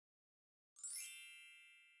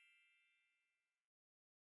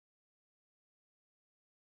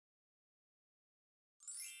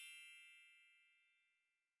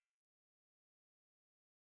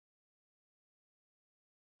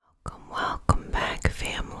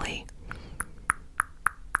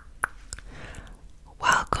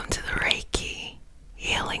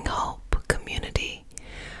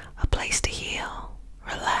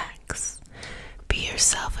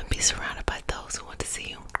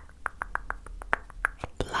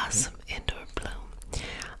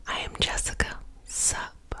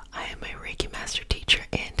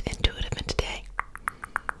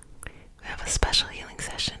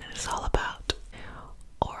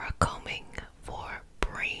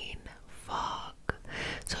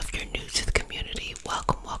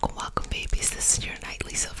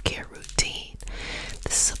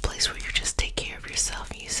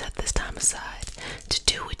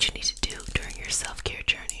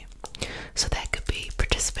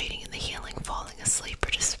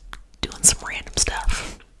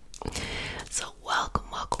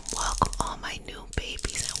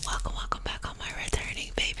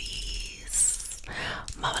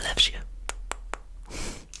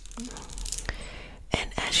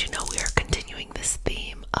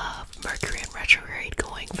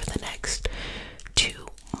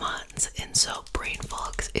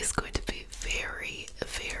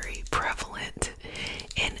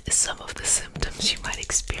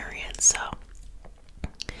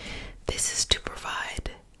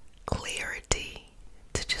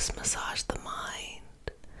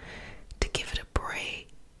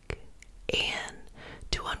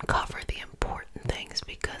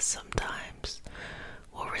sometimes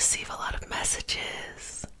will receive a lot of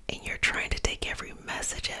messages and you're trying to take every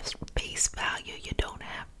message as face value. You don't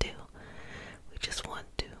have to. We just want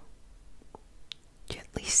to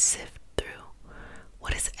gently sift through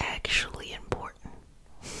what is actually important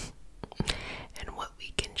and what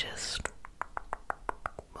we can just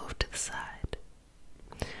move to the side.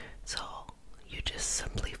 So you just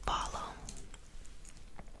simply follow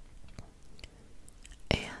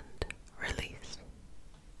and release.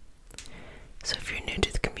 So if you're new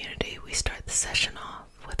to the community, we start the session off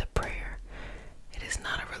with a prayer. It is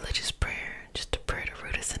not a religious prayer, just a prayer to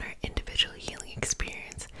root us in our individual healing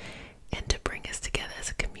experience and to bring us together as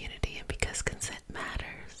a community. And because consent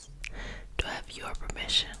matters, do I have your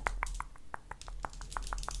permission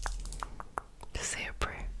to say a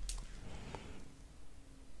prayer?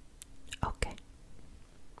 Okay.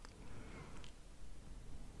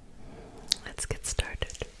 Let's get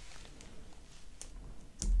started.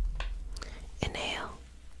 Inhale.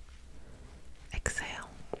 Exhale.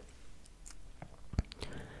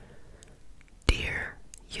 Dear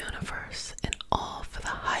universe and all for the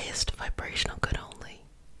highest vibrational good only,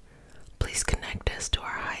 please connect us to our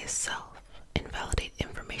highest self and validate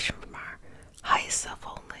information from our highest self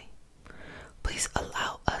only. Please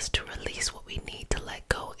allow us to release what we need to let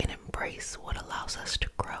go and embrace what allows us to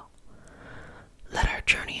grow. Let our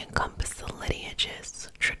journey encompass the lineages,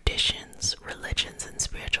 traditions, religions, and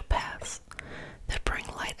spiritual paths that bring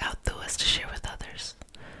light out through us to share with others.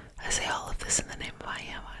 I say all of this in the name of I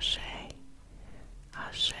am. Ashe.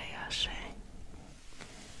 Ashe, Ashe.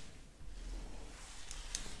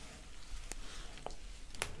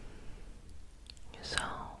 So,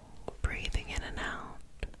 breathing in and out,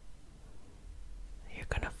 you're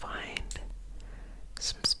going to find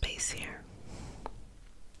some space here.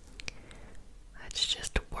 Let's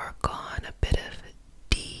just work on a bit of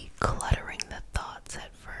decluttering the thoughts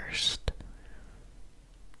at first.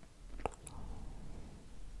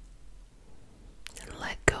 And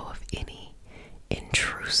let go of any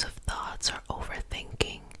intrusive thoughts or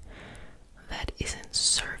overthinking that isn't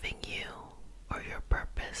serving you or your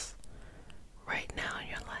purpose right now in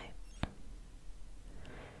your life.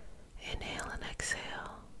 Inhale and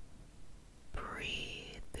exhale.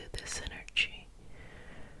 Breathe through this energy.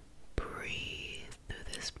 Breathe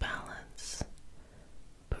through this balance.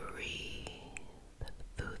 Breathe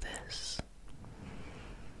through this.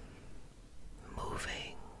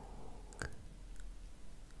 Moving.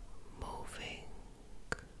 Moving.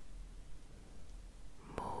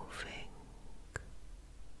 Moving.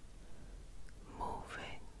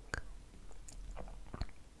 Moving.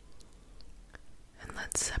 And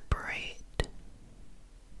let's separate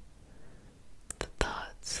the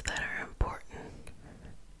thoughts that are important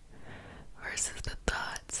versus the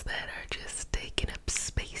thoughts that are just taking up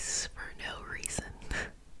space for no reason.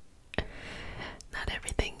 Not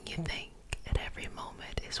everything you think at every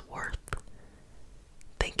moment is worth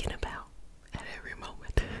thinking about at every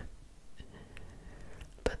moment.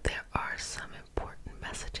 But there are some important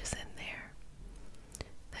messages in there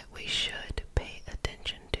that we should pay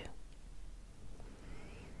attention to.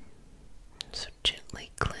 So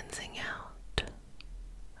gently cleansing out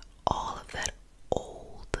all of that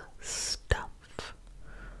old stuff,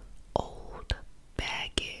 old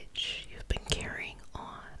baggage you've been carrying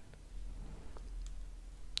on.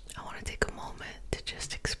 I want to take a moment to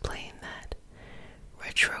just explain that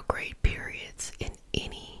retrograde periods in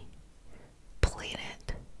any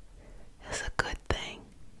planet is a good thing.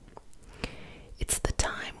 It's the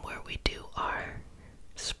time where we do our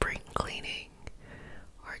spring cleaning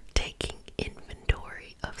or taking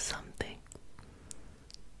inventory of something.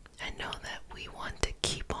 I know that we want to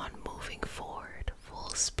keep on moving forward full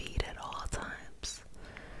speed at all times,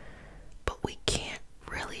 but we can't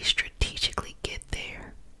really strategically get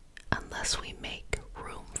there unless we make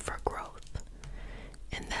room for growth.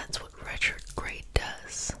 And that's what retrograde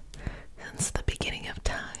does. Since the beginning of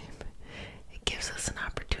time, it gives us an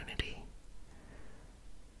opportunity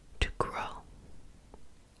to grow,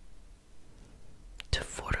 to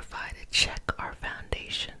fortify, to check our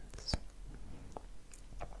foundations,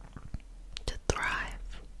 to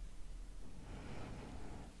thrive.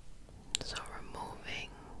 So removing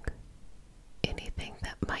anything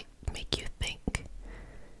that might make you think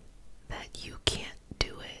that you can't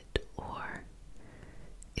do it or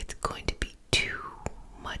it's going to be too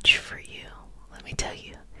much for you. Let me tell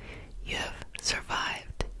you, you have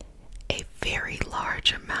survived a very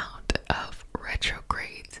large amount of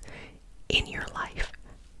retrogrades in your life.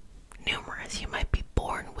 Numerous. You might be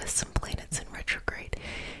born with some planets in retrograde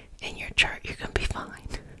in your chart. You're going to be fine.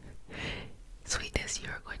 Sweetness, you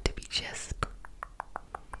are going to be just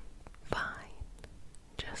fine.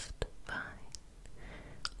 Just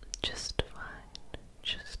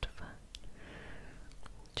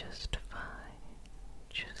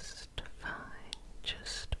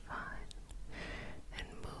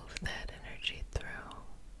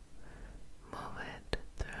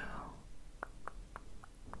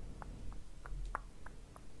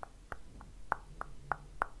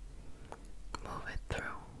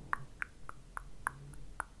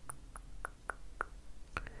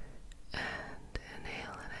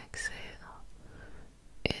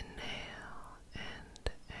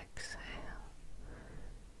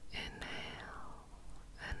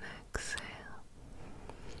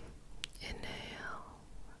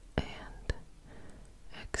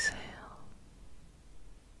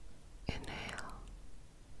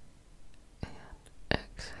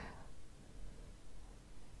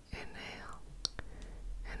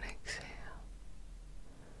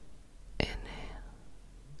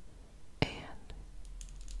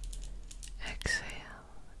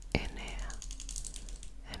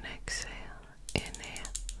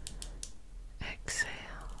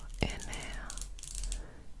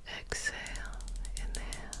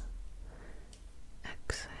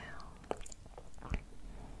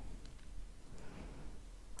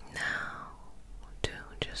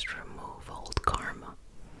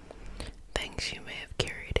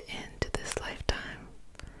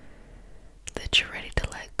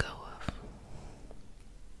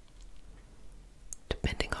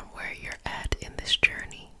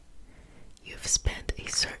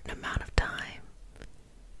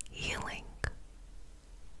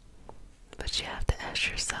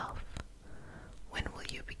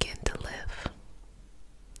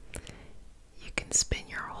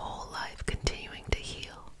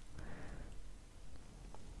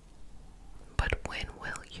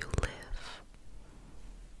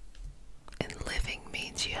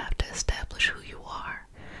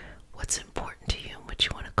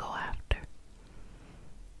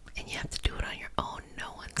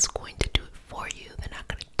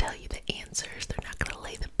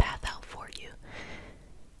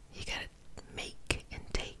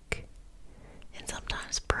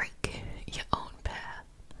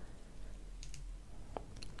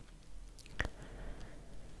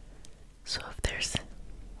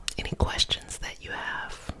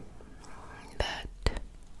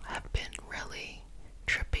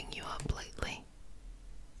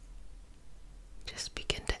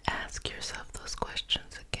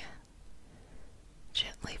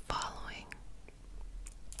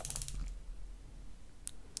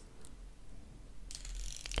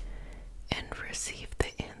receive the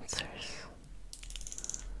answers.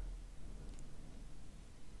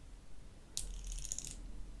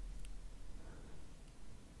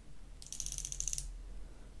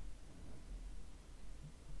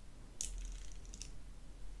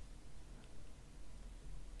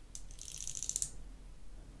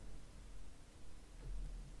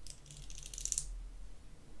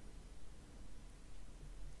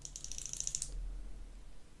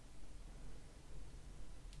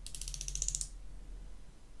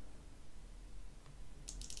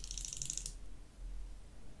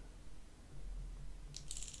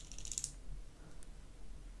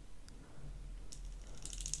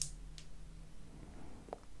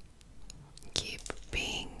 Keep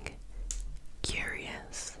being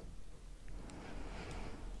curious.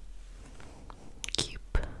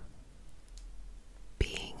 Keep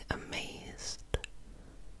being amazed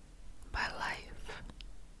by life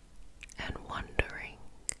and wondering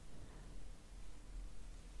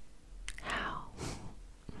how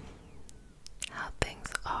things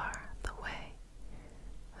are the way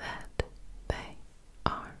that they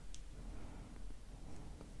are.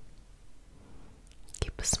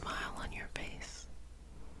 Keep a smile on your face.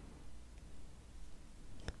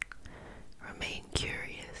 Remain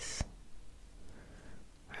curious.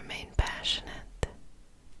 Remain passionate.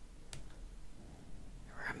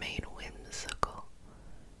 Remain whimsical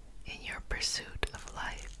in your pursuit of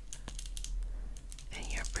life, in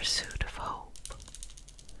your pursuit of hope,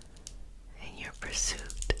 in your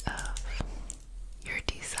pursuit of your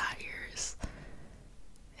desires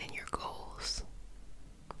and your goals.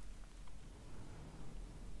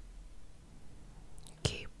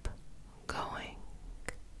 Keep going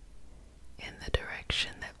in the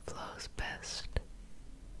direction that flows best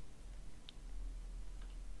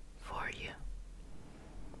for you,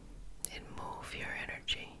 and move your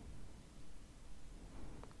energy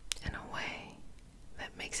in a way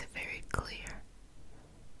that makes it very clear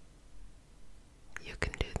you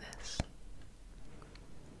can do this.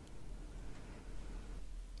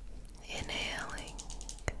 Inhaling,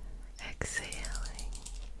 exhaling,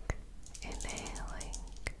 inhaling,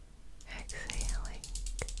 exhaling,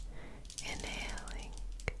 inhaling,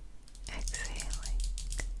 exhaling,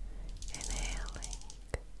 inhaling,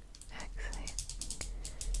 exhaling.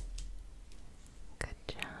 Good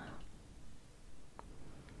job.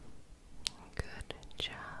 Good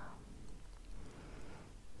job.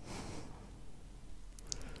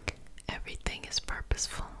 Everything is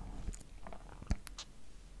purposeful.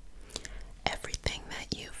 Everything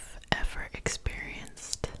that you've ever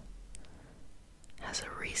experienced has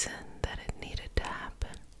a reason that it needed to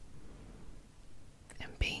happen.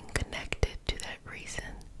 And being connected to that reason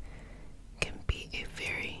can be a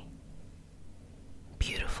very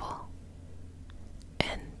beautiful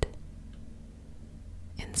and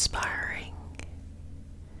inspiring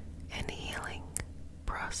and healing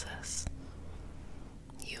process.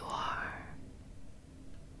 You are,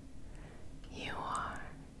 you are,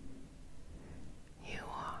 you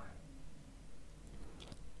are,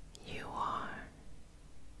 you are,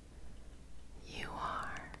 you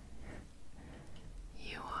are,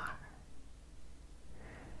 you are,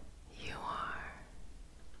 you are,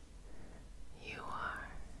 you are,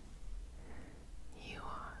 you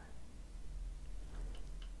are.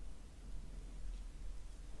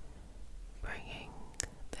 Bringing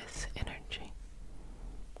this inner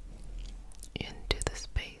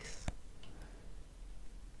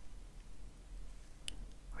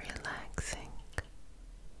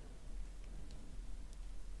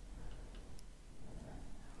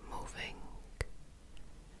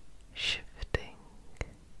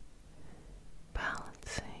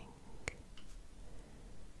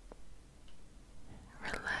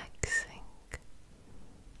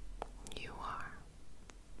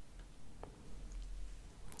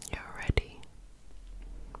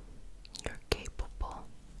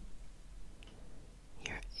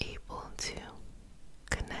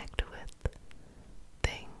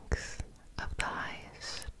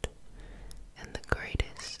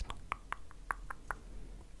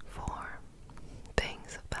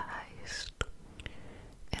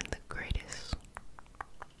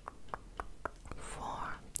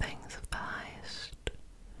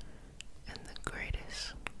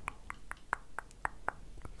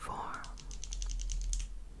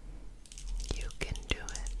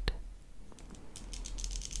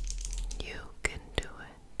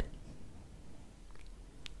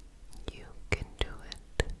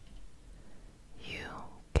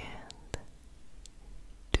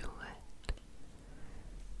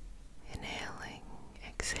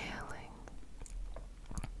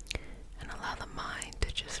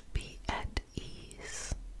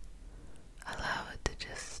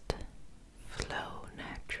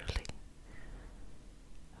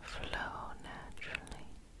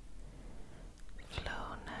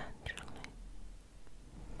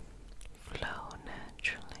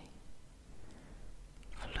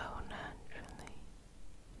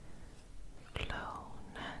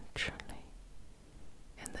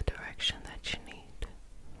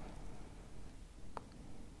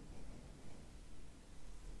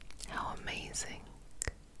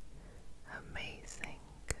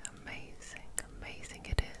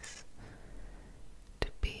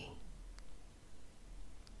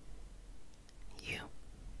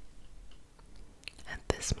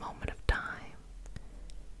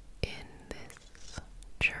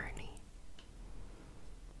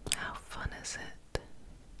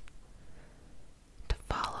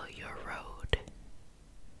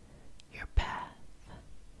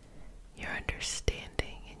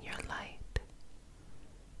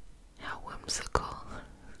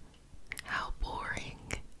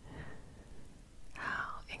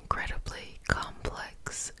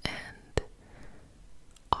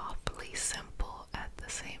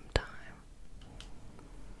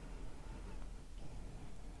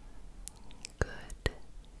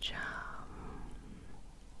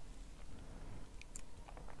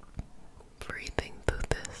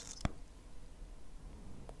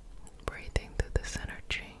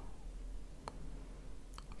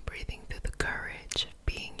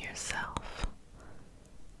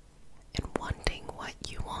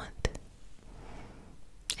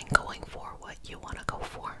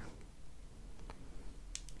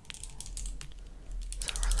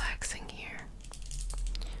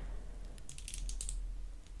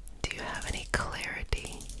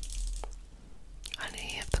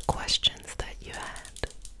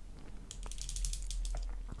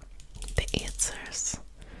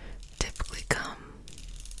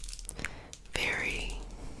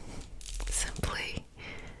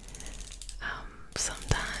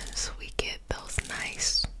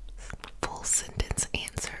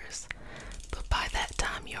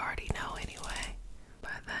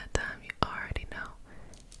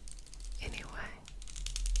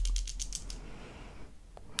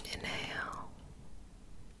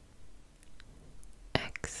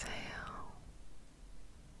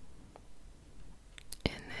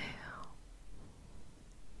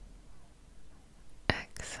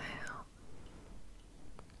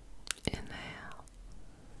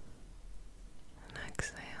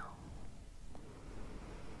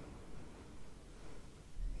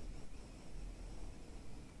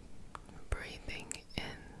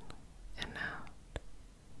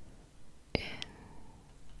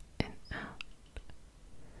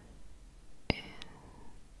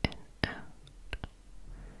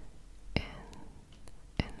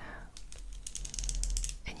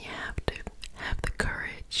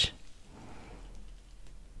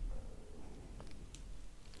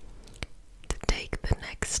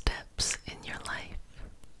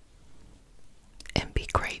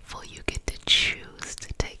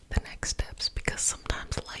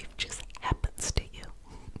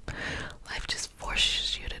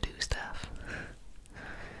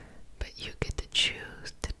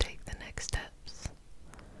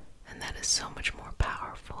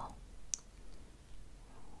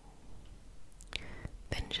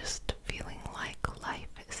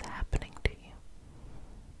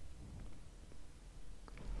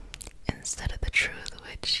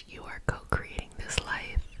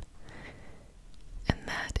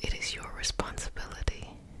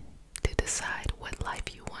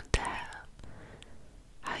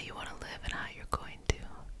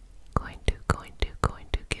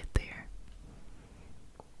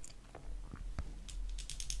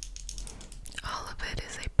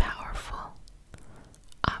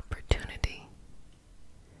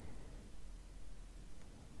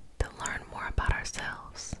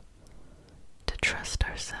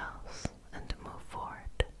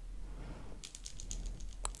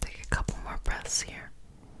breaths here.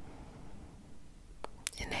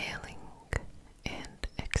 Inhaling and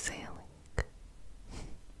exhaling.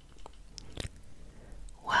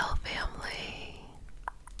 Well, family,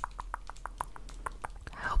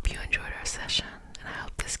 I hope you enjoyed our session, and I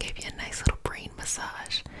hope this gave you a nice little brain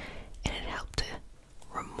massage, and it helped to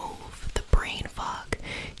remove the brain fog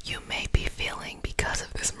you may be feeling because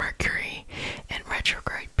of this Mercury and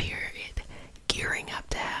retrograde period gearing up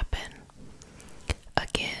to happen.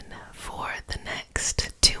 Again, for the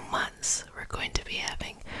next 2 months, we're going to be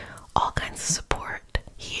having all kinds of support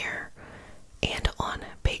here and on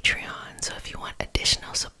Patreon. So if you want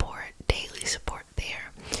additional support, daily support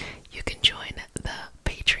there, you can join the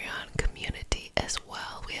Patreon community as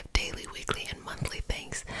well. We have daily, weekly, and monthly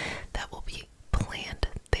things that will be planned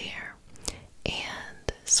there.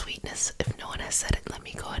 And sweetness, if no one has said it, let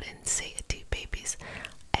me go ahead and say it to you, babies.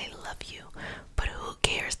 I love you, but who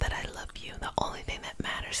cares that I love you? The only thing that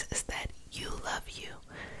matters is that you love you.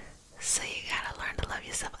 So you gotta learn to love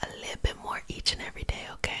yourself a little bit more each and every day,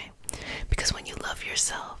 okay? Because when you love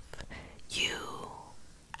yourself, you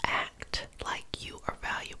act like you are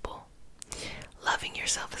valuable. Loving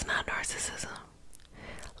yourself is not narcissism.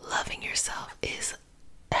 Loving yourself is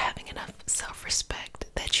having enough self-respect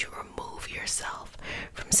that you remove yourself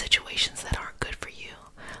from situations that aren't good for you,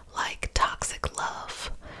 like toxic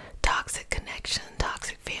love, toxic connection,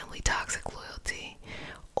 toxic family, toxic loyalty,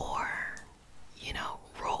 or,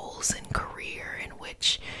 roles in career in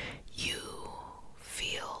which you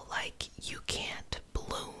feel like you can't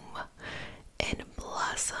bloom and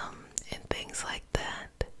blossom and things like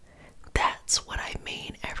that. That's what I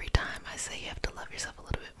mean every time I say you have to love yourself a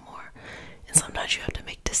little bit more. And sometimes you have to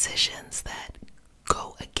make decisions that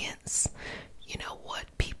go against, what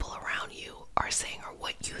people around you are saying or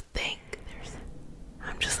what you think.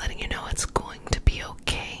 I'm just letting you know it's going to be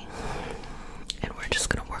okay. And we're just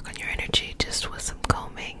going to work on your energy just with some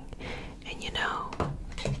combing. And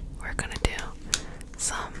we're going to do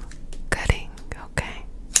some cutting, okay?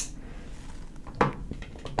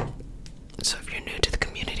 So if you're new to the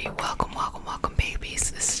community, welcome, welcome, welcome,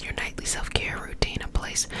 babies. This is your nightly self-care routine, a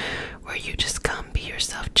place where you just come, be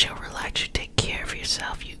yourself, chill, relax, you take care of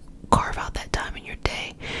yourself, you carve out that time in your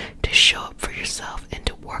day to show up for yourself and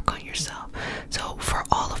to work on yourself. So for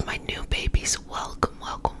all of my new babies, welcome,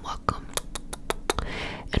 welcome, welcome.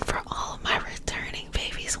 And for all of my returning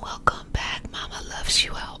babies, welcome back. Mama loves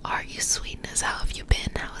you. How are you, sweetness? How have you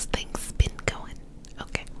been? How has things been going?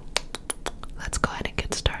 Okay, let's go ahead and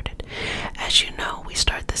get started. As you know, we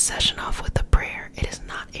start this session off with a prayer. It is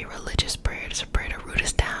not a religious prayer. It is a prayer to root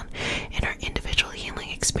us down in our individual healing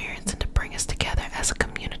experience and to bring us together as a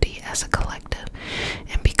community, as a collective.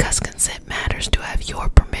 And because consent matters, do I have your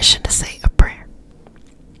permission to say a prayer?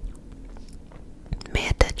 May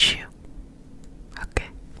I touch you? Okay.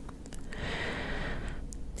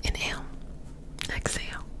 Inhale.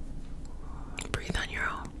 Exhale. Breathe on your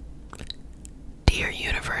own. Dear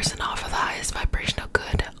universe and all for the highest vibrational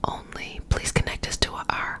good only, please connect us to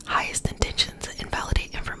our highest intentions and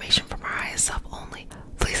validate information from our highest self only.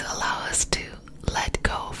 Please allow us to let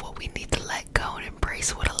go of what we need to let go and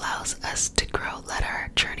embrace what allows us to grow. Let our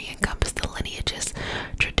journey encompass the lineages,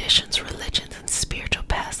 traditions, religions, and spiritual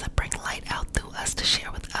paths that bring light out through us to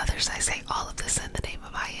share with others. I say all of this in the name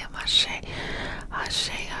of I am. Lashea,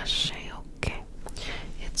 Lashea, Lashea. Okay,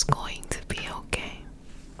 it's going to be okay.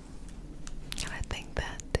 And I think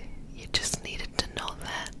that you just needed to know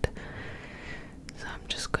that. So I'm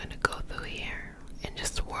just going to go through here and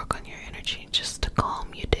just work on your energy just to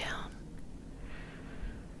calm you down.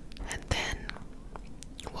 And then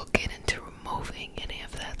we'll get into removing any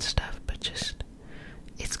of that stuff, but just,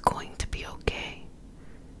 it's going to be okay.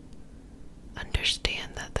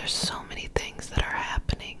 Understand that there's so many things that are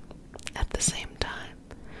happening at the same time.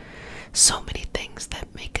 So many things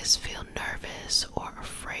that make us feel nervous or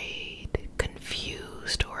afraid,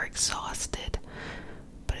 confused or exhausted,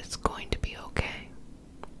 but it's going to be okay.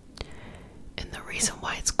 And the reason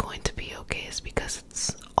why it's going to be okay is because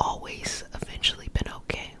it's always eventually been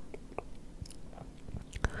okay.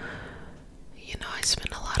 I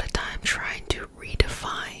spend a lot of time trying to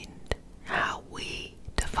redefine how we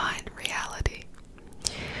define reality,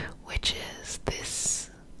 which is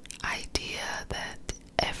this idea that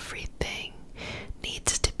everything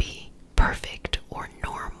needs to be perfect or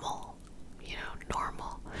normal,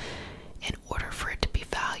 normal, in order for it to be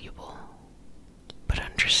valuable. But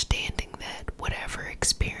understanding that whatever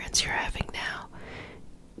experience you're having now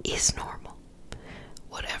is normal.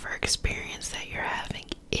 Whatever experience that you're having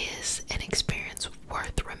is an experience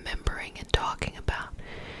worth remembering and talking about.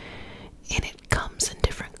 And it comes in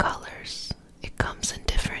different colors, it comes in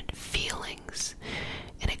different feelings,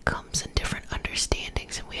 and it comes in different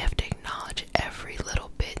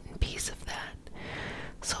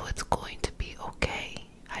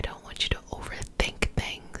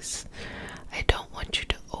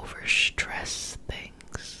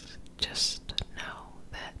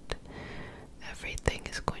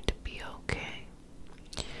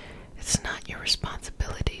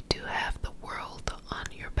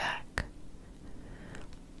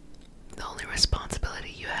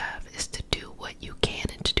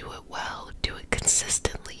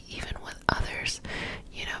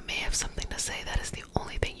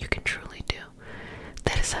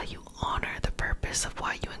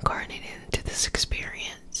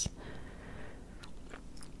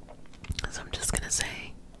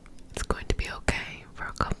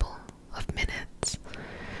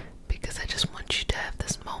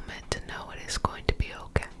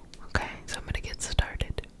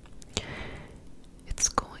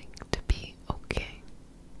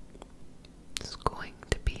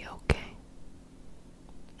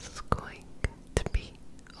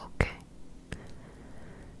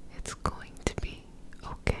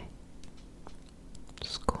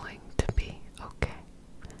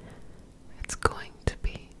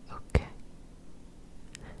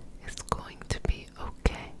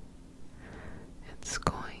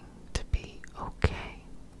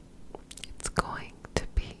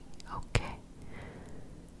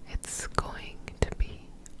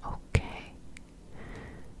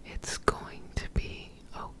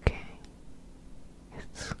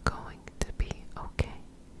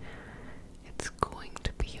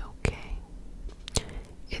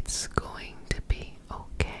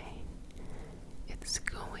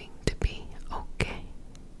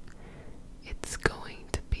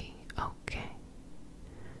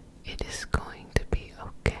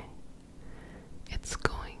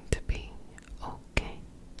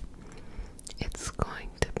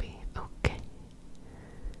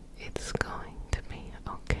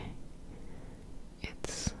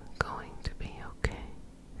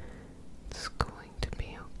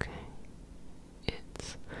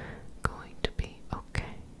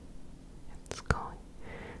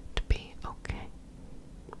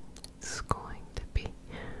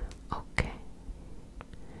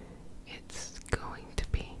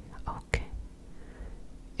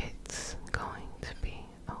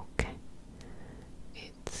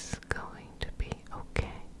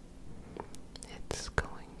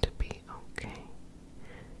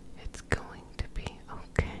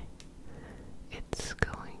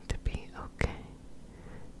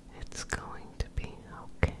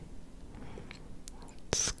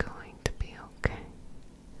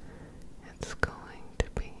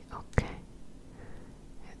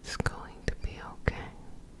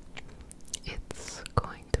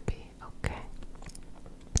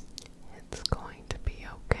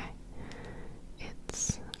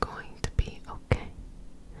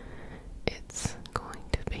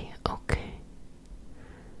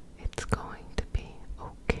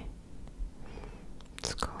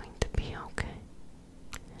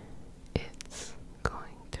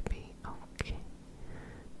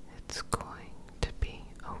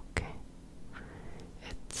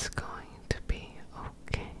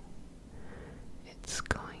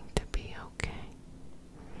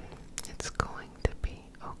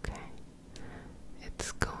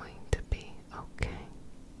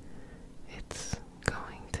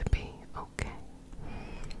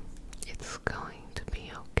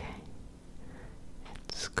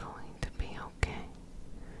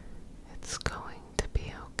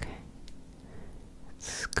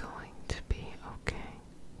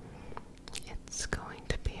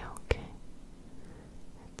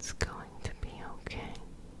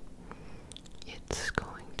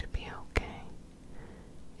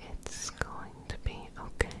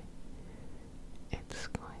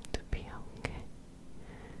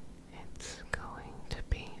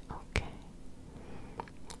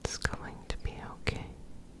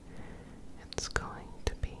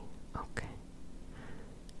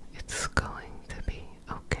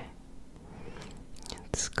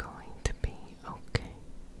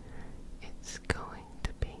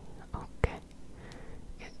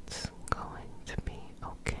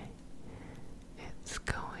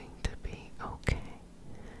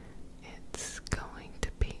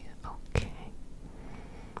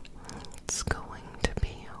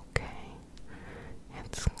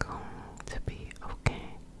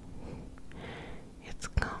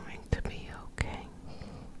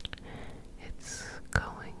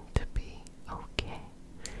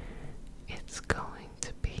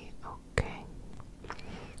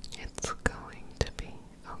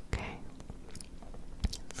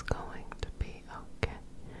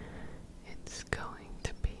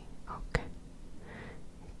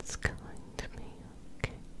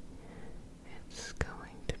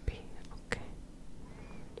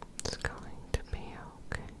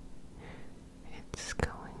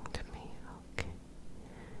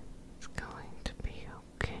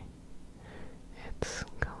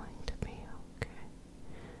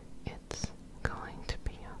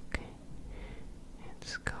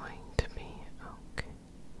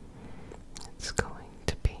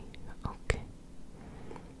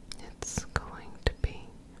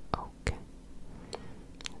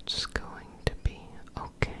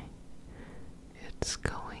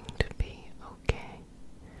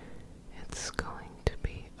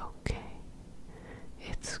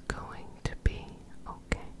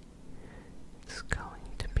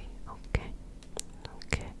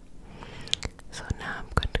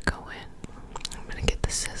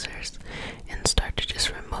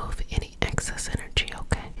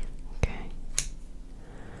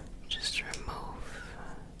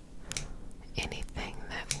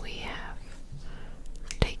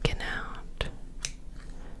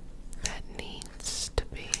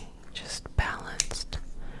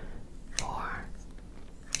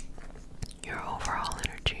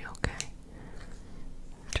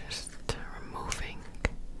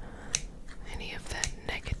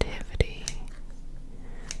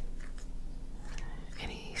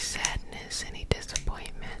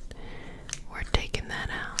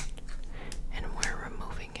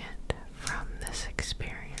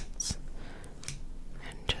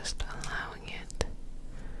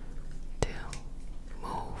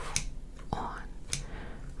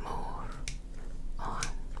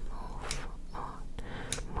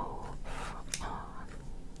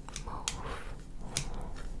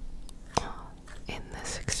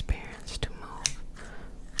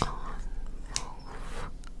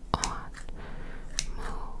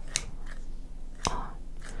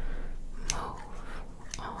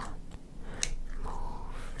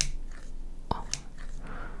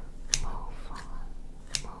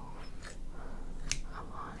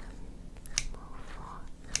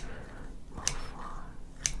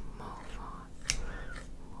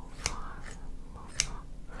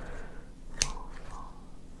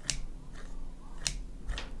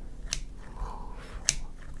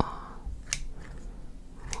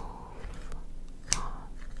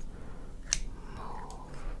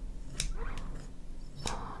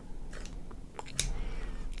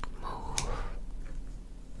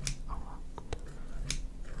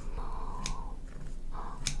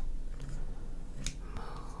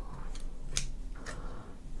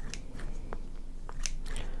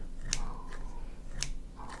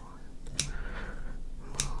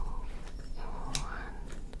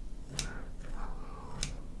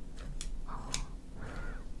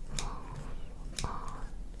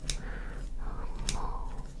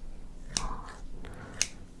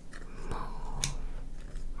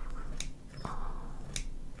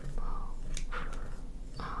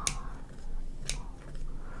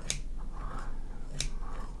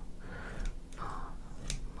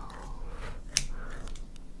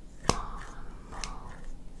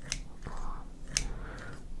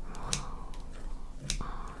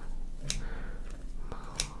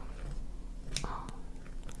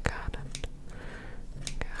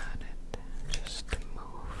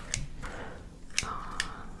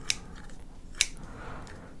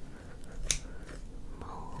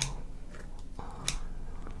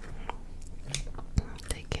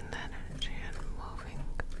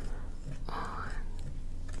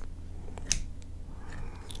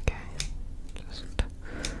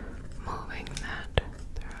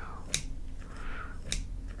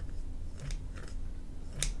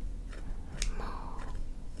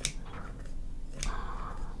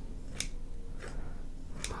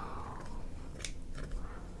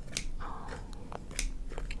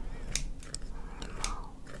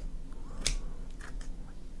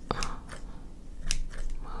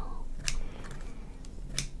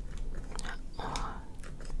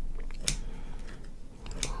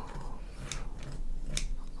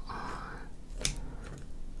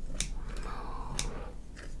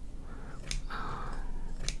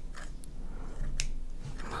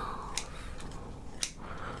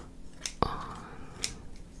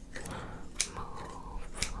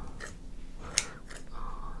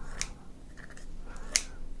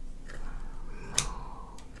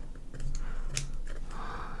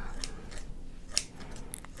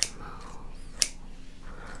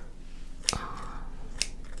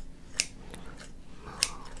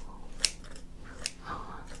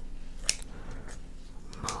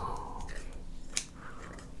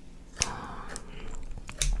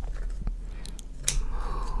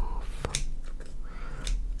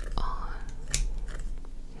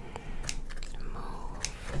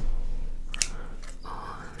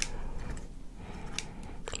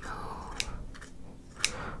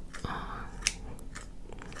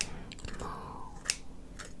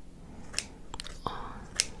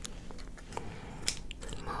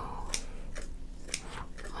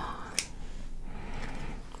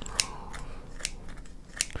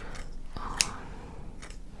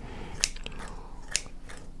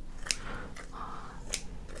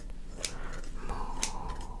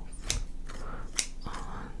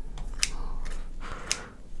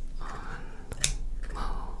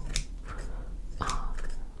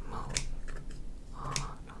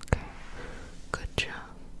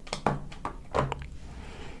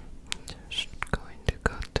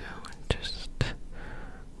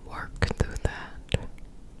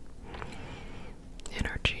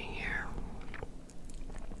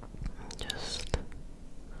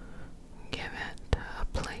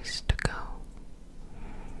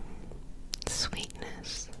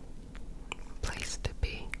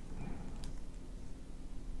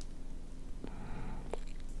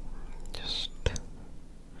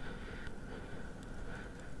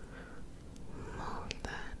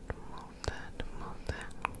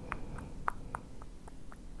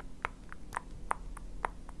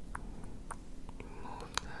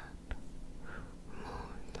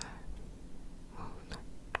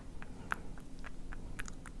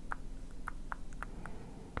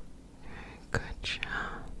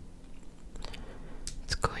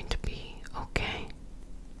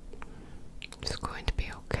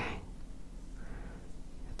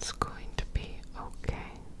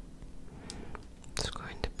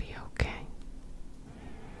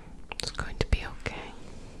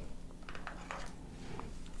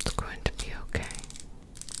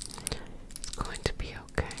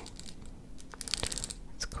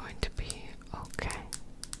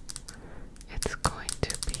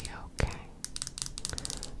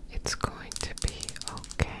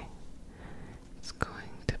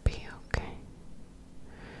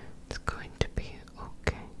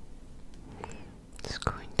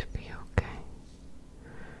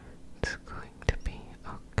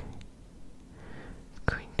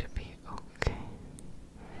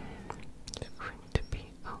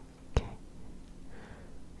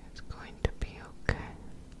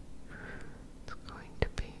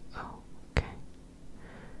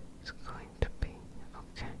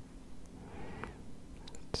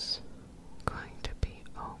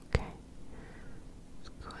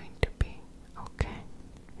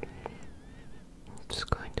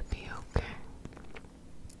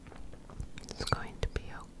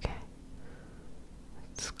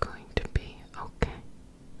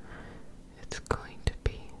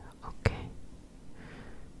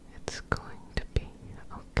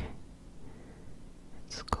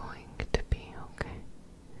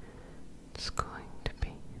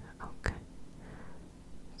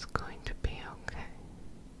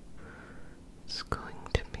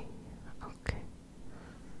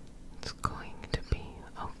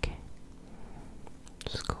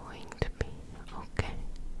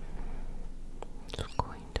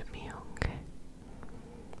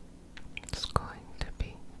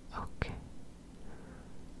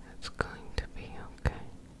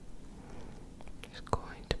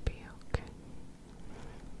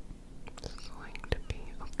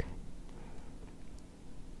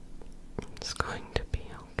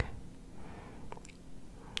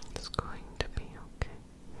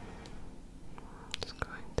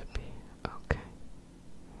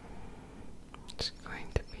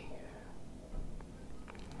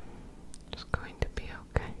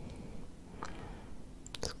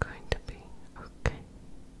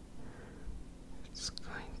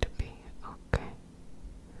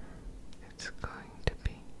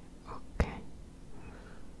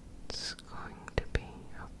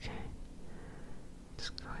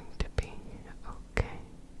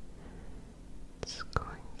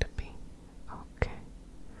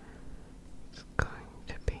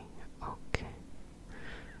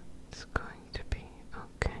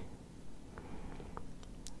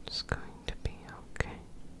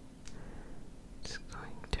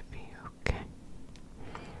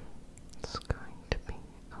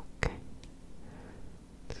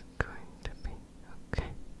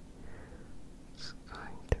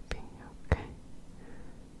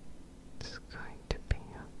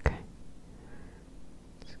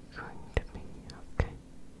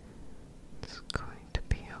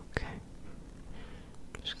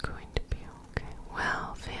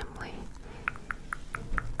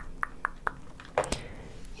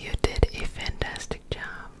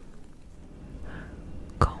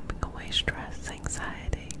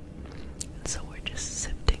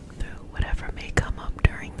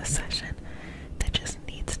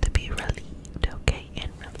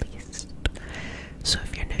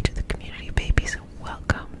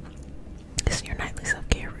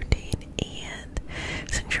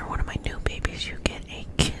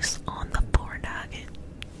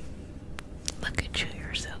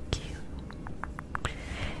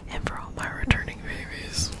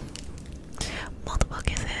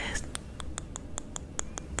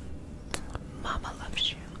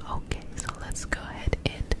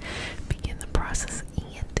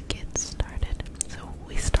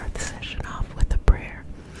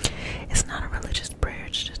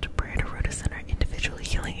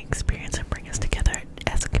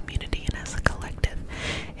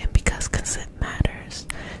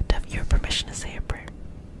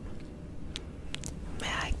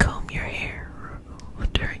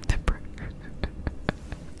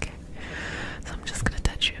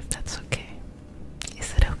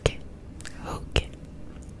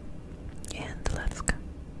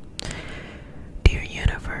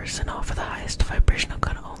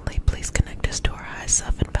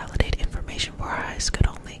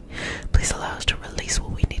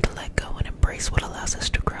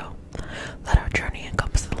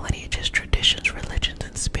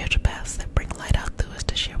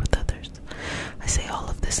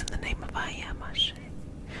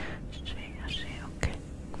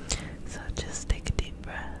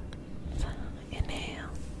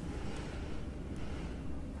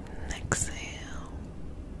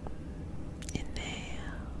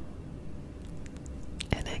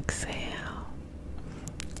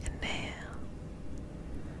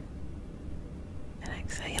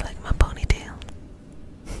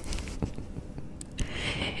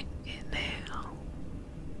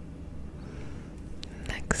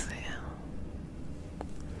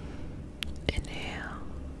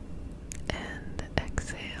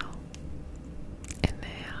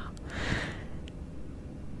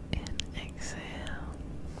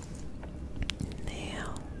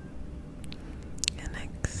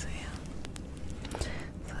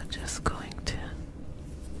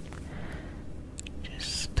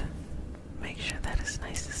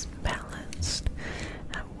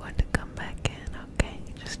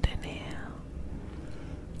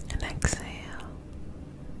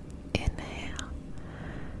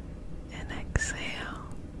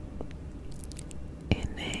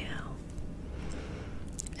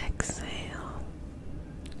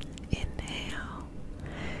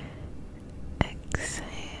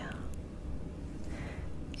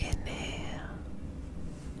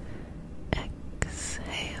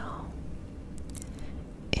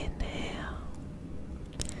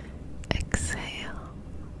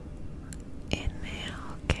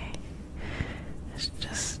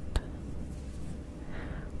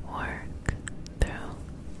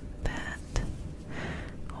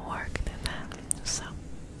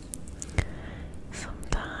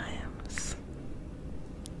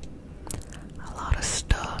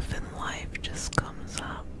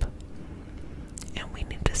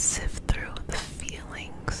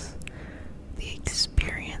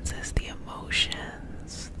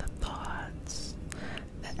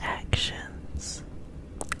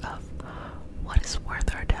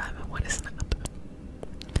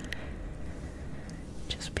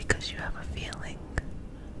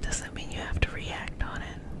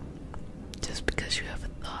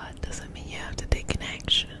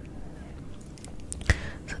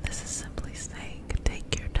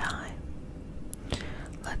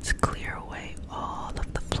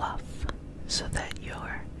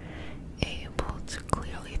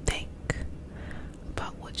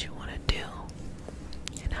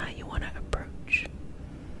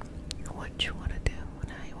what you want to do and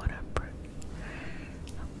how you want to approach.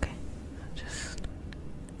 Okay, I'm just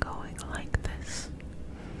going like this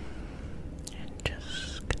and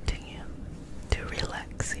just continue to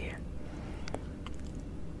relax here.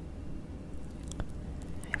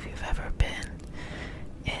 If you've ever been,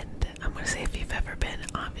 and I'm going to say if you've ever been,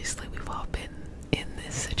 obviously we've all been in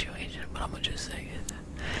this situation, but I'm going to just say it,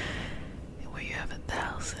 where you have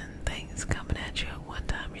 1,000 things coming at you at one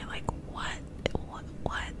time. You're like, what?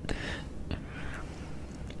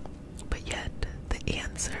 But yet, the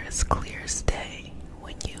answer is clear as day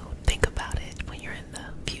when you think about it. When you're in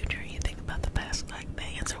the future, you think about the past, like the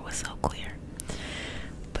answer was so clear.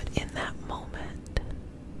 But in that moment,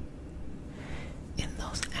 in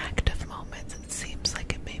those active moments, it seems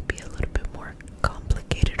like it may be a little bit more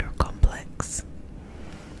complicated or complex.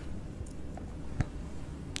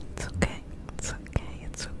 It's okay. It's okay.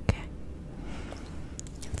 It's okay.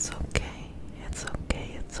 It's okay. It's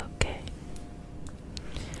okay. It's okay.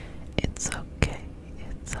 It's okay.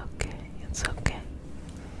 It's okay. It's okay.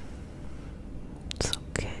 It's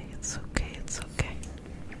okay. It's okay. It's okay.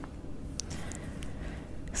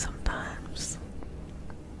 Sometimes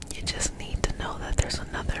you just need to know that there's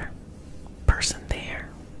another person there,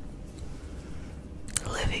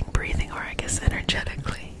 living, breathing, or I guess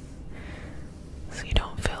energetically, so you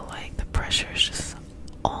don't feel like the pressure is just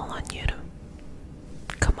all on you to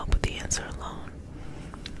come up with the answer alone.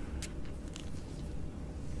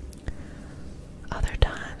 Other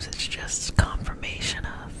times it's just confirmation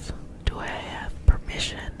of, do I have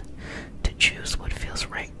permission to choose what feels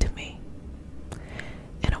right to me?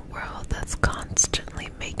 In a world that's constantly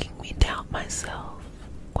making me doubt myself,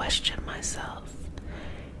 question myself,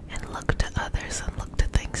 and look to others and look to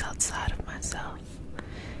things outside of myself.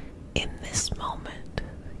 In this moment,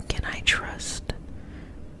 can I trust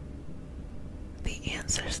the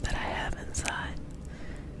answers that I have inside?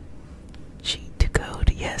 Cheat to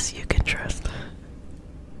code, yes, you can trust.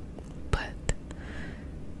 But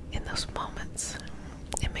in those moments,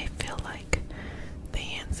 it may feel like the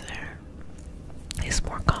answer is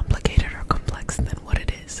more complicated or complex than what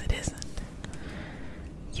it is. It isn't.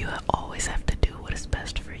 You always have to do what is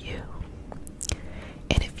best for you.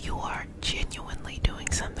 And if you are genuinely doing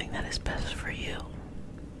something that is best for you,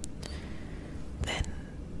 then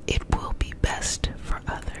it will be best for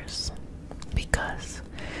others. Because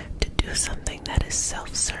to do something that is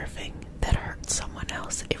self-serving, that hurts someone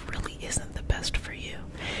else, it really isn't the best for you.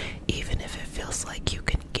 Even if it feels like you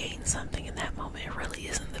can gain something in that moment, it really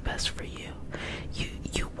isn't the best for you.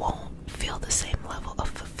 You won't feel the same level of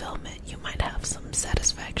fulfillment. You might have some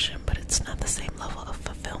satisfaction, but it's not the same level of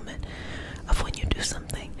fulfillment of when you do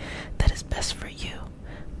something that is best for you,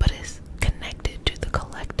 but is connected to the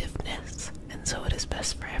collectiveness, and so it is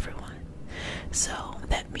best for everyone. So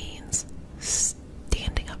that means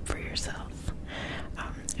standing up for yourself,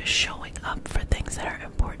 showing up for things that are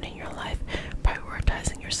important in your life,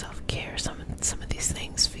 prioritizing your self-care. Some of these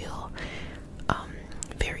things feel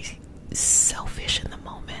very selfish in the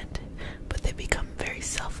moment, but they become very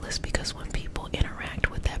selfless because when people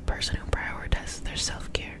interact with that person who prioritizes their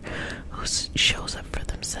self-care, who shows up for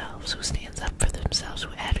themselves, who stands up for themselves,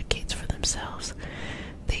 who advocates for themselves,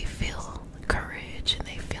 they feel courage and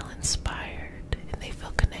they feel inspired and they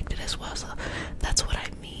feel connected as well. So that's what I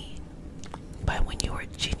mean by when you are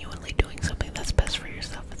genuinely doing something that's best for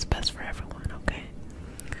yourself, it's best for everyone, okay?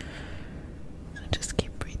 So just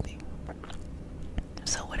keep breathing.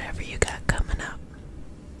 So whatever you got coming up,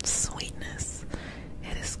 sweetness,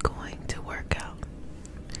 it is going to work out.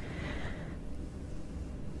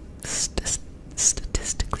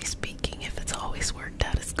 Statistically speaking, if it's always worked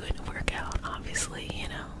out, it's going to work out. Obviously, you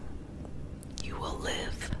know, you will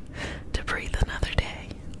live to breathe another day.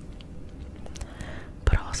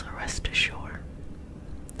 But also rest assured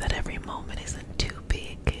that every moment isn't too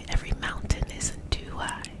big, every mountain isn't too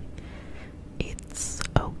high. It's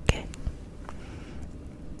okay.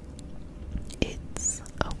 It's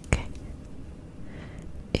okay.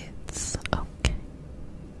 It's okay.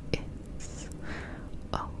 It's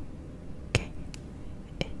okay.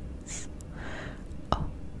 It's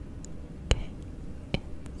okay.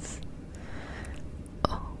 It's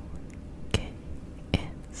okay.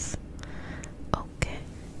 It's okay.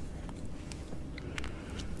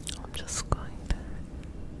 I'm just going to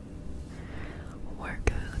work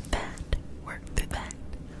through that, work through that,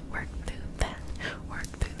 work through that, work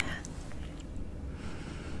through that.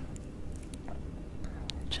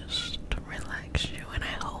 Just relax you, and I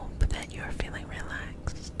hope that you're feeling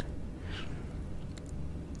relaxed.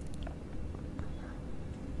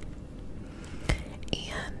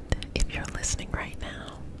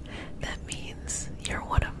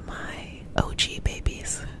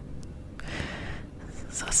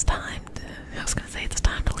 so it's time to, I was gonna say it's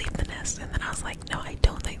time to leave the nest, and then I was like, no, I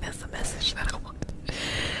don't think that's the message that I want.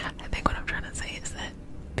 I think what I'm trying to say is that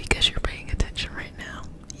because you're paying attention right now,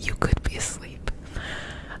 you could be asleep.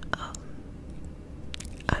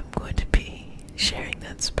 I'm going to be sharing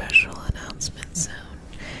that special announcement soon.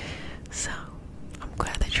 So I'm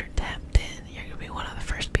glad that you're tapped in. You're gonna be one of the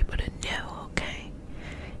first people to know, okay?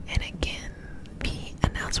 And again, the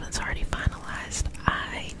announcement's already finalized.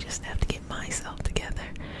 I just have to get myself together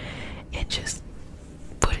and just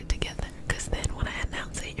put it together. Because then when I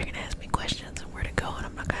announce it, you're gonna ask me questions and where to go, and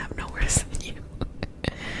I'm not gonna have nowhere to send you.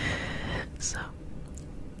 So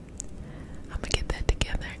I'm gonna get that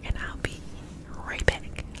together and I'll be right back.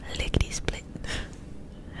 Lickety split.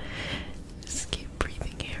 Just keep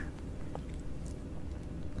breathing here.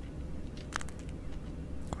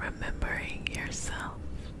 Remembering yourself.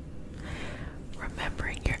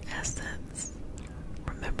 Remembering your essence.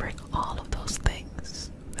 Remembering all of those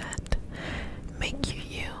things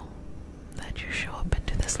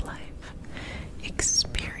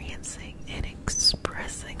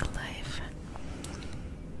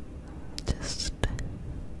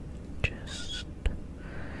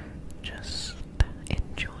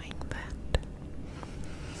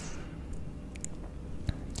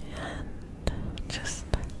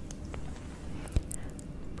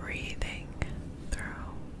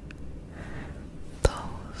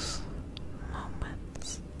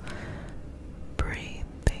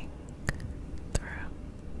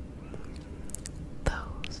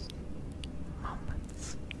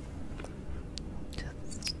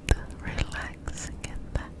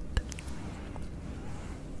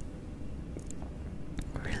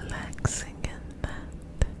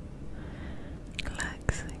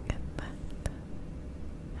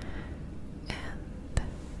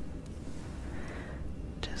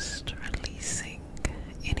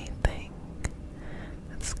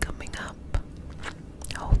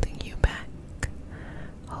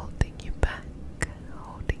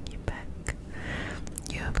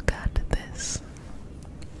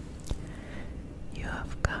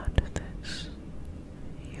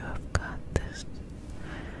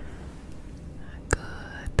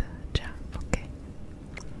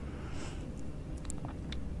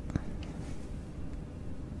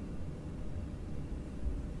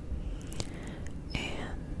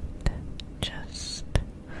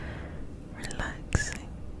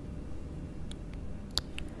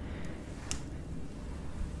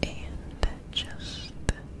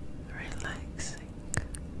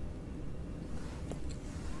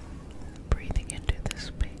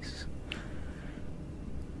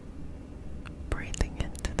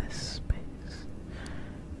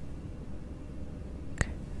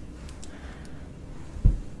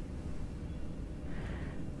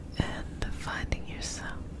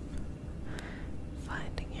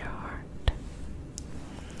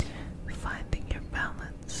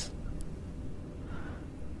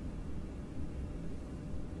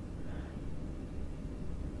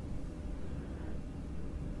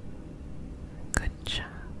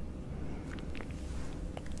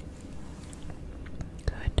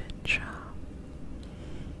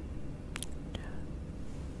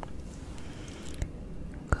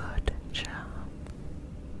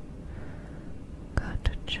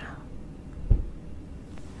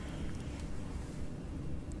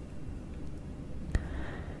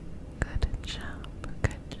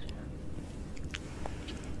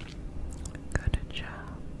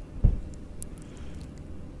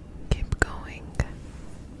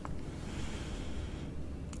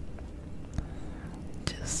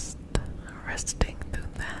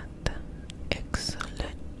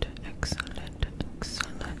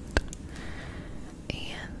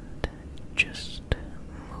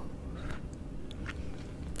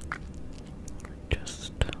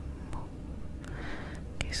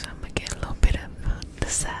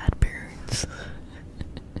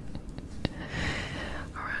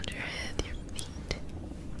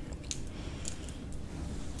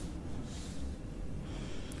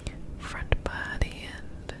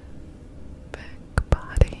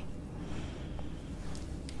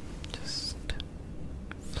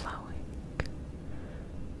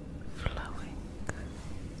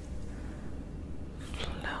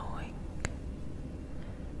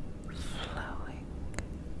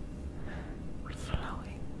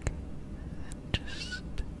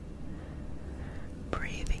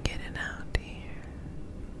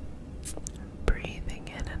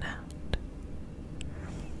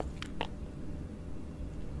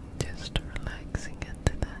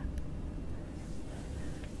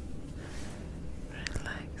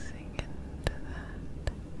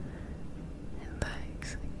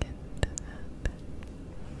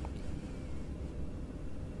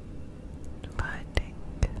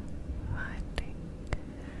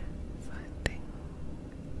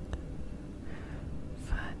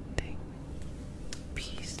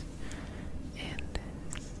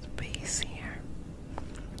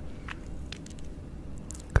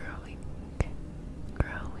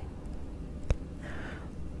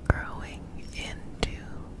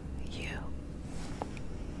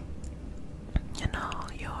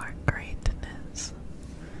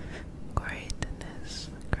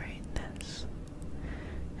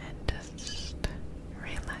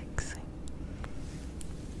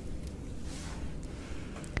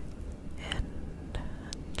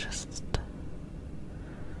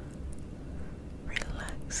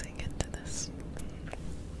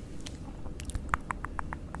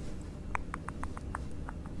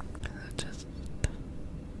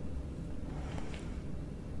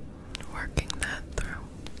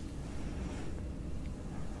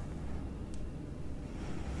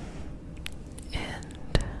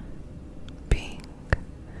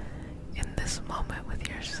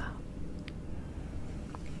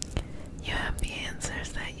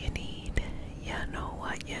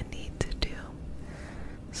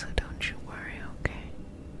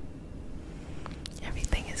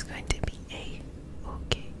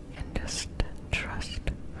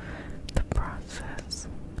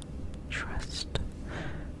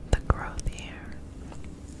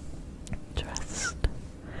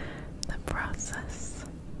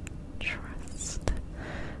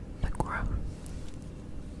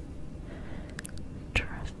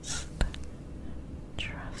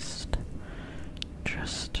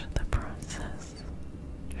trust the process.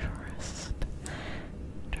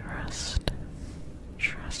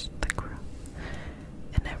 Trust the growth.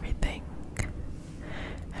 And everything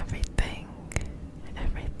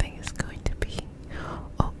is going to be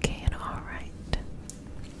okay and alright.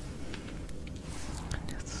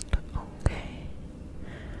 Just okay.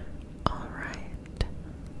 Alright.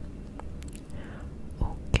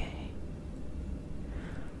 Okay.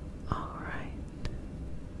 Alright.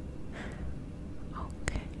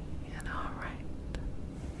 Okay and alright.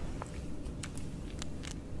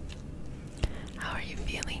 How are you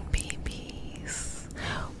feeling, babies?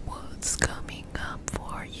 What's coming up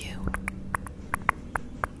for you?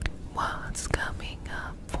 What's coming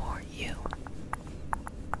up for you?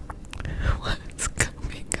 What's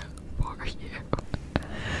coming up for you?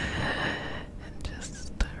 And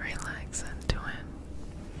just relax into it.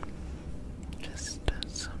 Just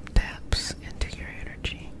some taps into your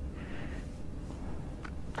energy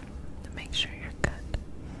to make sure you're good.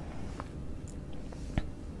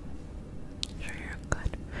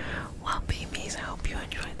 Well, babies, I hope you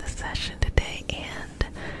enjoyed the session today, and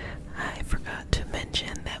I forgot to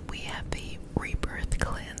mention that we have the rebirth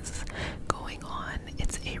cleanse going on.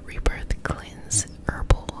 It's a rebirth cleanse,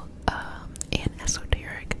 herbal and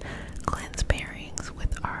esoteric cleanse pairings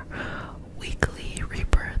with our weekly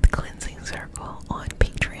rebirth cleansing circle on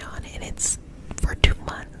Patreon, and it's for 2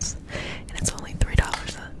 months, and it's only $3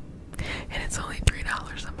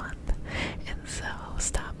 a month. And so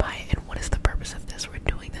stop by. And what is the purpose of this? We're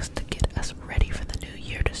doing this to get us ready for the new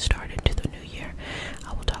year, to start into the new year.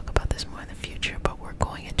 I will talk about this more in the future, but we're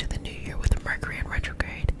going into the new year with a Mercury in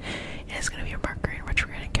retrograde, and it's going to be a Mercury in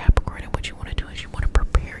retrograde in Capricorn. And what you want to do is you want to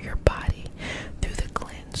prepare your body through the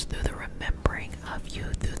cleanse, through the remembering of you,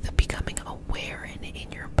 through the becoming aware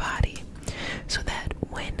in your body, so that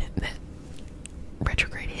when that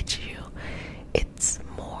retrograde hits you, it's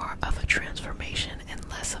more of a transformation and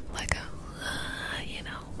less of like a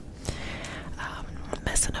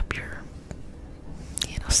messing up your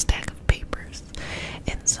stack of papers.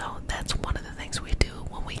 And so that's one of the things we do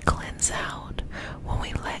when we cleanse out. When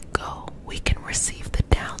we let go, we can receive the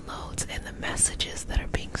downloads and the messages that are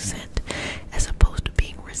being sent, as opposed to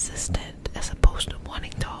being resistant, as opposed to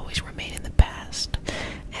wanting to always remain in the past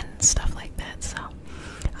and stuff like that. So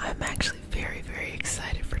I'm actually very, very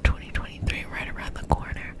excited for 2023, right around the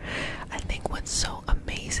corner. I think what's so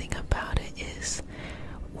amazing about it is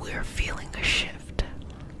we're feeling a shift.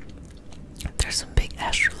 There's some big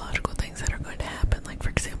astrological things that are going to happen. Like, for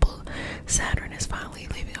example, Saturn is finally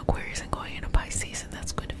leaving Aquarius and going into Pisces, and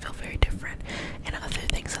that's going to feel very different. And other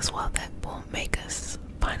things as well that will make us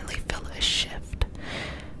finally feel a shift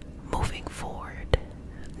moving forward.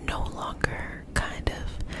 No longer kind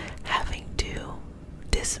of having to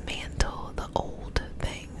dismantle the old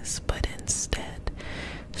things, but instead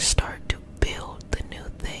start to build the new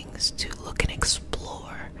things, to look and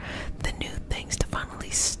explore the new things, to finally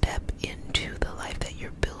step into the life that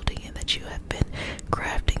you're building and that you have been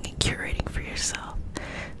crafting and curating for yourself.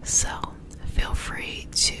 So feel free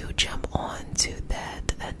to jump on to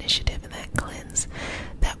that initiative and that cleanse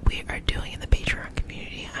that we are doing in the Patreon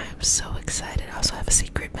community. I am so excited. I also have a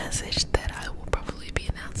secret message that I will probably be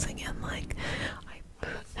announcing in like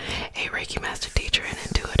a Reiki master teacher and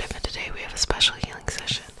intuitive, and today we have a special healing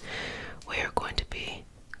session. We are going to be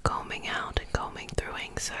combing out and combing through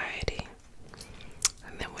anxiety,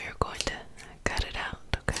 and then we are going to cut it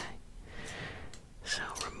out, okay? So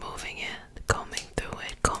removing it, combing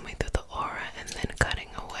through the aura, and then cutting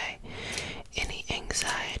away any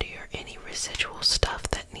anxiety or any residual stuff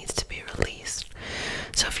that needs to be released.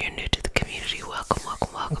 So if you're new to the community, welcome,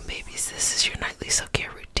 welcome, welcome, babies. This is your nightly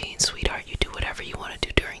self-care routine, sweetheart. You do whatever you want to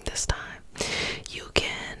do during this time. You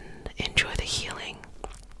can enjoy the healing,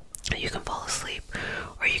 you can fall asleep,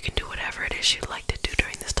 or you can do whatever it is you'd like to do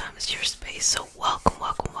during this time. It's your space. So welcome,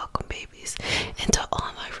 welcome, welcome, babies. And to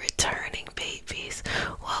all my returning babies,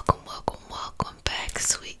 welcome, welcome, welcome back.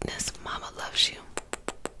 Sweetness, mama loves you.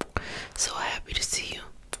 So happy to see you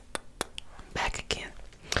back again.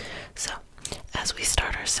 So as we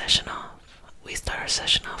start our session off,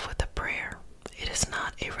 with a prayer. It is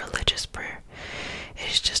not a religious prayer. It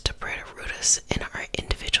is just a prayer to root us in our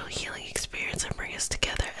individual healing experience and bring us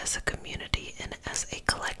together as a community and as a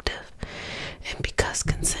collective. And because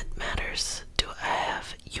consent matters, do I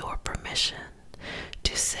have your permission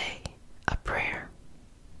to say a prayer?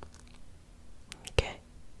 Okay.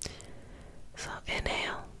 So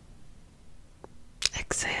inhale,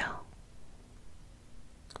 exhale,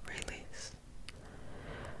 release.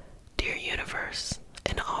 Dear universe,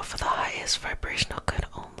 and all for the highest vibrational good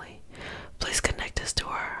only, please connect us to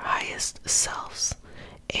our highest selves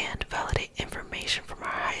and validate information from our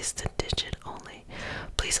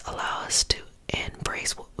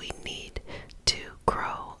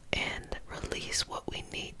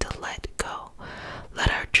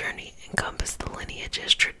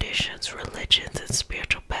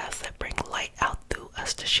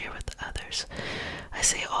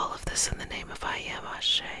this in the name of I am.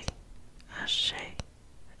 Ashe, Ashe,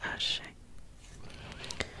 Ashe.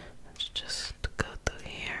 Let's just go through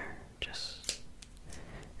here,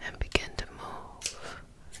 and begin to move,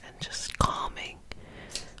 and just calming.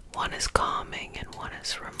 One is calming and one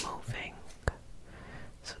is removing.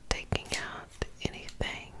 So taking out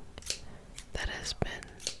anything that has been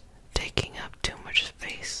taking up too much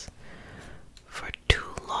space for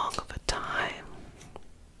too long of a time.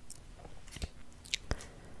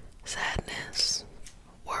 Sadness,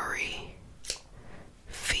 worry,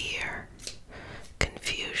 fear,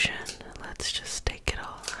 confusion. Let's just take it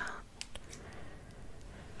all out.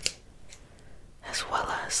 As well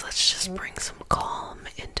as let's just bring some calm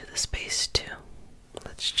into the space too.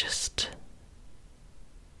 Let's just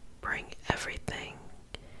bring everything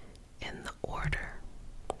in the order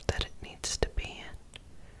that it needs to be in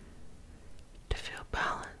to feel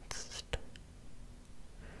balanced.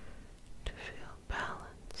 To feel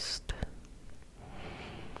balanced.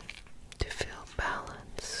 To feel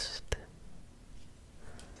balanced.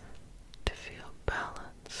 To feel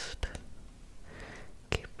balanced.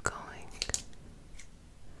 Keep going.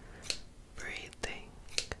 Breathing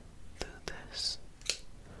through this.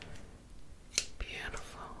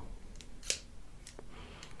 Beautiful.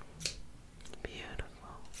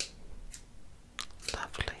 Beautiful.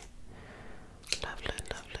 Lovely. Lovely,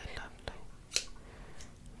 lovely, lovely.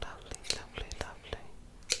 Lovely, lovely, lovely.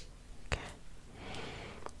 Okay.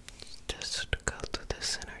 Just go through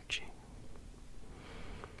this energy.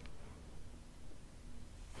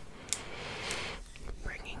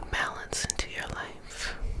 Bringing balance into your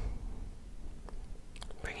life.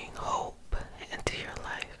 Bringing hope into your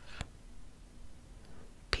life.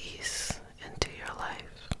 Peace into your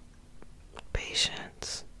life.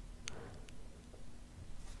 Patience.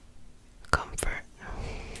 Comfort.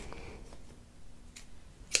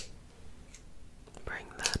 Bring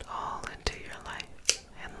that all into your life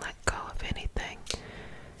and let go of anything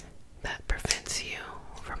that prevents you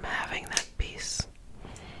from having that peace.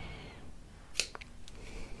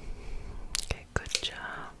 Okay, good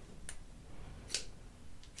job.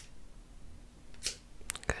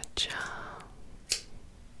 Good job.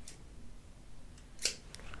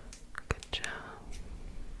 Good job.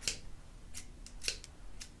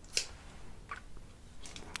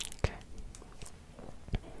 Okay.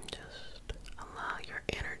 Just allow your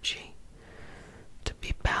energy to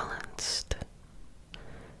be balanced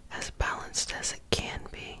as it can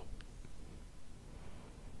be.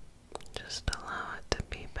 Just allow it to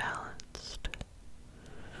be balanced.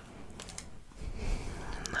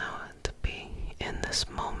 Allow it to be in this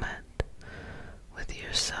moment with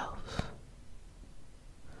yourself.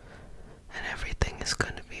 And everything is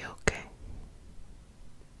going to be okay.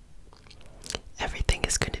 Everything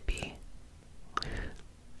is going to be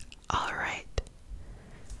alright.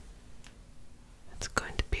 It's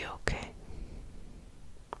going to be okay.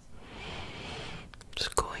 It's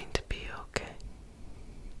going to be okay.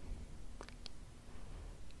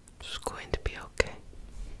 It's going to be okay.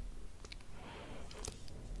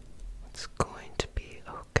 It's going to be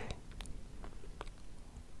okay.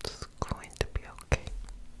 It's going to be okay.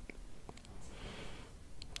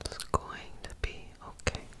 It's going to be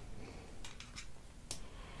okay.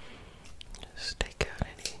 Just take out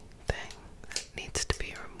anything that needs to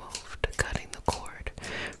be removed, cutting the cord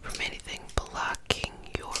from anything blocking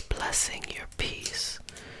your blessing, your peace,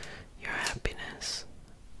 your happiness.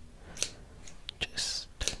 Just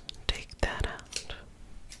take that out.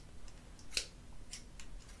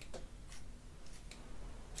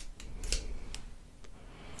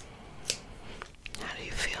 How do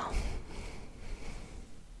you feel?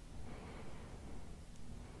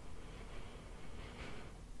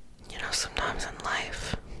 You know, sometimes in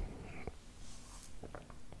life,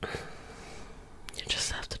 you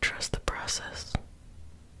just have to trust the process.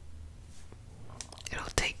 It'll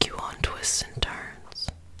take you on twists and turns,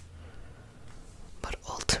 but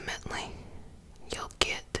ultimately, you'll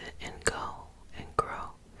get and go and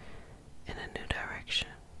grow in a new direction.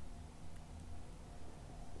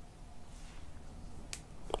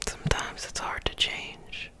 Sometimes it's hard to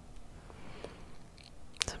change.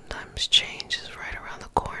 Sometimes change is right around the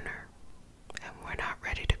corner, and we're not ready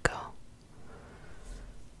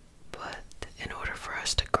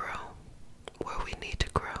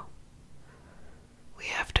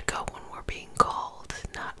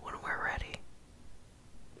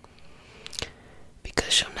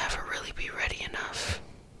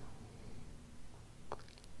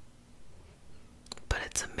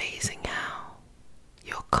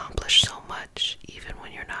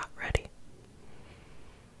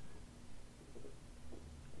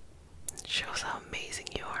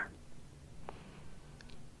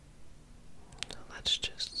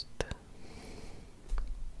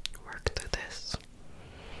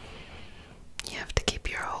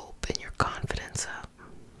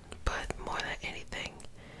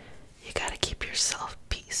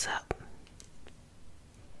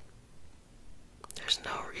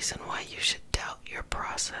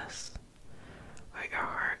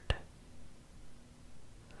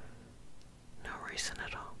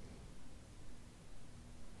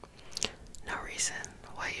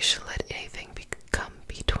you should let anything come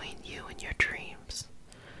between you and your dreams,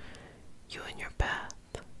 you and your path,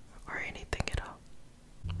 or anything at all.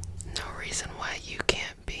 No reason why you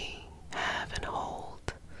can't be, have, and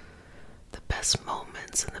hold the best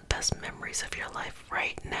moments and the best memories of your life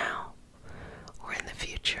right now or in the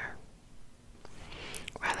future,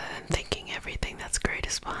 rather than thinking everything that's great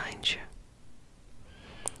is behind you.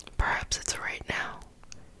 Perhaps it's right now,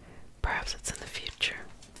 perhaps it's in the future.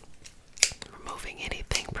 Removing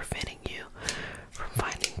anything preventing you from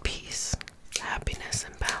finding peace, happiness,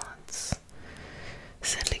 and balance,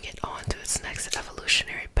 sending it on to its next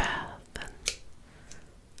evolutionary path, and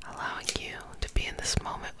allowing you to be in this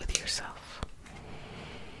moment with yourself.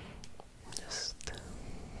 Just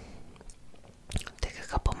take a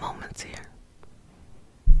couple moments here.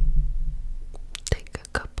 Take a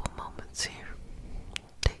couple moments here.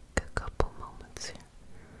 Take a couple moments here.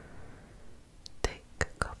 Take a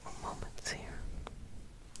couple moments here.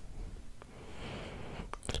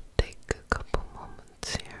 Take a couple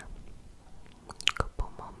moments here.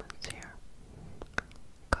 Couple moments here.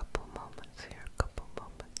 Couple moments here. Couple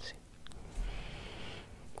moments here.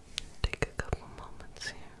 Take a couple moments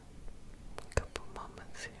here. Couple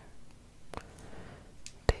moments here.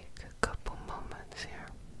 Take a couple moments here.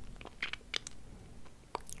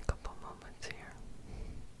 Couple moments here.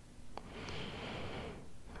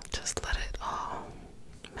 Just let it all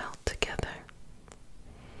melt together.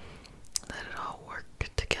 Let it all work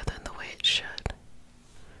together in the way it should.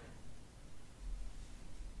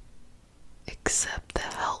 Accept the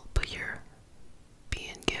help you're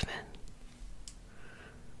being given.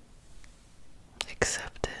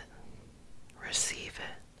 Accept it. Receive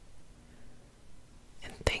it.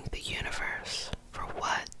 And thank the universe for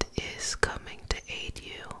what is coming to aid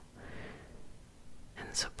you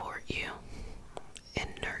and support you and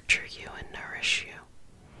nurture you and nourish you.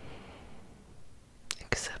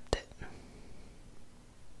 Accept it.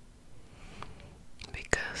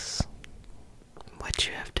 Because what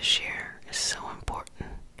you have to share is so important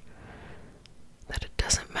that it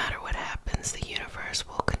doesn't matter what happens, the universe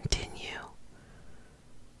will continue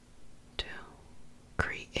to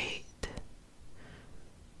create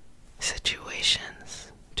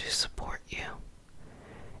situations to support you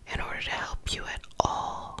in order to help you at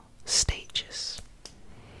all stages.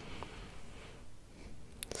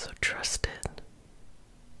 So trust it.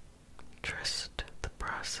 Trust the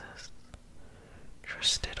process.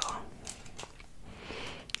 Trust it all.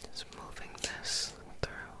 Just moving this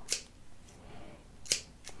through.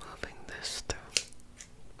 Moving this through.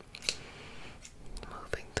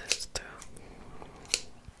 Moving this through.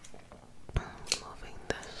 Moving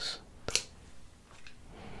this through.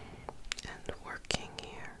 And working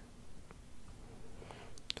here.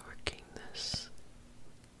 Working this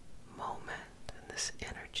moment and this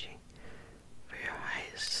energy for your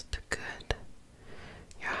highest good,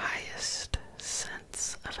 your highest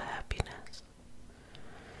sense of happiness,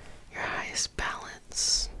 your highest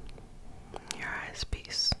balance, your highest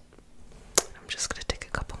peace. I'm just going to take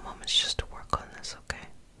a couple moments just to work on this, okay?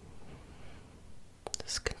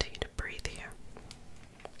 Just continue to breathe here.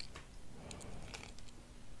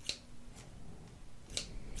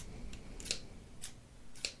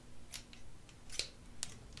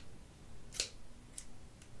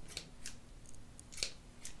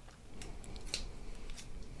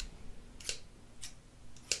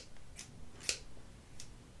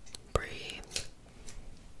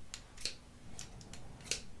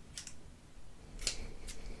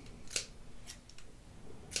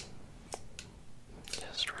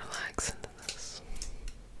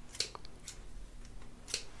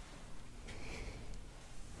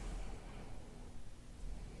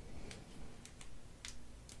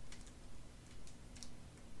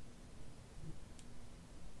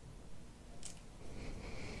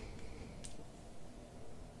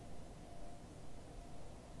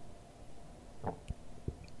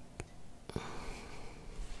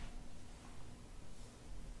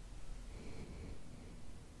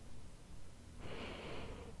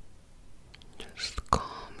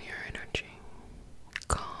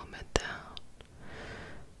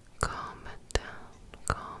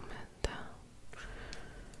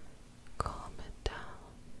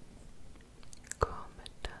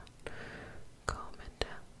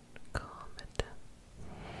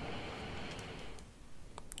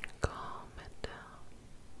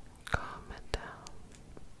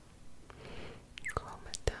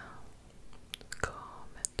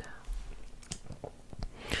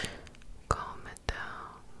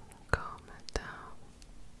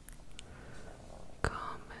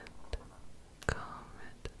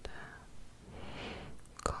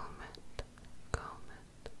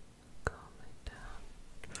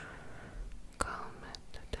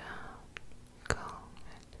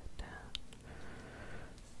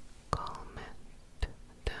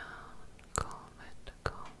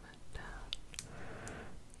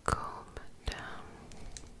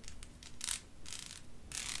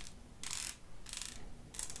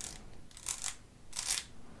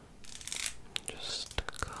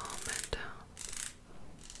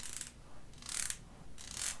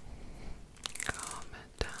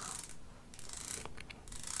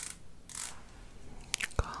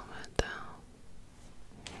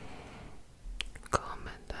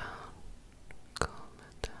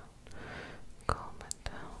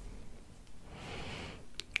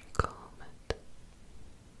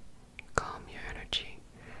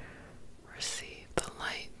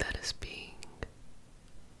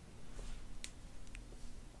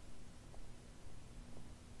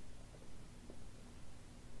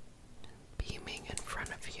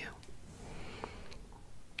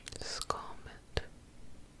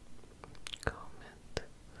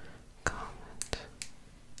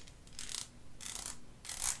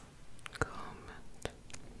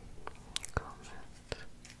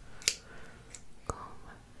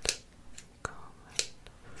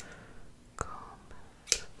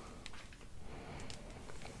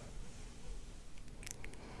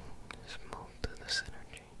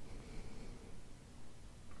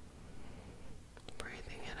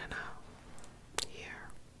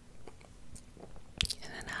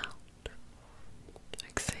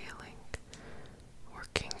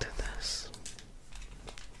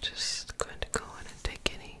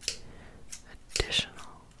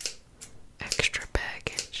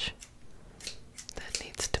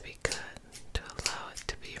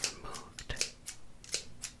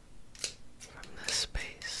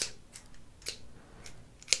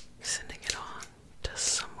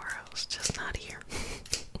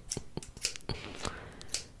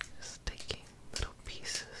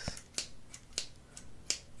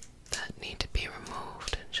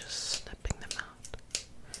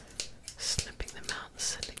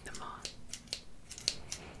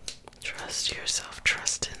 trust yourself,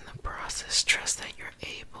 trust in the process, trust that you're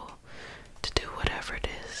able to do whatever it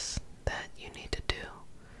is that you need to do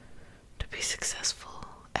to be successful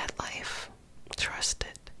at life. Trust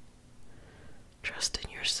it. Trust in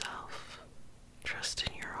yourself. Trust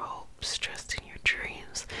in your hopes. Trust in your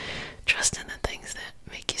dreams. Trust in the things that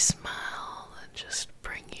make you smile and just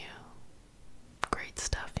bring you great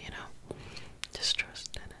stuff, you know. Just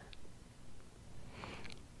trust in it.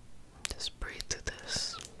 Just breathe through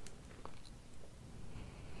this.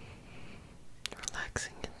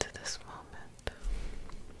 Relaxing into this moment.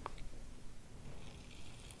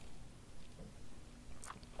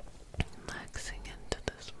 Relaxing into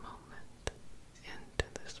this moment. Into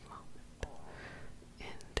this moment.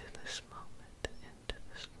 Into this moment. Into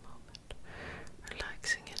this moment.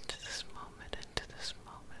 Relaxing into this moment. Into this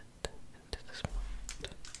moment. Into this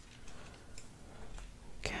moment.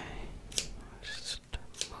 Okay. Just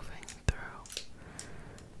moving through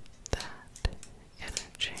that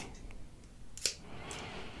energy.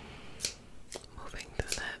 Moving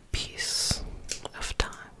through that piece of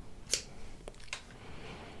time.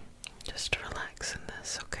 Just relax in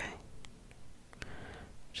this, okay?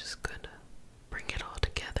 Just gonna bring it all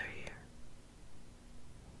together here.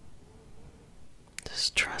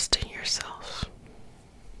 Just trust in yourself.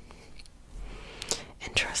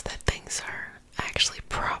 And trust that things are actually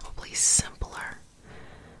probably simpler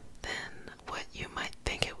than what you might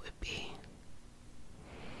think it would be.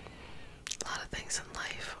 A lot of things in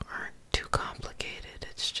life aren't too complicated.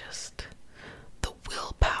 It's just the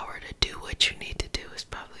willpower to do what you need to do is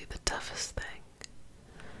probably the toughest thing.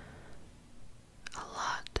 A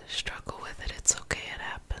lot struggle with it. It's okay, it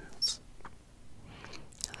happens.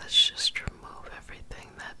 Let's just remove everything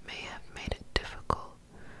that may have made it difficult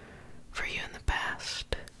for you in the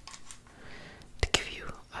past to give you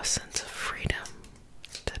a sense of freedom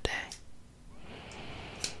today.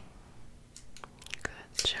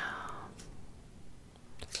 Good job.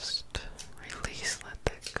 Just release, let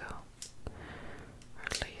that go.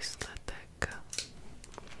 Release, let that go.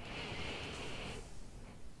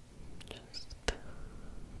 Just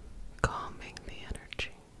calming the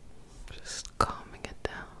energy. Just calming it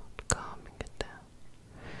down, calming it down.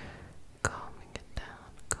 Calming it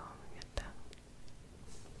down, calming it down.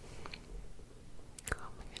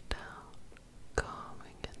 Calming it down,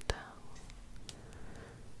 calming it down.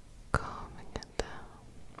 Calming it down.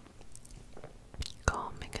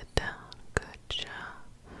 Calming it down. Good job.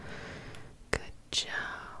 Good job.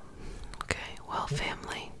 Okay, well,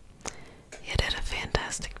 family, you did a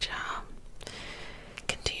fantastic job.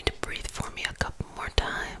 Continue to breathe for me a couple more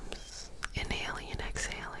times. Inhaling and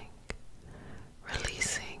exhaling.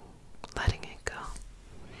 Releasing, letting it go.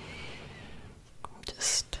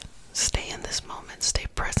 Just stay in this moment. Stay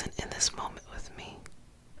present in this moment with me.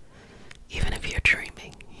 Even if you're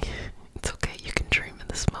dreaming, it's okay. You can dream in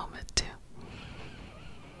this moment too.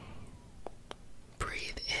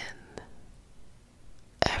 Breathe in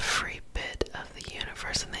every bit of the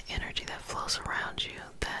universe and the energy that flows around you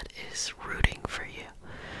that is rooting for you.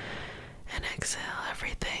 And exhale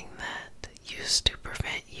everything that used to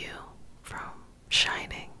prevent you from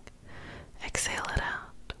shining. Exhale it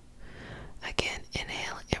out. Again,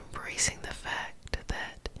 inhale, embracing the fact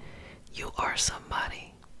that you are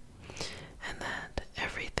somebody and that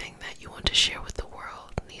everything that you want to share with the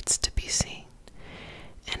world needs to be seen.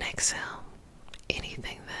 And exhale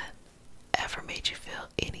anything that ever made you feel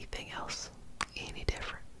anything else, any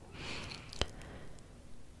different.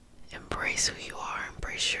 Embrace who you are,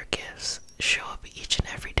 embrace your gifts. Show up each and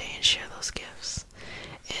every day and share those gifts.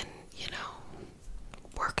 And, you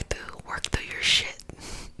know, work through your shit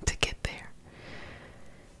to get there.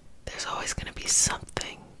 There's always going to be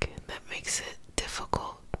something that makes it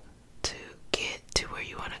difficult to get to where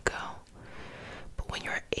you want to go.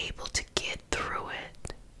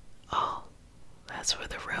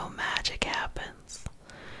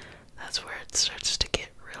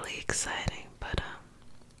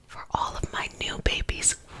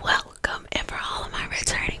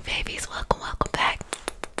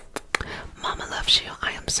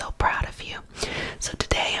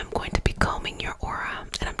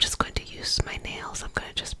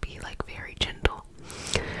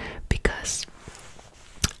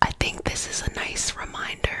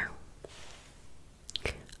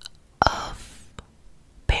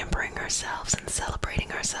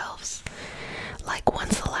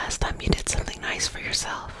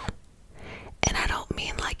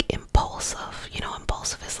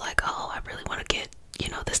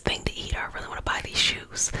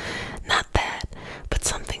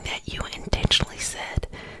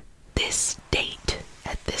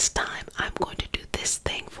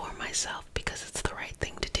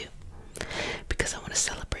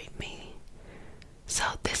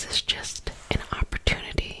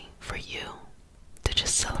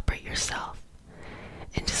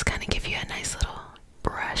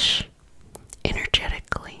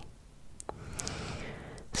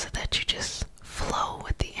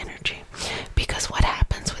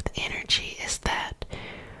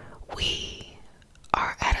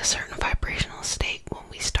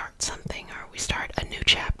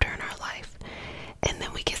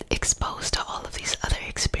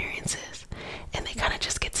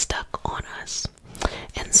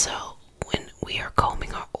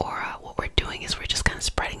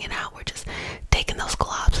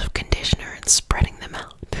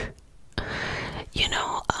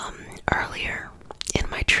 Earlier in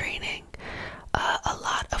my training, a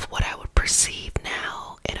lot of what I would perceive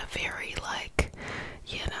now in a very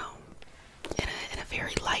in a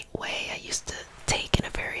very light way, I used to take in a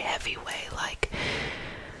very heavy way. Like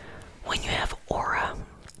when you have aura,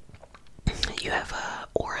 you have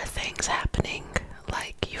aura things happening.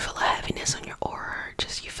 Like you feel a heaviness on your aura, or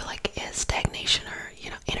just you feel like it's stagnation or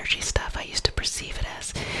energy stuff. I used to perceive it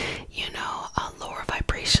as lower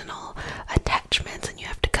vibrational attachments, and you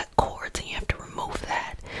have to cut cords and you have to remove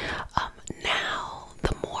that. Now,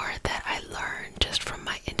 the more that I learn just from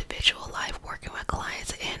my individual life working with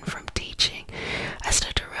clients and from teaching, I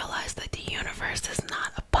start to realize that the universe is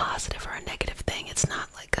not a positive or a negative thing. It's not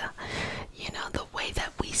like the way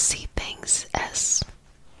that we see things as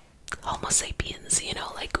Homo sapiens,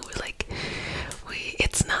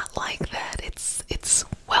 it's not like that. It's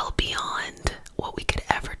well beyond what we could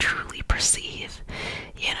ever truly perceive,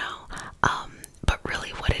 but really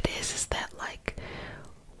what it is that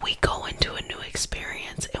we go into a new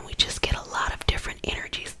experience and we just get a lot of different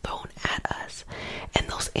energies thrown at us, and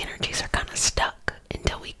those energies are kind of stuck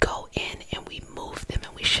until we go in and we move them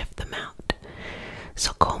and we shift them out.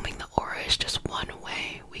 So combing the aura is just one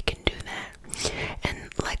way we can do that. And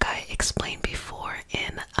like I explained before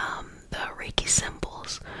in the Reiki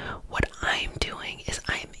symbols, what I'm doing is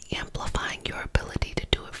I'm amplifying your ability to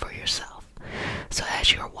do it for yourself. So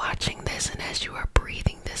as you're watching this and as you are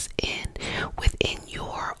breathing this in within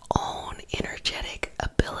your own energetic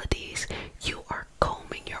abilities, you are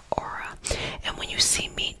combing your aura. And when you see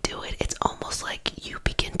me do it, it's almost like you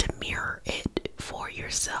begin to mirror it for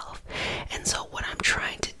yourself. And so what I'm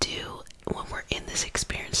trying to do when we're in this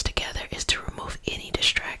experience together is to remove any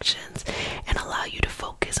distractions and allow you to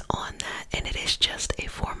focus on that. And it is just a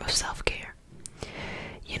form of self-care.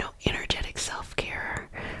 Energetic self-care.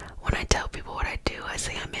 When I tell people what I do, I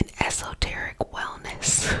say I'm in esoteric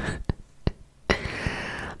wellness.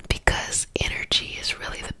 Because energy is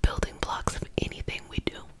really the building blocks of anything we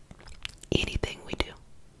do. Anything we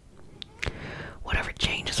do. Whatever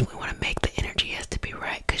changes we want to make, the energy has to be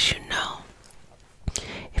right. Because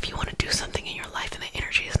if you want to do something in your life and the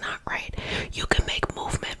energy is not right, you can make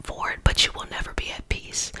movement for it, but you will never be at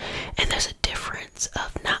peace. And there's a difference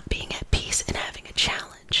of not being at peace and having a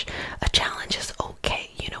challenge. A challenge is okay,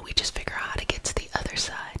 we just figure out how to get to the other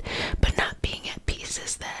side. But not being at peace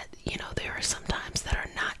is that, there are some times that are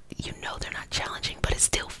not, they're not challenging, but it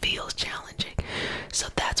still feels challenging. So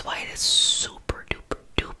that's why it is super duper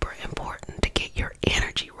duper important to get your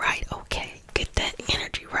energy right, okay? Get that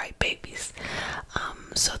energy right, babies.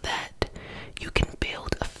 So that you can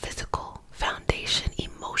build a physical foundation,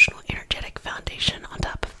 emotional, energetic foundation on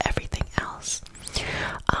top of everything else.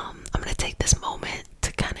 I'm going to take this moment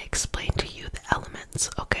to kind of explain to you the elements,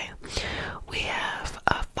 okay? We have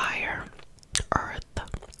fire, earth,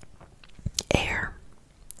 air,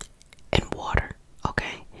 and water,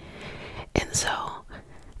 okay? And so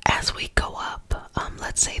as we go up,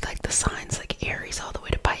 let's say like the signs like Aries all the way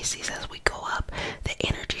to Pisces, as we go up, the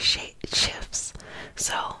energy shifts.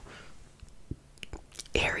 So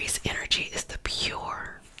Aries energy is the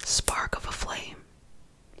pure spark of a flame.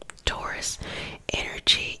 Taurus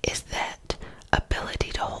energy is that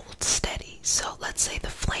ability to hold steady. So let's say the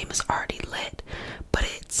flame is already lit, but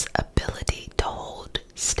it's ability to hold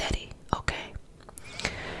steady, okay?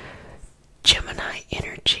 Gemini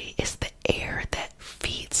energy is the air that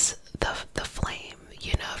feeds the flame.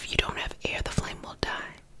 If you don't have air, the flame will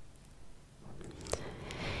die.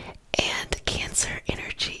 And Cancer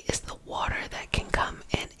energy is the water that can come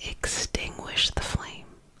and extinguish the flame,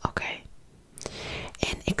 okay?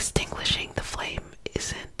 And extinguishing the flame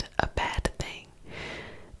isn't a bad thing.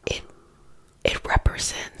 It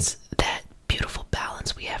represents that beautiful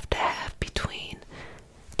balance we have to have between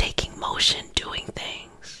taking motion, doing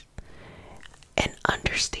things, and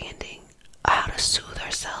understanding how to soothe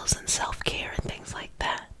ourselves and self-care and things like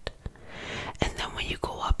that. And then when you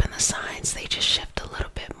go up in the signs, they just shift a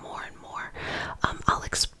little bit more and more.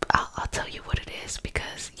 I'll tell you what it is,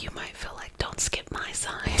 because you might feel like, don't skip my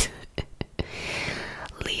sign.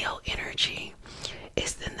 Leo energy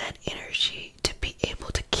is then that energy to be able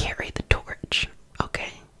to carry the torch,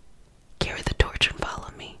 okay? Carry the torch and follow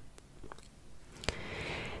me.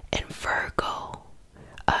 And Virgo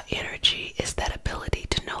energy is that ability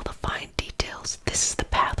to know the fine details. This is the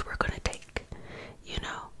path we're going to take.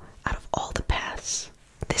 Out of all the paths,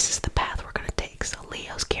 this is the path we're going to take. So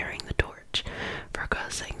Leo's carrying the torch. Virgo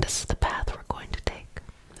is saying this is the path we're going to take.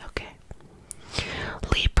 Okay.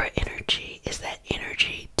 Libra energy is that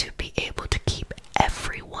energy to be able to keep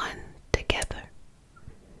everyone together.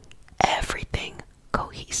 Everything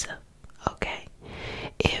cohesive. Okay.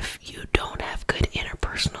 If you don't have good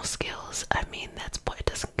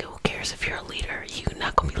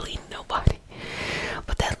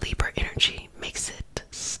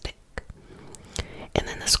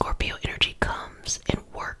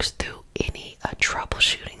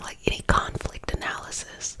troubleshooting, like any conflict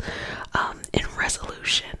analysis, and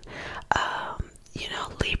resolution.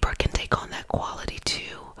 Libra can take on that quality too.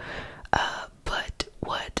 But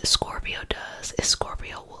what Scorpio does is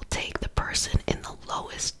Scorpio will take the person in the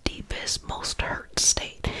lowest, deepest, most hurt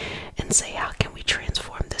state and say, how can we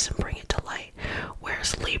transform this and bring it to light?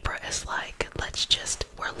 Whereas Libra is like,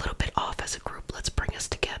 we're a little bit off as a group, let's bring us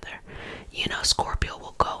together. Scorpio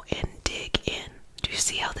will go and dig in. Do you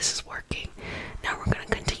see how this is working? Now we're going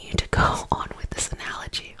to continue to go on with this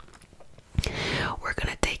analogy. We're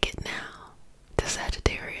going to take it now to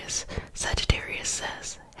Sagittarius. Sagittarius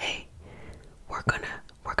says, hey, we're gonna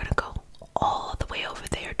go all the way over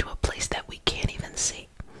there to a place that we can't even see.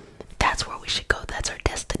 That's where we should go. That's our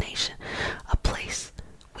destination. A place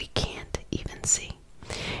we can't even see.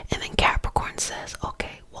 And then Capricorn says,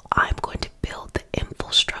 okay, well, I'm going to build the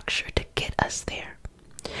infrastructure to get us there.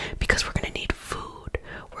 Because we're going to need food.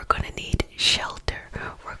 We're going to need shelter.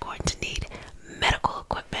 We're going to need medical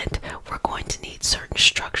equipment. We're going to need certain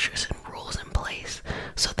structures and rules in place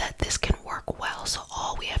so that this can work well. So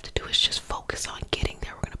all we have to do is just focus on getting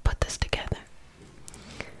there. We're going to put this together.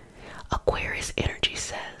 Aquarius energy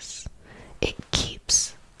says it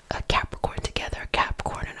keeps a Capricorn together.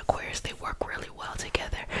 Capricorn and Aquarius, they work really well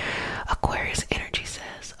together. Aquarius energy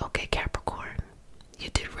says, okay, Capricorn, you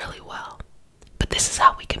did really well, but this is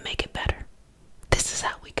how we can make it better. This is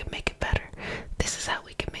how we can make it better. This is how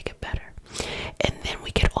we can make it better. And then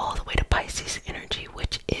we get all the way to Pisces energy,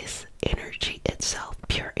 which is energy itself,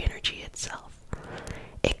 pure energy itself.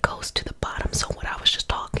 It goes to the bottom. So what I was just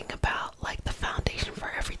talking about, like the foundation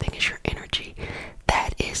for everything is your energy.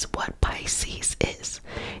 That is what Pisces is.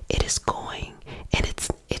 It is going, and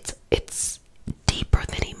it's deeper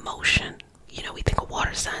than emotion. We think of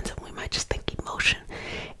water signs and we might just think emotion.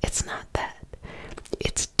 It's not that.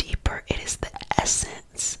 It's deeper. It is the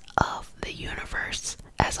essence of the universe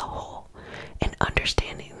as a whole, and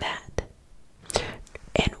understanding that.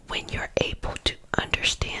 And when you're able to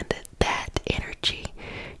understand that energy,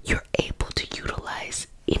 you're able to utilize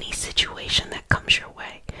any situation that comes your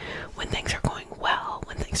way. When things are going well,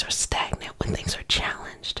 when things are stagnant, when things are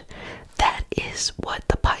challenged, that is what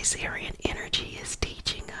the Piscean energy is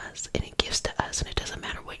teaching us, and it gives to us. And it doesn't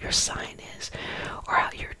matter what your sign is or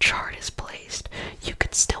how your chart is placed, you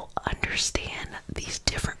could still understand these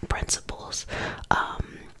different principles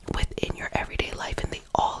within your everyday life, and they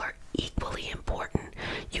all are equally important.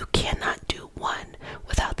 You cannot do one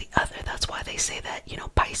without the other. That's why they say that,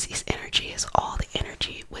 Pisces energy is all the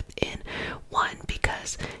energy within one,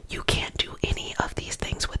 because you can't do any of these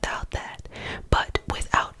things without that. But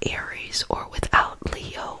without Aries or without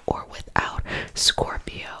Leo or without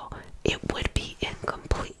Scorpio, it would be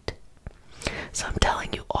incomplete. So I'm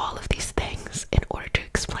telling you all of these things in order to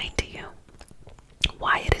explain to you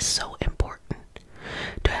why it is so important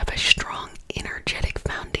to have a strong energetic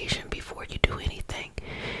foundation before you do anything.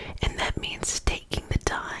 And that means taking the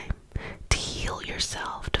time to heal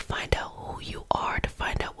yourself, to find out who you are, to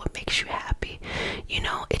find out what makes you happy.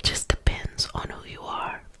 It just depends on who you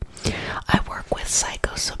are. I work with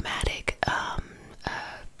psychosomatic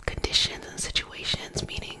conditions and situations,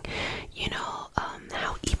 meaning,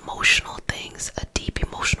 how emotional things, a deep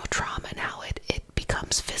emotional trauma, and how it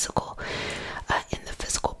becomes physical in the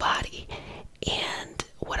physical body. And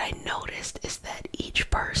what I noticed is that each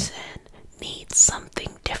person needs something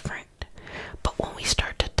different. But when we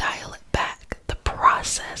start to dial it back, the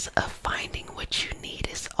process of finding what you need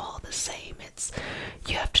is all the same.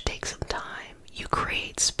 You have to take some time. You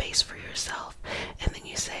create space for yourself, and then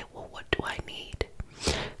you say, well, what do I need?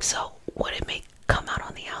 So what it may come out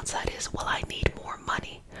on the outside is, well, I need more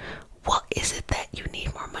money. Well, is it that you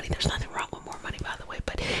need more money? There's nothing wrong with more money, by the way,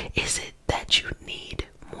 but is it that you need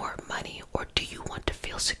more money, or do you want to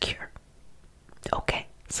feel secure? Okay,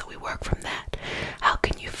 so we work from that. How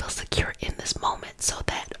can you feel secure in this moment so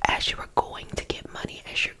that as you are going to get money,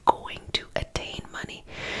 as you're going to attain money,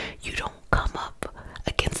 you don't come up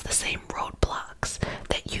against the same roadblocks,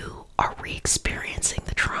 that you are re-experiencing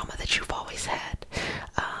the trauma that you've always had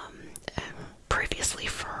previously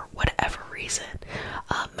for whatever reason.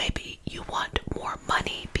 Maybe you want more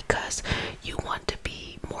money because you want to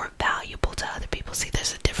be more valuable to other people. See,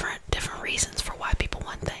 there's different reasons for why people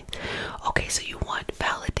want things. Okay, so you want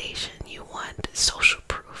validation, you want social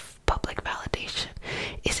proof, public validation.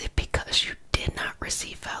 Is it because you did not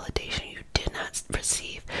receive validation, you did not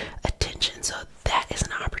receive attention? So that is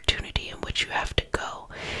an opportunity in which you have to go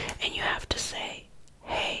and you have to say,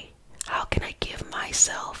 hey, how can I give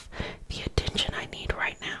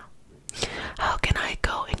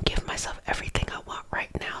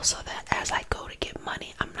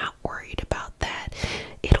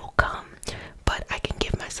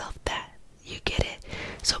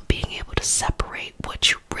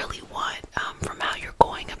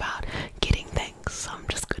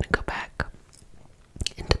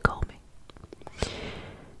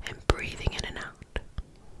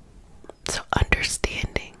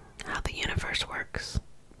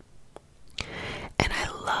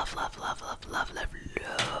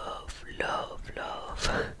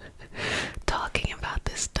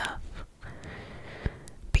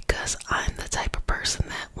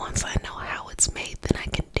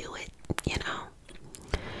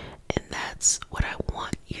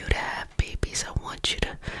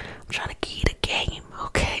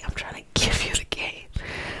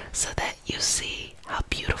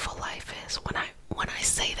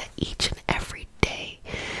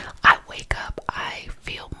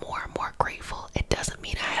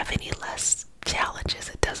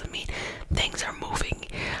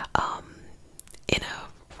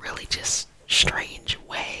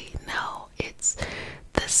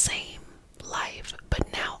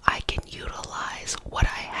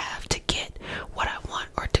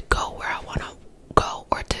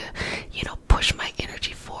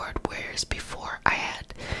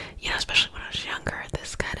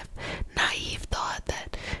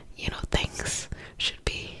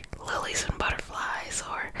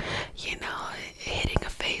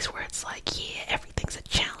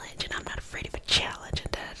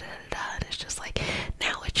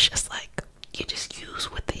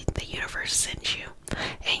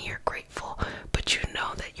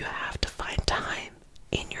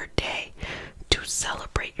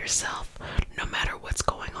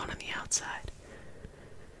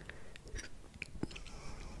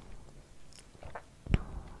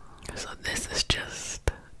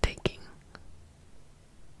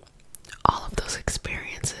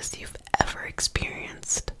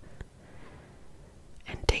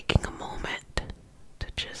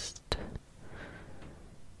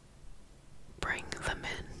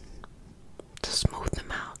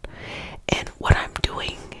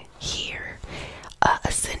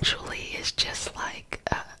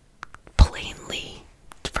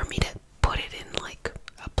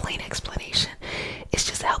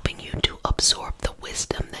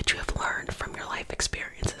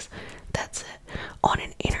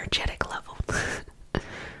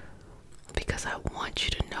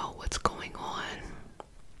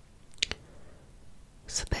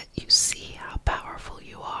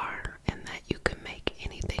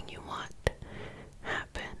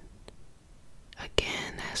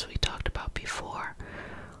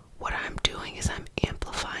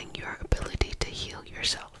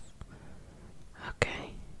yourself. Okay?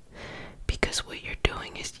 Because what you're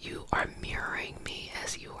doing is you are mirroring me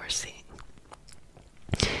as you are seeing.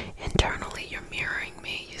 Internally, you're mirroring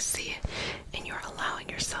me, you see it, and you're allowing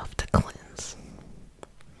yourself to cleanse.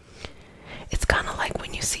 It's kind of like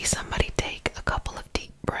when you see somebody take a couple of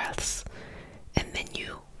deep breaths and then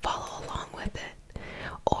you follow along with it.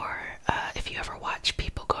 Or if you ever watch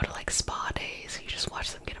people go to like spa days, you just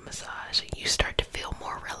watch them get a massage and you start to feel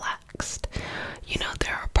more relaxed. You know,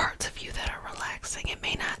 there are parts of you that are relaxing. It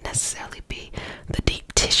may not necessarily be the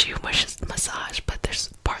deep tissue massage, but there's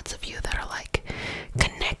parts of you that are like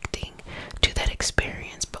connecting to that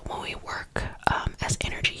experience. But when we work as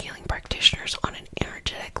energy healing practitioners on an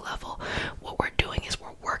energetic level, what we're doing is we're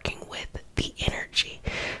working with the energy.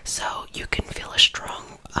 So you can feel a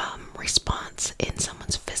strong response in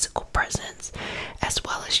someone's physical presence, as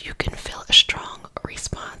well as you can feel a strong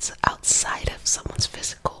response outside of someone's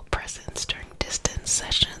physical presence during distance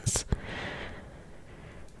sessions.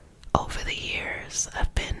 Over the years,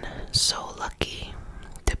 I've been so lucky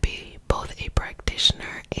to be both a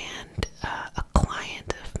practitioner and a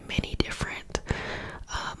client of many different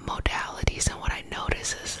modalities. And what I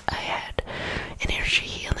noticed is I had an energy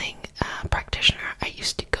healing practitioner I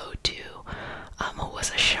used to go to who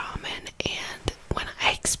was a shaman, and when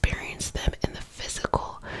I experienced them in the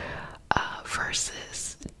physical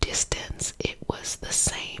versus distance, it was the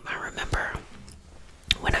same. I remember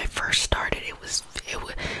when I first started,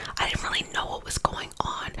 I didn't really know what was going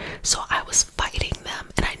on, so I was fighting them,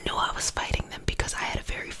 and I knew I was fighting them because I had a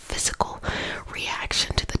very physical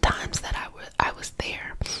reaction to the times that I was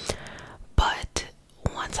there. But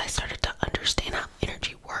once I started to understand how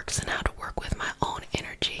energy works and how to work with my own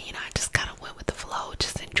energy, I just kind of went with the flow,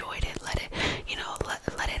 just enjoyed it, let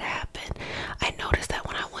it happen. I noticed that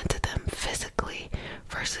when I went to them physically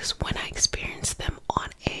versus when I experienced them on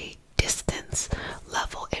a distance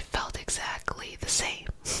level, it felt exactly the same.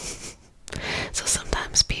 So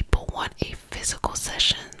sometimes people want a physical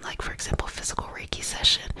session, like for example, physical Reiki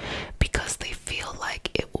session, because they feel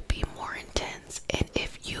like it will be more intense. And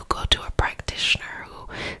if you go to a practitioner who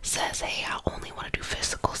says, hey, I only want to do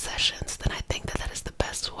physical sessions, then I think that that is the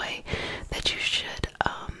best way that you should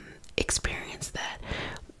experience that.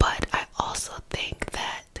 But I also think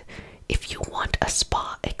that if you want a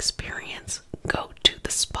spa experience, go to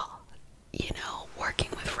the spa.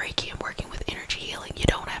 Working with Reiki and working with energy healing, you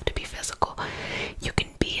don't have to be physical. You can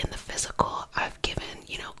be in the physical. I've given,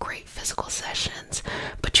 great physical sessions,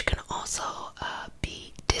 but you can also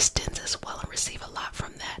be distance as well and receive a lot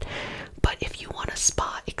from that. But if you want a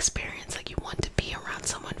spa experience, like you want to be around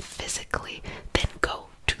someone physically, then go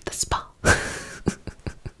to the spa.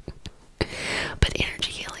 But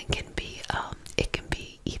energy healing can be, it can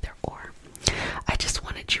be either or. I just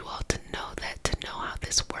wanted you all to know that, to know how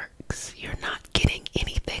this works. You're not getting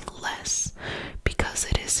anything less because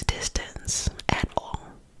it is distance at all.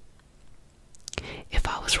 If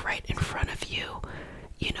I was right in front of you,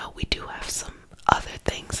 we do have some other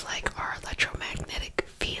things like our electromagnetic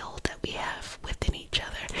field that we have within each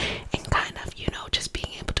other, and kind of, just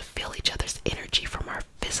being able to feel each other's energy from our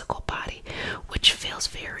physical body, which feels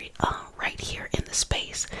very right here in the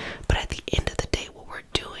space. But at the end of the day, what we're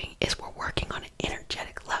doing is we're working on an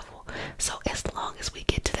energetic level. So as long as we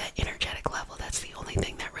get to that energetic level, that's the only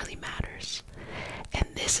thing that really matters. And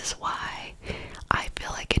this is why I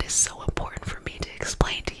feel like it is so important for me to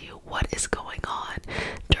explain to you what is going on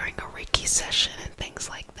during a Reiki session and things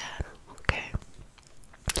like that. Okay?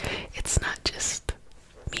 It's not just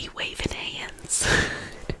me waving hands.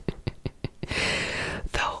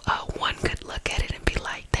 Though one could look at it and be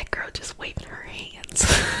like, that girl just waving her hands.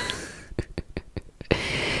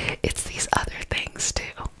 It's these other things too.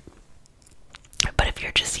 But if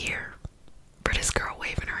you're just here for this girl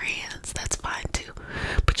waving her hands, that's fine too.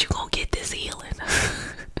 But you gonna get this healing.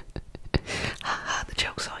 Haha, the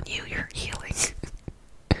joke's on you, you're healing.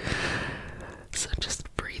 So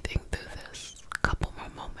just breathing through this, a couple more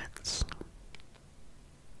moments.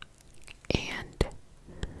 And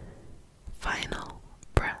final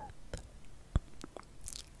breath.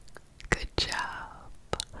 Good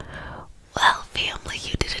job. Well, family,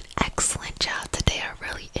 you did an excellent job today. I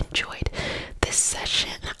really enjoyed this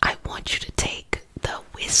session. I want you to take the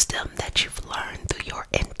wisdom that you've learned through your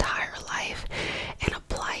entire life and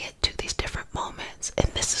apply it to these different moments.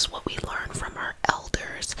 And this is what we learn from our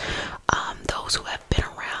elders, those who have been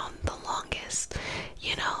around the longest.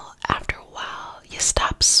 After a while, you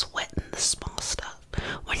stop sweating the small stuff.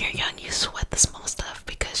 When you're young, you sweat the small stuff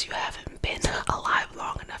because you haven't been alive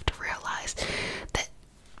long enough to realize that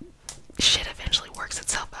shit eventually works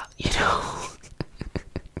itself out,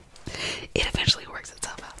 It eventually works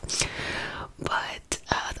itself out. But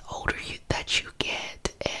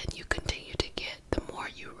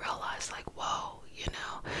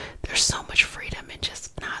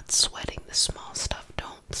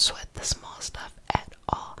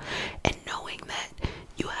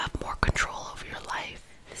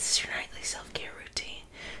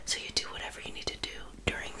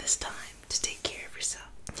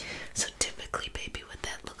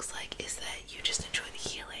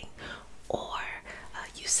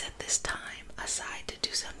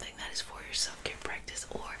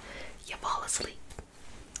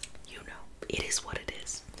it is what it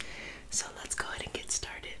is. So let's go ahead and get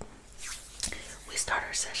started. We start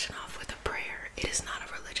our session off with a prayer. It is not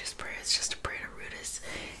a religious prayer, it's just a prayer to root us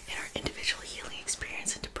in our individual healing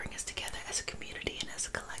experience and to bring us together as a community and as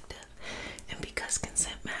a collective. And because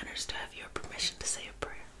consent matters, to have your permission to say a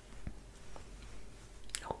prayer.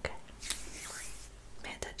 Okay. May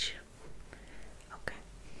I touch you? Okay.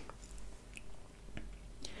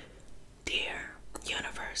 Dear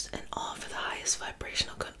universe and all for the highest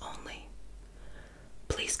vibrational good only,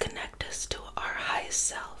 please connect us to our highest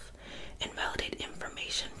self and validate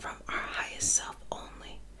information from our highest self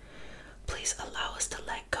only. Please allow us to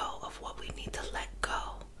let go of what we need to let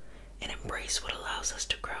go and embrace what allows us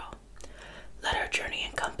to grow. Let our journey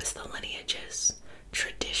encompass the lineages,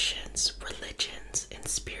 traditions, religions, and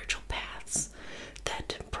spiritual paths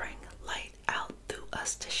that bring light out through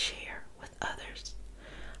us to share with others.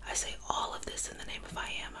 I say all of this in the name of I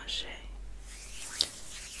am, Ashe.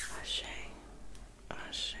 Ashe.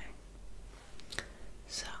 Ashe.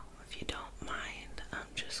 So, if you don't mind, I'm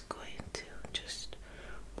just going to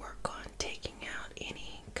work on taking out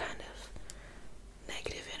any kind of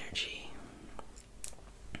negative energy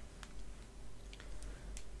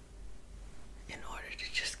in order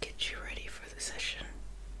to just get you ready for the session.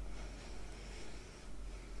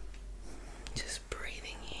 Just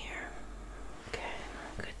breathing here. Okay,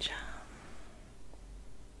 good job.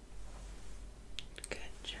 Good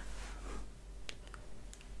job.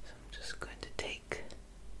 So I'm just going to take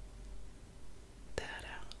that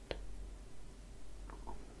out.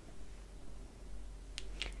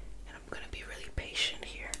 And I'm going to be really patient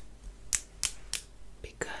here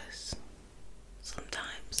because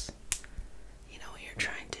sometimes, you know, when you're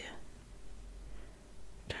trying to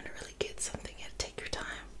really get something, you have to take your time.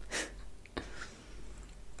 I'm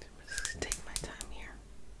just going to take my time here.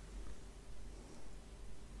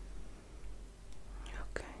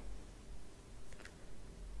 Okay.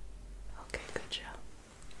 Okay, good job.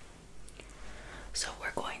 So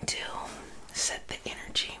we're going to set the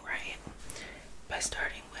energy, right, by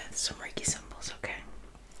starting with some Reiki symbols, okay?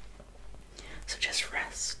 So just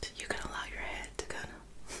rest. You can allow your head to kind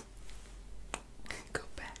of go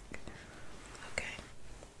back, okay?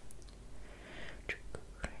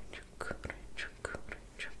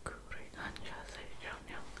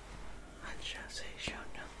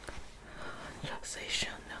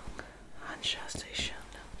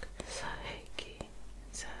 Saheki,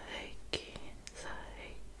 Saheki,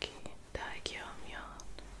 Saheki, Daikyo-myon,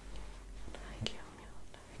 Daikyo-myon,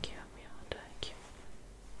 Daikyo-myon, Daikyo,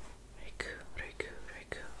 Reiku, Reiku,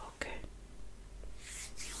 Reiku, okay.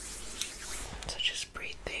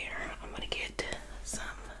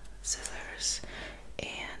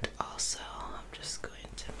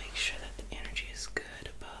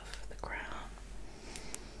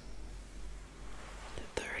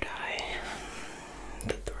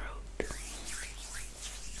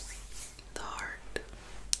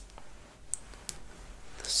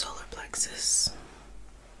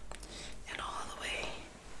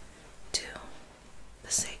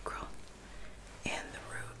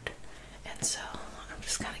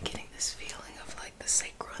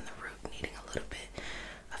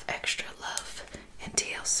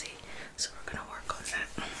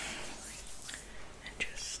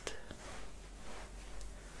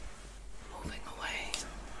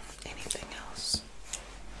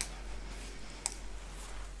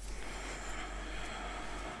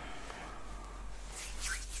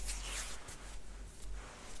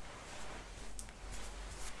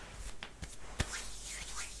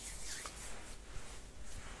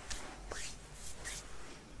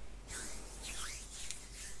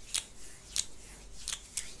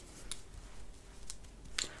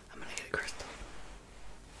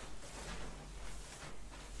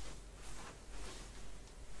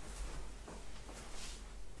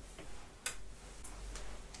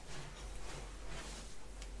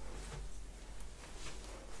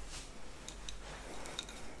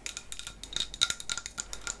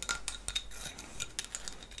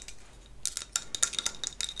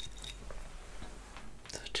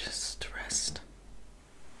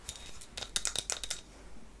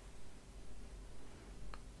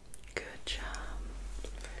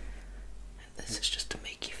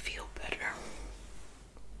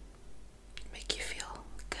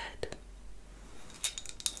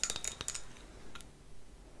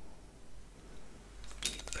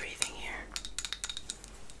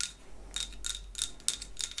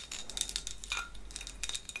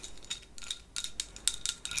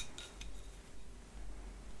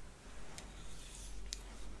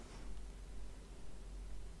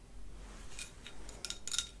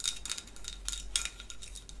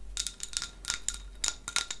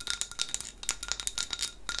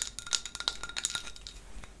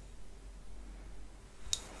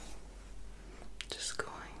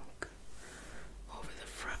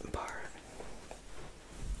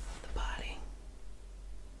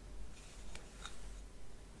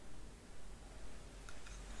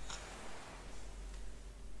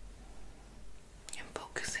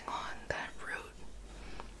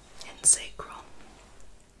 and sacral.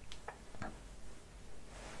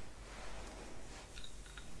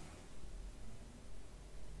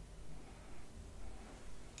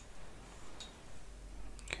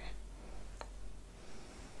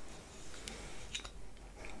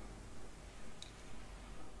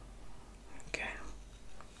 Okay.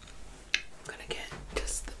 I'm gonna get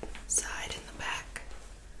just the side and the back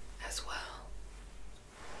as well.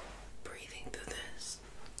 Breathing through this.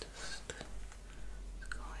 Just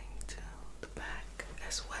going to the back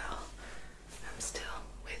as well. I'm still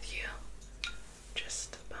with you.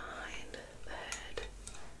 Just behind the head.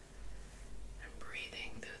 And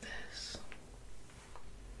breathing through this.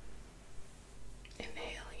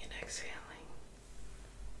 Inhaling and exhaling.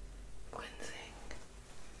 Cleansing.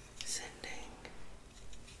 Sending.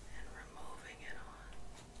 And removing it on.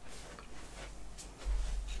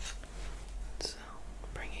 So,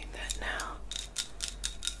 bringing that now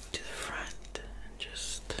to the front and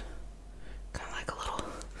just kind of like a little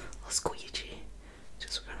squeegee.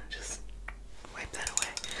 Just gonna just wipe that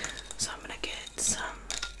away. So I'm gonna get some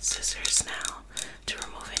scissors now to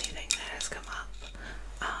remove anything that has come up.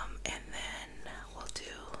 And then we'll do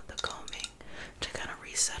the combing to kind of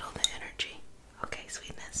resettle the energy. Okay,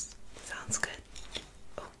 sweetness. Sounds good.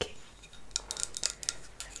 Okay.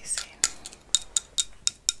 Let me see.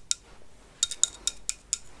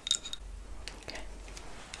 Okay.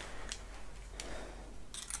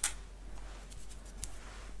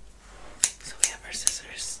 So we have our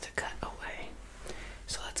scissors to cut away.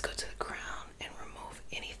 So let's go to the crown and remove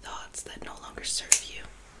any thoughts that no longer serve you,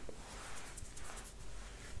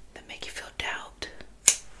 that make you feel doubt,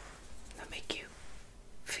 that make you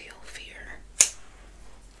feel fear,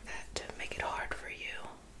 that make it hard for you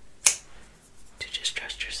to just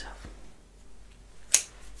trust yourself.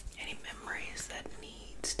 Any memories that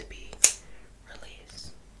needs to be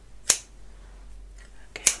released.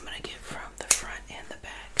 Okay, I'm gonna get from the front and the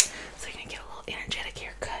back so you can get a little energetic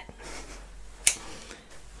haircut. So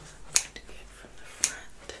I'm going to get from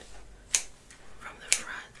the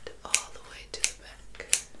front all the way to the back.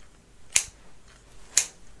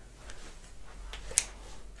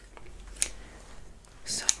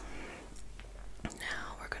 So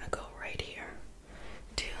now we're gonna go right here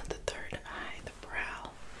to the third eye, the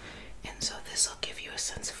brow. And so this will give you a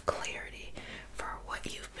sense of clarity for what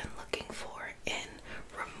you've been looking for and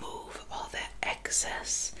remove all that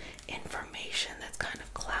excess information that's kind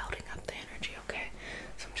of clouding up the energy, okay?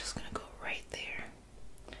 So I'm just gonna go right there.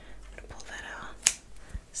 I'm gonna pull that out,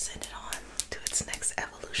 send it on to its next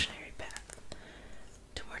evolutionary path.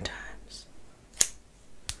 2 more times.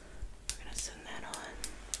 We're gonna send that on.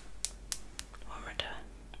 1 more time.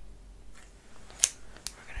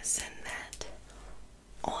 We're gonna send that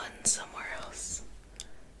on somewhere else.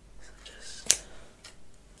 So just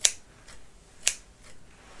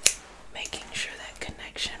making sure that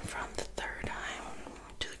connection from the third eye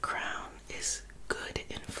to the crown is good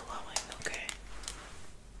and flowing, okay?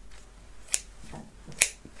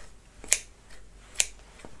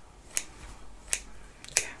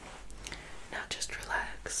 Okay. Now just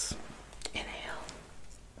relax. Inhale.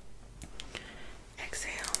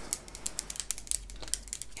 Exhale.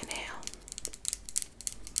 Inhale.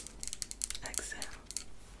 Exhale.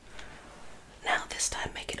 Now this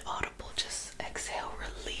time make it audible. Just exhale,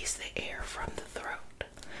 release the air from the throat.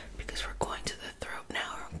 Because we're going to the throat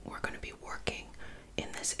now. We're going to be working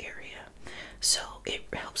in this area. So it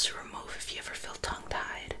helps to remove if you ever feel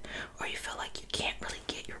tongue-tied or you feel like you can't really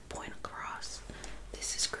get your point across.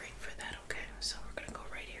 This is great for that, okay? So we're going to go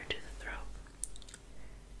right here to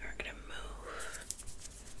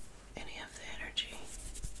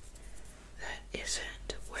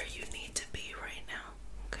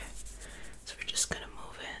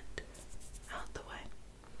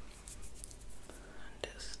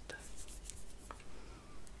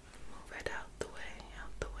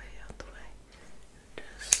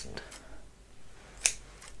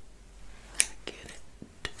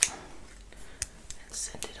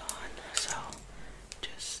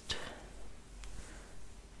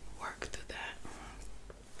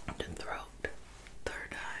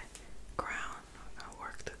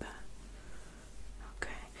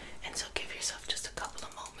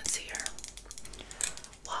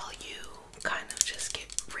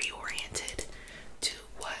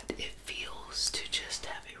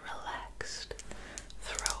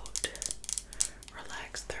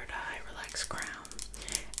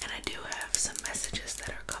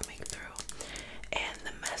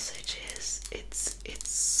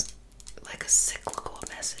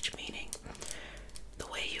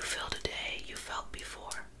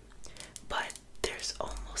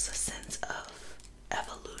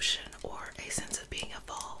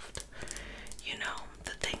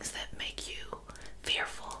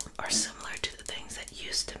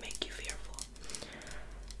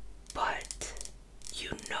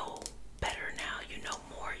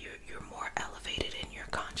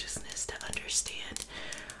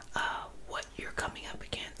you're coming up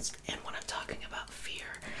against. And when I'm talking about fear,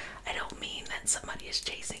 I don't mean that somebody is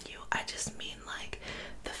chasing you. I just mean like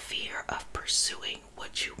the fear of pursuing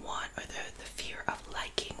what you want, or the fear of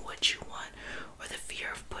liking what you want, or the fear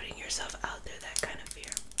of putting yourself out there, that kind of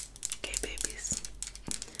fear. Okay, babies?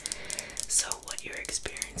 So what you're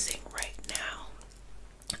experiencing right now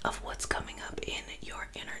of what's coming up in your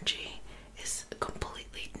energy is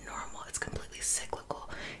completely normal. It's completely cyclical.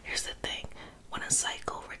 Here's the thing. When a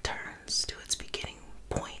cycle returns to its beginning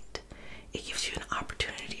point, it gives you an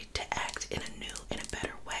opportunity to act in a new and a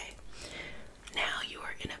better way. Now you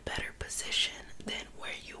are in a better position than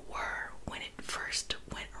where you were when it first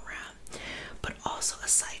went around. But also, a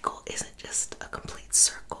cycle isn't just a complete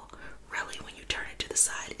circle. Really, when you turn it to the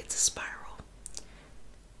side, it's a spiral.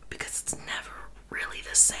 Because it's never really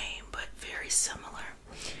the same, but very similar.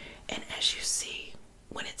 And as you see,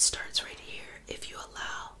 when it starts right here, if you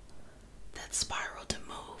allow that spiral to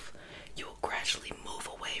move, you will gradually move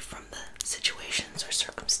away from the situations or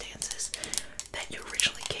circumstances that you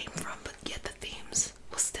originally came from, but yet the themes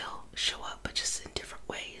will still show up, but just in different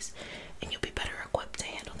ways, and you'll be better equipped to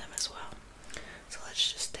handle them as well. So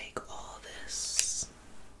let's just take all this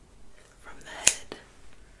from the head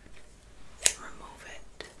and remove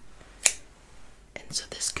it. And so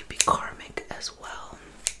this could be karmic as well.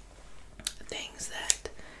 Things that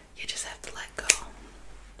you just have to let go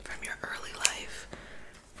from your early life,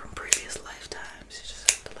 from previous lifetimes. You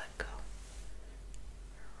just have to let go.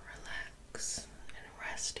 Relax and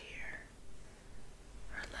rest here.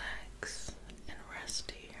 Relax and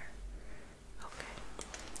rest here. Okay.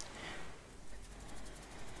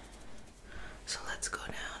 So let's go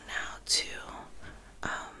down now to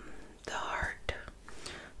the heart,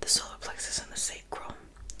 the solar plexus, and the sacral,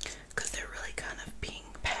 because they're really kind of being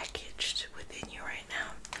packaged within you right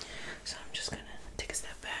now. So I'm just going to take a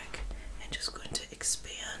step back and just going to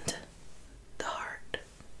expand the heart.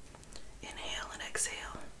 Inhale and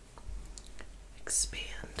exhale.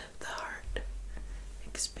 Expand the heart.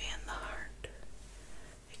 Expand the heart.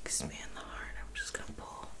 Expand the heart. I'm just going to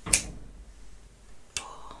pull.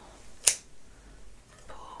 Pull.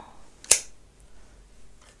 Pull.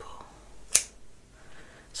 Pull.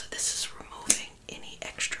 So this is removing any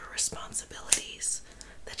extra responsibilities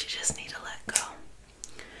that you just need to let go.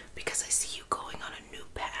 Because I see you going on a new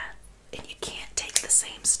path, and you can't take the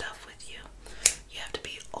same stuff with you. You have to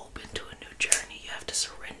be open to a new journey. You have to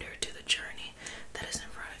surrender to the journey that is in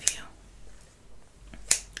front of you.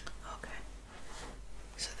 Okay.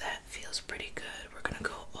 So that feels pretty good. We're going to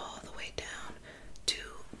go all the way down to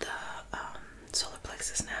the solar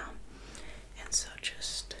plexus now. And so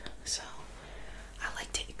I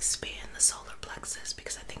like to expand the solar plexus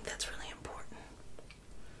because I think that's really important.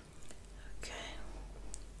 Okay.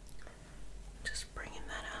 Just bringing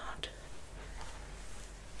that out.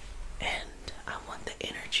 And I want the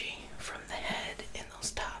energy from the head in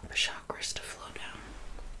those top chakras to flow down.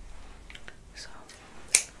 So,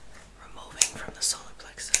 removing from the solar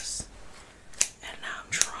plexus. And now I'm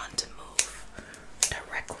drawn to move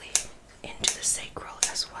directly into the sacral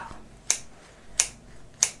as well.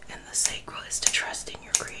 And the sacral is to trust in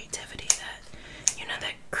your creativity, that you know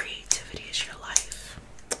that creativity is your life.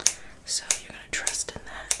 So you're going to trust in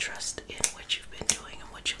that, trust in what you've been doing and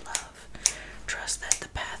what you love. Trust that the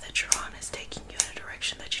path that you're on is taking you in a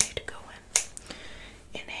direction that you need to go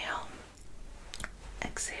in. Inhale,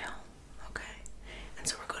 exhale, okay? And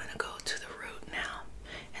so we're going to go to the root now.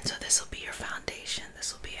 And so this will be your foundation.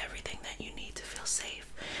 This will be everything that you need to feel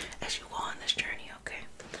safe as you go on this journey, okay?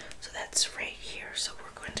 So that's right here. So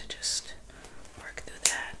we're going to just work through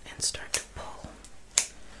that and start to pull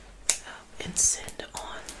up and send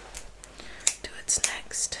on to its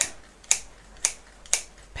next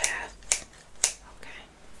path, okay?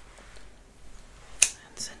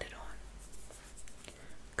 And send it on.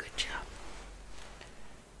 Good job.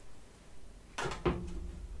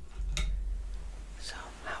 So,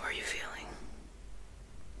 how are you feeling?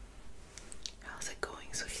 How's it going,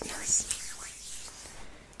 sweetness?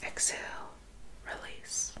 Exhale,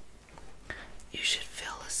 release. You should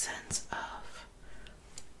feel a sense of,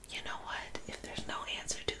 you know what, if there's no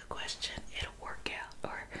answer to the question, it'll work out.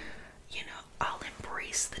 Or, you know, I'll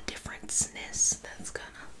embrace the differenceness that's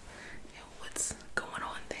gonna, you know, what's going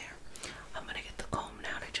on there. I'm gonna get the comb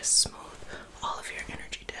now to just smooth all of your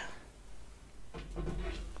energy down.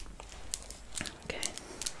 Okay.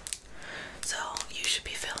 So you should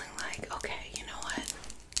be feeling like, okay, you know what?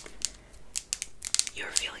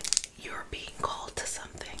 You're being called to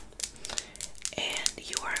something, and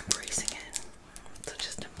you are embracing it. So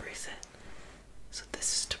just embrace it. So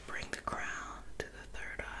this is to bring the crown to the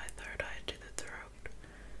third eye to the throat,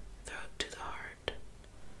 throat to the heart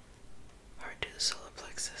to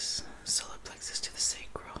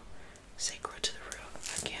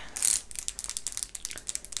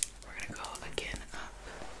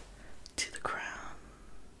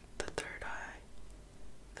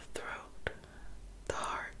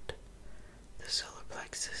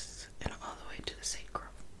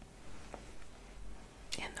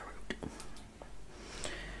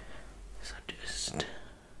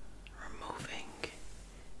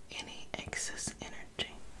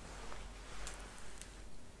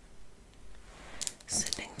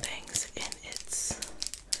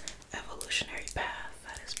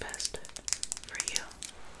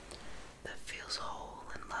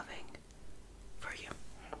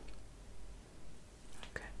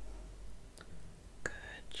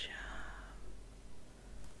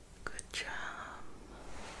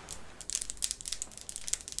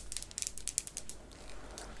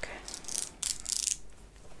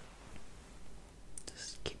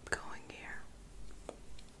keep going here.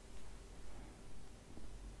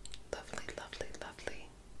 Lovely, lovely, lovely.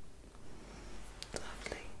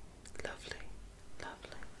 Lovely, lovely,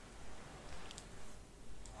 lovely.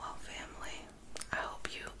 Well, family, I hope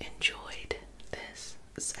you enjoyed this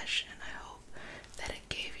session. I hope that it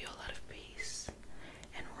gave you a lot of peace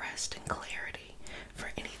and rest and clarity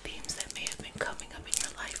for any themes that may have been coming up in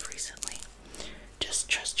your life recently. Just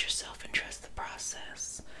trust yourself and trust the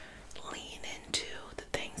process. Lean into the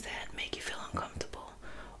things that make you feel uncomfortable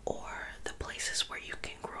or the places where you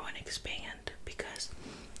can grow and expand, because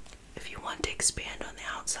if you want to expand on the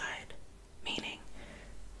outside, meaning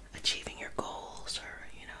achieving your goals or,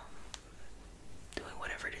 doing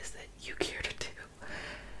whatever it is that you care to do,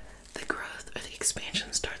 the growth or the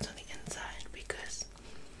expansion starts on the inside, because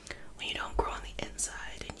when you don't grow on the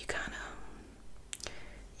inside and you kind of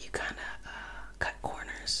cut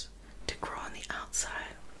corners to grow on the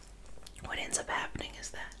outside, what ends up happening is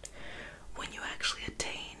that when you actually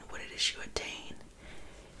attain what it is you attain,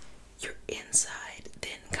 your inside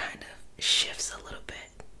then kind of shifts a little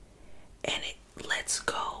bit and it lets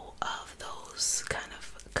go of those kind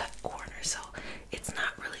of cut corners. So it's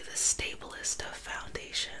not really the stablest of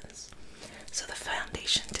foundations. So the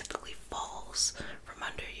foundation typically falls from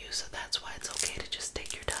under you. So that's why it's okay to just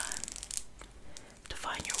take your time to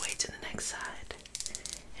find your way to the next side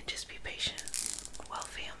and just be patient. Well,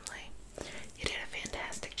 family, you did a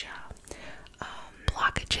fantastic job.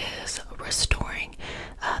 Blockages, restoring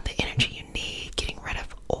the energy you need, getting rid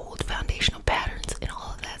of old foundational patterns and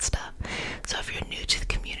all of that stuff. So if you're new to the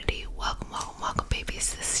community, welcome, welcome, welcome,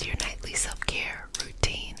 babies. This is your nightly self-care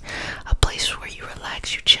routine, a place where you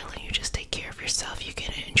relax, you chill, and you just take care of yourself. You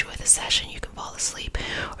can enjoy the session, you can fall asleep,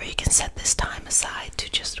 or you can set this time aside to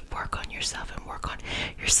just work on yourself and work on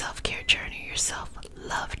your self-care journey, your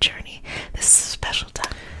self-love journey. This is a special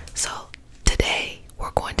time. So today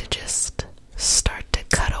we're going to just start to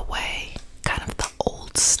cut away kind of the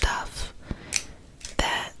old stuff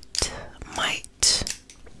that might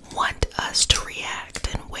want us to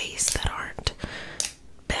react in ways that aren't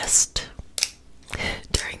best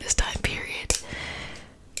during this time period.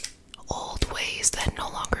 Old ways that no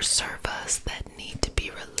longer serve us, that need to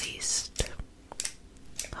be released.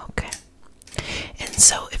 Okay. And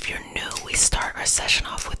so if you're new, we start our session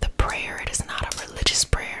off with a prayer. It is not a religious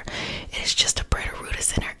prayer. It is just a prayer to root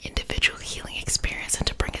us in our individual healing experience and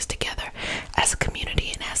to bring us together as a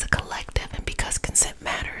community and as a collective. And because consent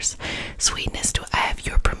matters, sweetness, do I have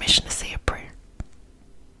your permission to say a prayer?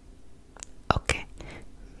 Okay.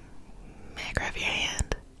 May I grab your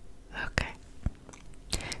hand? Okay.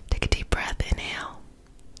 Take a deep breath. Inhale.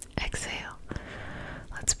 Exhale.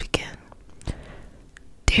 Let's begin.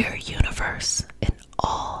 Dear universe, in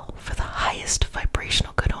all for the highest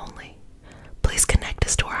vibrational good only, please connect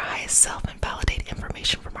us to our highest self and validate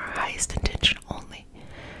information from our highest intention only.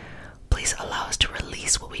 Please allow us to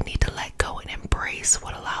release what we need to let go and embrace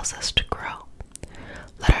what allows us to grow.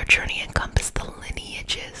 Let our journey encompass the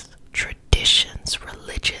lineages, traditions,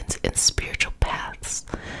 religions, and spiritual paths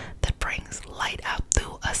that brings light out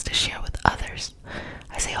through us to share with others.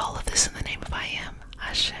 I say all of this in the name of I am.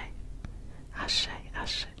 Ashe. Ashe.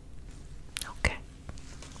 Ashe. Okay.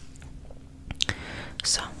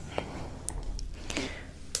 So,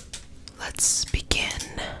 let's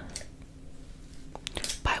begin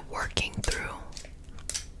by working through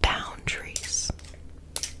boundaries.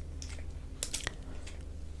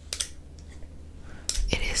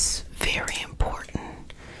 It is very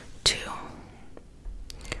important to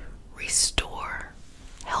restore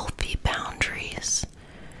healthy boundaries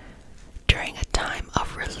during a time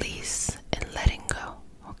of release and letting go,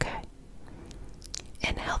 okay?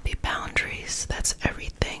 And healthy boundaries, that's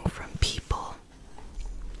everything from people,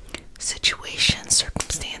 situations,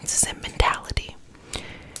 circumstances, and mentality.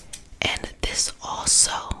 And this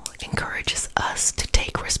also encourages us to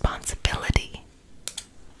take responsibility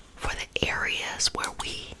for the areas where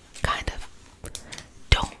we kind of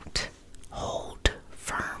don't hold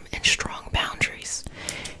firm and strong boundaries.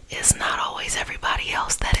 It's not always everybody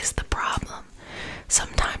else that is the problem.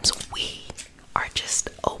 Sometimes we are just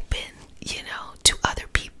open, to other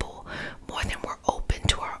people more than we're open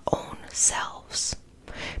to our own selves,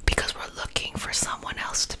 because we're looking for someone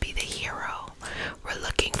else to be the hero. We're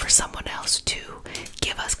looking for someone else to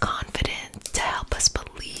give us confidence, to help us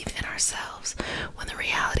believe in ourselves, when the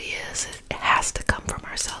reality is it has to come from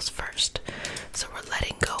ourselves first. So we're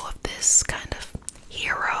letting go of this kind of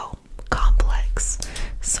hero complex.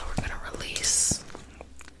 So we're going to release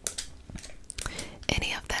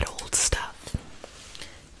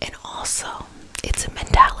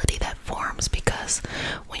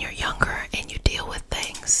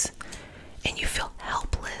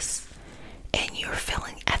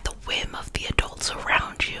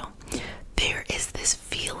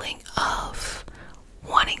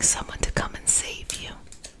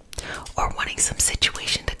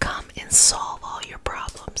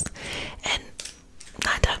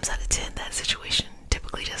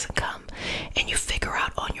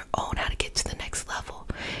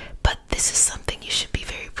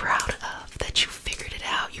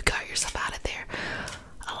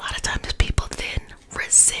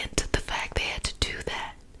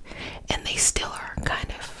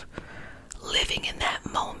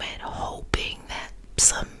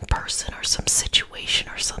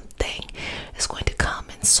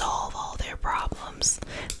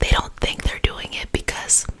don't think they're doing it,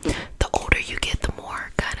 because the older you get, the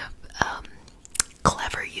more kind of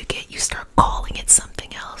clever you get. You start calling it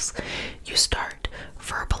something else. You start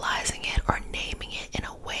verbalizing it or naming it in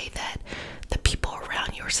a way that the people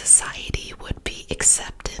around your society would be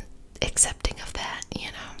accepting of that, you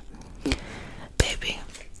know. Baby,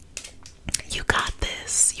 you got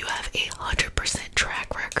this. You have 100%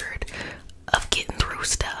 track record of getting through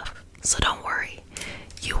stuff. So don't worry.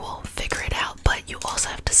 You will figure it out, but you also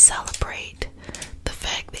have to celebrate the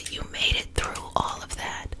fact that you made it through all of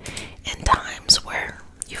that. In times where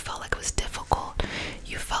you felt like it was difficult,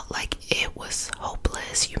 you felt like it was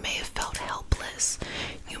hopeless, you may have felt helpless,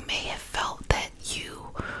 you may have felt that you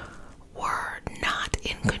were not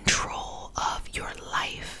in control of your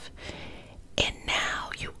life, and now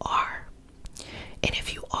you are. And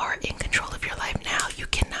if you are in control of your life now, you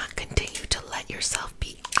cannot continue to let yourself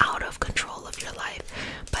be out of control of your life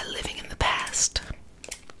by living in the past.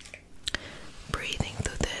 Breathing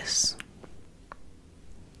through this.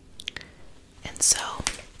 And so,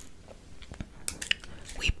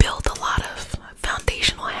 we build a lot of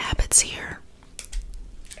foundational habits here.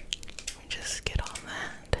 Let me just get on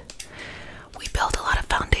that. We build a lot of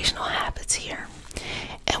foundational habits here,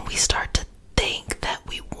 and we start to think that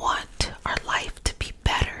we want our life to be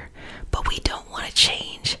better, but we don't want to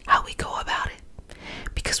change how we go about it,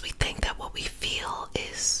 because we think that what we feel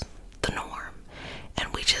is the norm,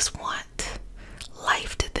 and we just want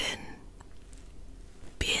life to then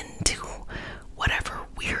bend to whatever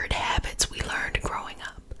weird habits we learned growing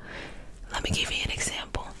up. Let me give you an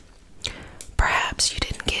example. Perhaps you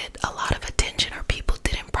didn't get a lot of attention, or people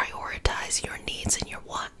didn't prioritize your needs and your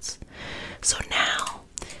wants. So now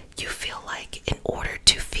you feel like in order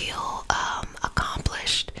to feel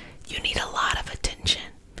accomplished, you need a lot of attention.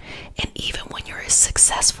 And even when you're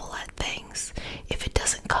successful at things, if it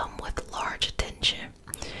doesn't come with large attention,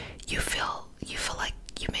 you feel like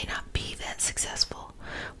you may not be that successful.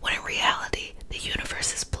 When in reality, the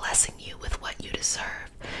universe is blessing you with what you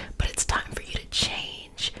deserve. But it's time for you to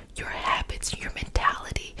change your habits, your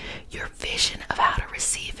mentality, your vision of how to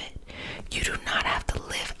receive it. You do not have to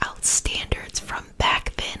live out standards from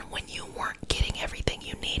back then when you weren't getting everything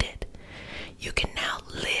you needed. You can now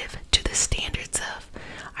live to the standards of,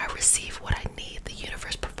 I receive what I need, the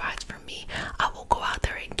universe provides for me, I will go out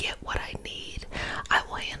there and get what I need, I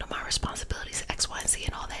will handle my responsibilities, X, Y, and Z,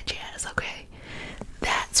 and all that jazz, okay?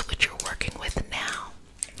 That's what you're working with now.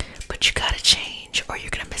 But you gotta change, or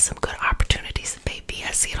you're gonna miss some good opportunities, baby.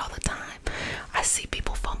 I see it all the time. I see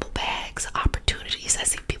people fumble bags, opportunities. I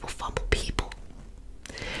see people fumble people,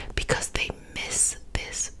 because they miss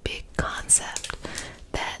this big concept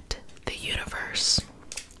that the universe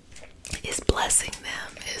is blessing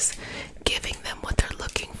them, is giving them what they're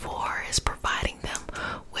looking for, is providing them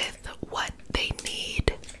with what they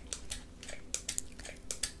need.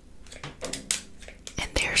 And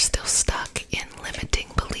they're still stuck in limiting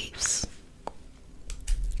beliefs.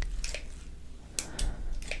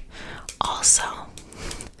 Also,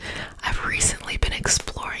 I've recently been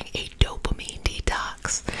exploring a dopamine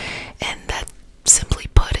detox, and that, simply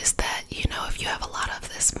put, is that, you know, if you have a lot of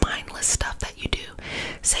this mindless stuff that you do,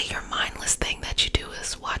 say your mindless thing that you do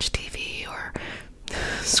is watch TV or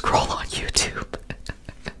scroll on YouTube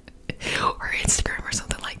or Instagram or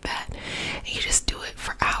something like that, and you just do it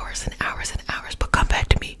for hours and hours and hours, but come back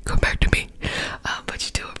to me, but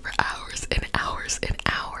you do it for hours and hours and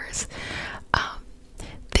hours.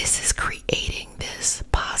 This is creating this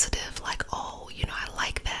positive, like, oh, you know, I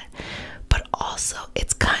like that, but also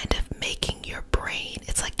it's kind of making your brain,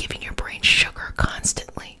 it's like giving your brain sugar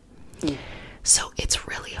constantly. So it's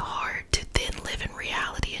really hard to then live in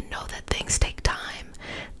reality and know that things take time,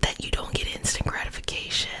 that you don't get instant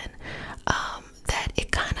gratification, that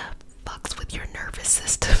it kind of fucks with your nervous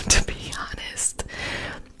system, to be honest,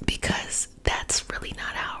 because that's really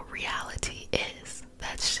not how reality is.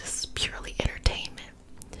 That's just purely entertainment.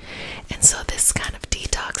 And so this kind of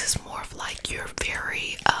detox is more of like you're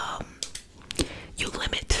very, you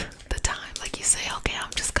limit the time. Like you say, okay,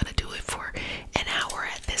 I'm just gonna do it for an hour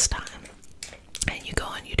at this time. And you go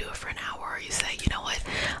and you do it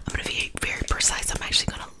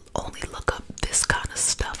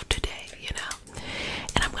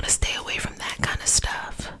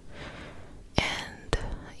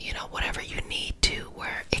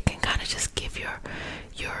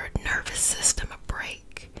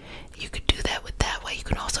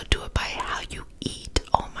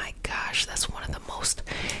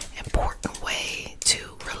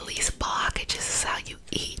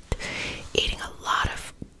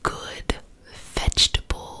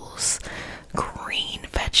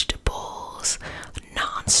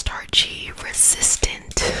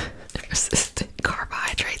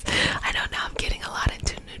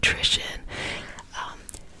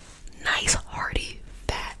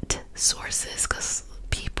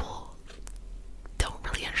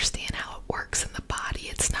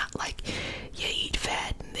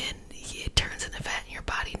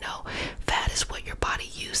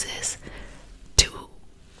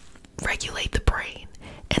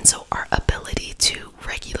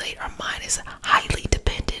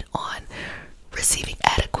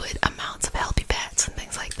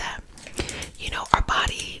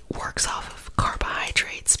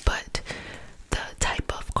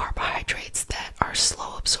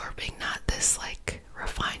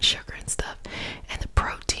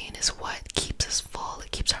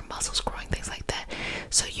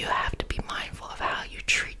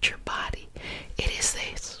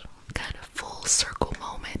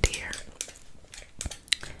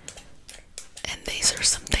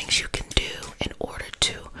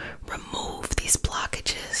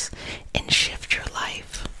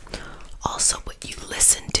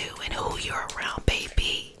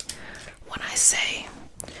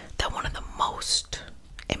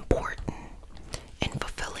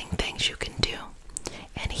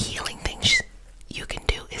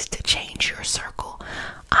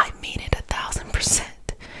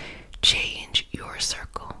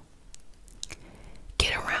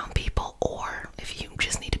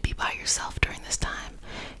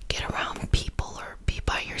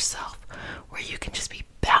yourself where you can just be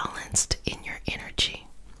balanced in your energy.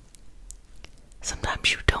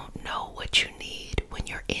 Sometimes you don't know what you need when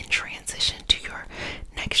you're in transition to your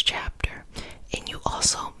next chapter, and you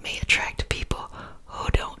also may attract people who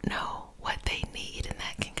don't know what they need, and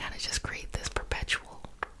that can kind of just create this perpetual.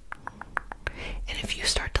 And if you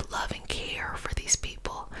start to love and care for these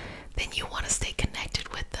people, then you want to stay connected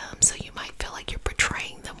with them. So you might feel like you're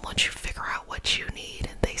betraying them once you figure out what you need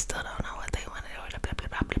and they still don't know what they want to do. Blah, blah,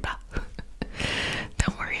 blah, blah, blah.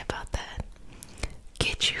 Don't worry about that.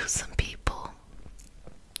 Get you some people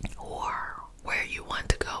who are where you want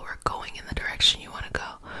to go or going in the direction you want to go,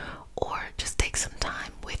 or just take some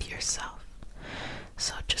time with yourself.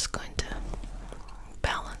 So just going to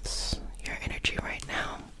balance your energy right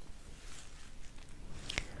now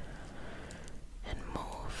and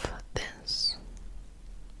move this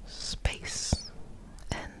space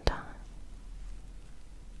and time.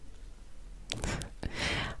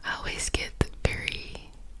 I always get very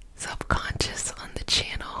self-conscious on the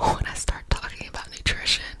channel when I start talking about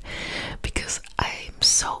nutrition because I'm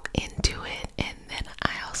so into it, and then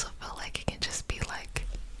I also feel like it can just be like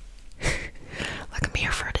like I'm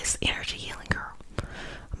here for this energy healing, girl. I'm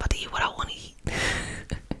about to eat what I want to eat.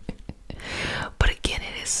 But again,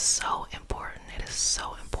 it is so important. It is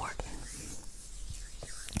so important.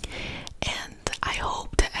 And I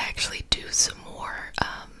hope to actually do some more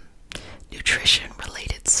nutrition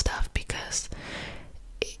related stuff because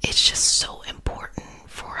it's just so important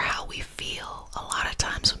for how we feel. A lot of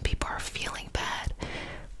times when people are feeling bad,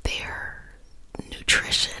 their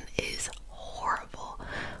nutrition is horrible,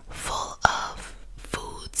 full of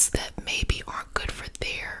foods that maybe aren't good for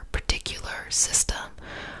their particular system,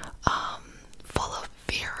 full of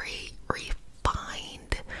very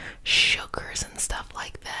refined sugars and stuff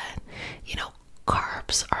like that. You know,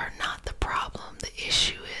 carbs are not the problem. The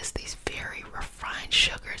issue is these very refined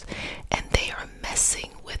sugars, and they are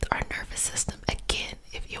messing with our nervous system. Again,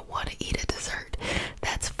 if you want to eat a dessert,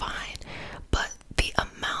 that's fine, but the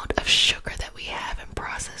amount of sugar that we have in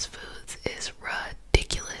processed foods is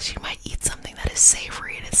ridiculous. You might eat something that is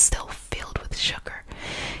savory and it's still filled with sugar.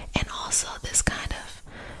 And also this kind of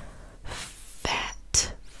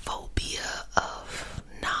fat phobia of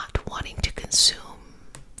not wanting to consume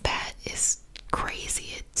fat is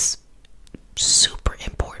crazy. It's super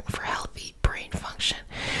important for healthy brain function.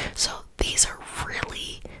 So these are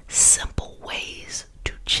really simple ways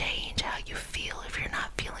to change how you feel if you're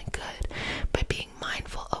not feeling good, by being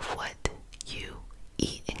mindful of what you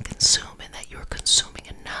eat and consume, and that you're consuming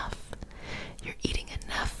enough. You're eating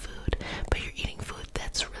enough food, but you're eating food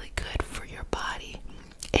that's really good for your body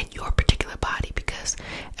and your particular body, because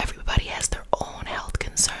everybody has their own health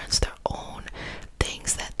concerns, their own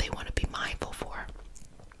things that they want to be mindful for.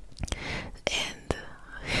 And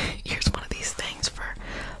here's one of these things: for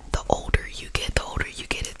the older you get,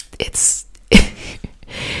 it's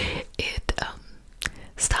it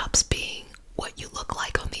stops being what you look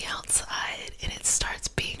like on the outside, and it starts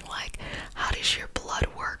being like, how does your blood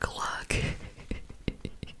work look?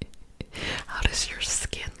 How does your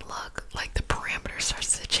skin look? Like the parameter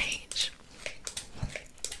starts to change,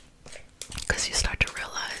 because you start to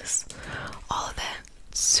realize all of that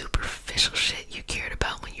superficial shit you cared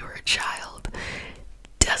about when you were a child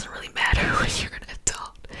doesn't really matter when you're an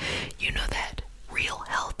adult. You know that real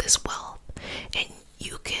health is wealth, and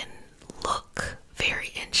you can look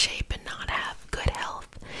very in shape and not have good health,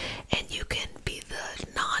 and you can be the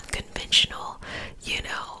non-conventional,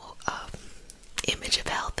 image of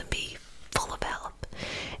health and be full of health.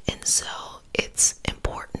 And so it's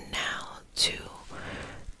important now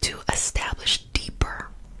to establish deeper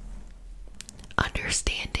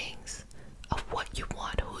understandings of what you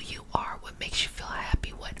want, who you are, what makes you feel happy,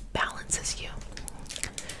 what balances you.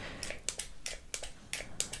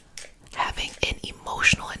 Having an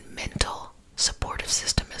emotional and mental supportive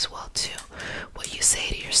system as well too. What you say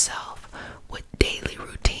to yourself, what daily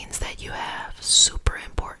routines that you have, super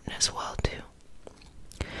important as well too.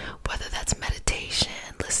 Whether that's meditation,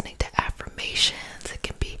 listening to affirmations,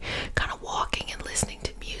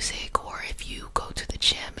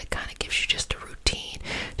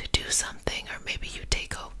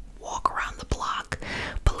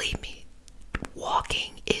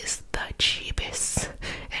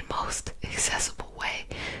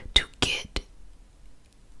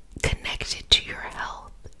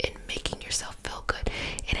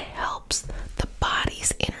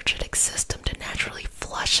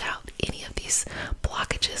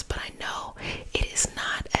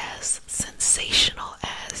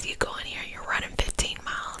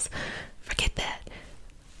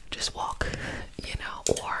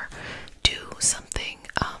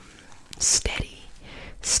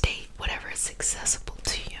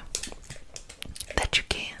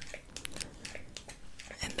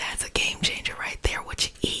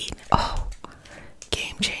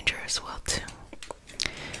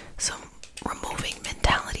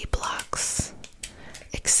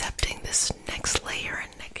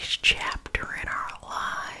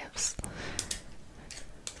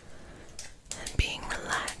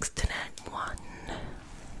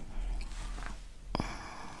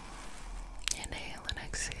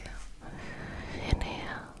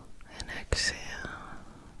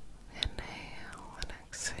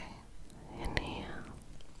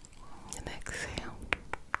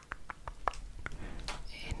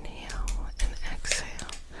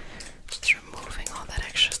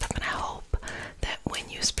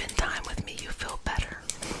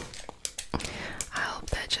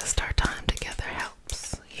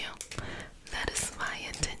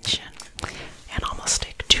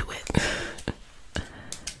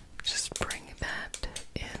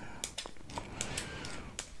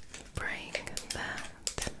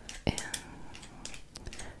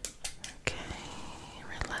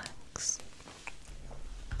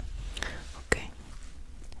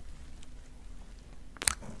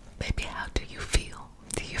 Baby, how do you feel?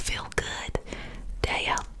 Do you feel good? Do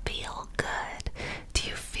you feel good? Do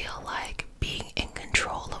you feel like being in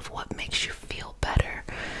control of what makes you feel better?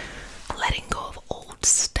 Letting go of old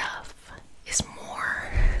stuff is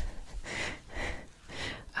more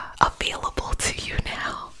available to you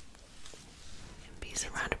now. And be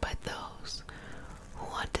surrounded by those who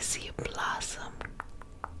want to see you blossom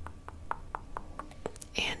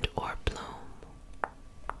and or bloom.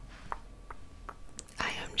 I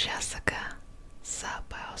am Jessica.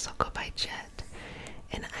 Sup, I also go by Jet,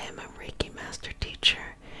 and I am a Reiki master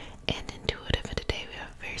teacher and intuitive, and today we have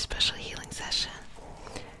a very special healing session.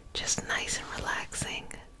 Just nice and relaxing,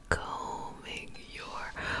 combing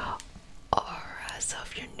your aura. So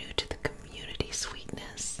if you're new to the community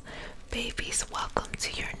sweetness, babies, welcome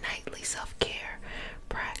to your nightly self-care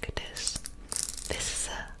practice. This is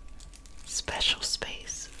a special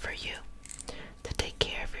space for you to take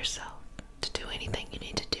care of yourself, to do anything you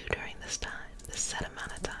need to do during this time, this set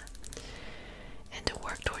amount of time, and to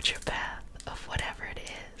work towards your path of whatever it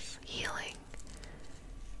is: healing,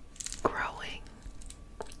 growing,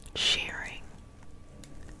 sharing,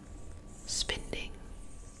 spending,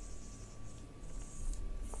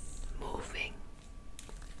 moving,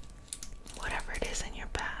 whatever it is in your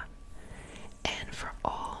path. And for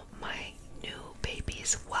all my new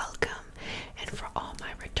babies, welcome. And for all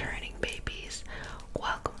my returning babies,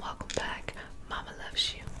 welcome, welcome back. Mama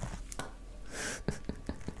loves you.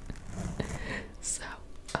 So,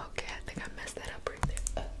 okay, I think I messed that up right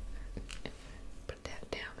there. Put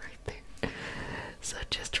that down right there. So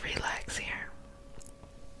just relax here.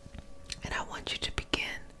 And I want you to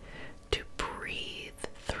begin to breathe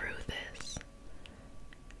through this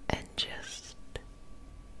and just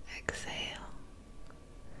exhale.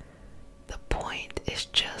 The point is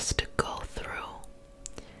just to go through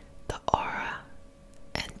the aura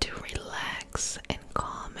and to relax and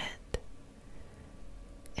calm it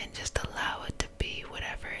and just allow it to be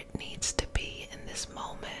whatever it needs to be in this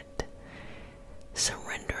moment,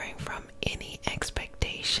 surrendering from any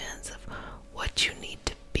expectations of what you need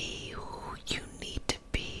to be, who you need to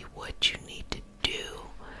be, what you need to do,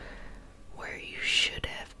 where you should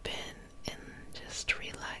have been, and just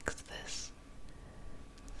relax this.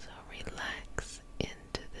 So relax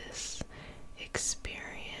into this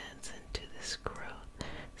experience, into this growth.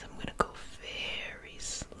 So I'm going to go very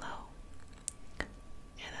slow,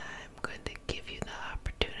 and I'm going to give you the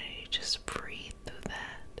opportunity to just breathe through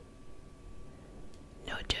that.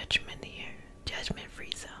 No judgment here,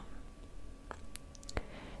 judgment-free zone.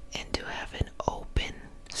 And to have an open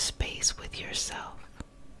space with yourself.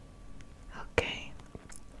 Okay?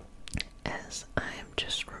 As I am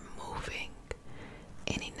just removing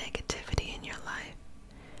any negativity in your life,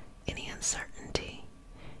 any uncertainty,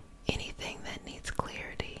 anything that needs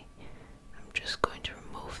clarity, I'm just going to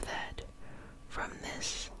remove that from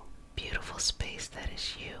this beautiful space that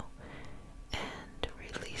is you and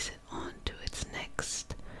release it onto its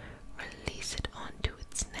next, release it onto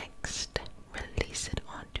its next, release it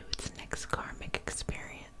onto its next karmic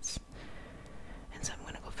experience. And so I'm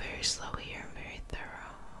going to go very slow here and very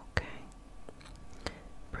thorough, okay?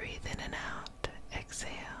 Breathe in and out, exhale,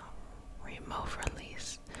 remove,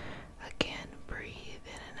 release. Again, breathe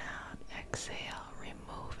in and out, exhale,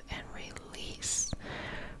 remove and release.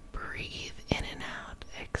 Breathe in and out,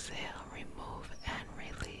 exhale, remove and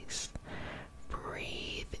release.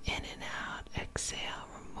 Breathe in and out, exhale,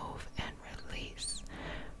 remove and release.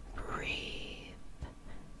 Breathe,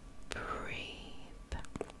 breathe.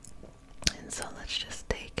 And so let's just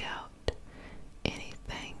take out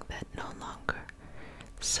anything that no longer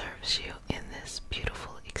serves you in this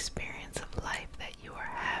beautiful experience of life that you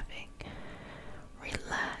are having.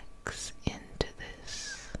 Relax into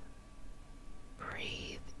this.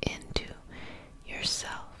 Breathe into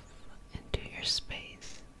yourself, into your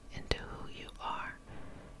space, into who you are,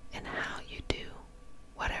 and how you do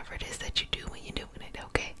whatever it is that you do when you're doing it,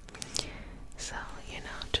 okay? So,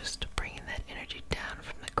 just bringing that energy down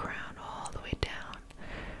from the crown all the way down,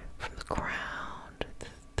 from the crown to the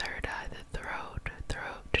third eye, the throat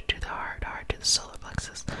to the heart, heart to the solar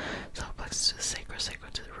plexus to the sacral,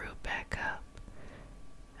 sacral to the root, back up.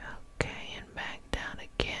 Okay, and back down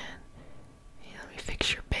again. Let me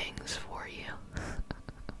fix your bangs for you.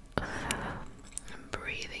 I'm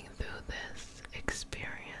breathing through this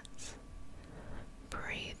experience.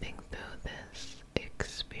 Breathing through this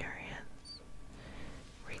experience.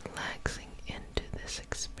 Relaxing into this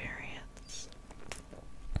experience.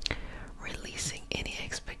 Releasing any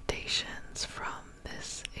expectations from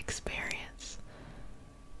this experience.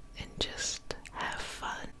 And just have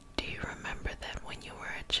fun. Do you remember that when you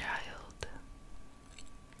were a child,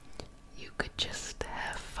 you could just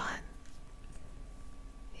have fun?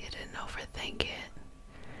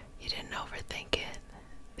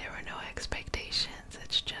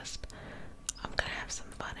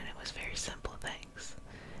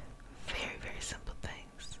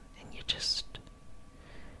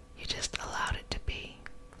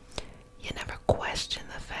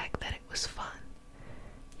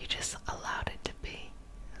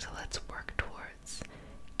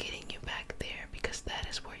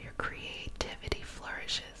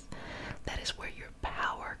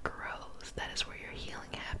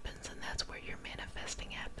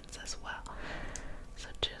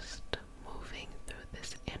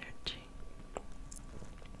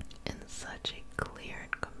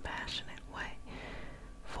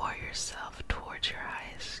 yourself towards your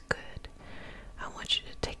highest good. I want you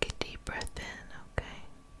to take a deep breath in, okay?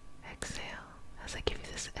 Exhale as I give you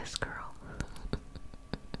this S curl.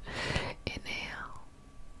 Inhale.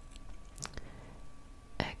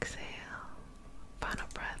 Exhale. Final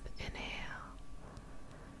breath. Inhale.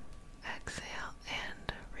 Exhale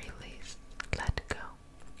and release. Let go.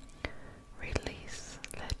 Release.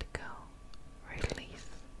 Let go. Release.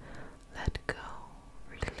 Let go.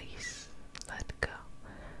 Release. Let go.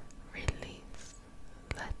 Release.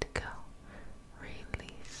 Let go.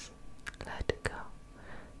 Release. Let go.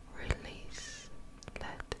 Release.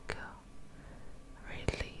 Let go.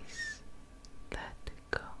 Release. Let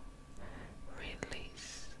go.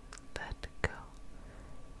 Release. Let go.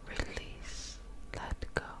 Release. Let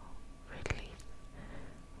go. Release.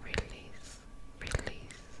 Release.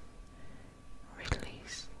 Release.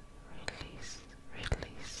 Release. Release.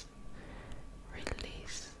 Release.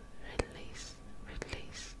 Release. Release.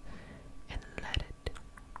 Release. And let it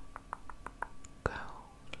go.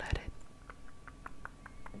 Let it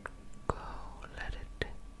go. Let it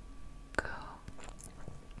go.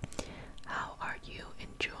 How are you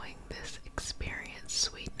enjoying this experience,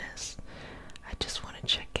 sweetness? I just want to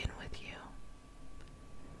check in with you.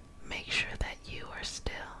 Make sure that you are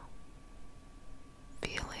still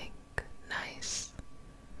feeling nice,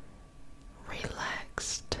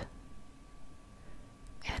 relaxed,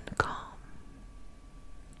 and calm.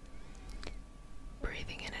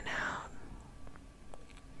 Breathing in and out,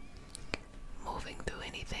 moving through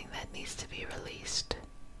anything that needs to be released.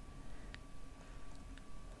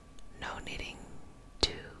 No needing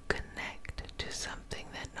to connect to something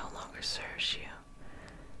that no longer serves you.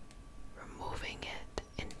 Removing it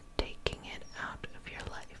and taking it out of your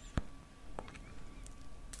life.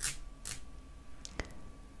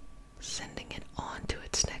 Sending it on to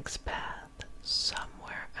its next path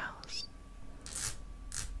somewhere else.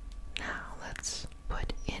 Now let's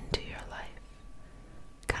put into your life,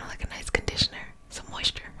 kind of like a nice conditioner, some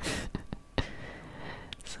moisture.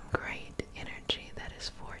 Some great energy that is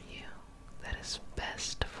for you, that is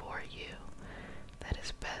best for you, that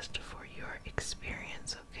is best for your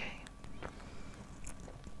experience, okay?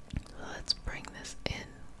 Let's bring this in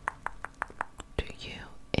to you,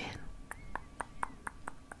 in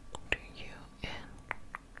to you, in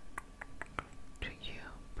to you.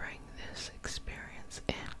 Bring this experience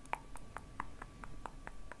in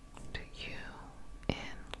to you, in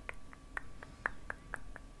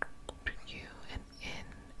to you, and in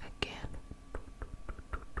again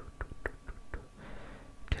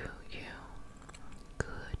to you.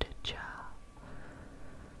 Good job.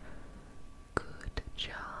 Good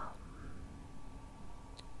job.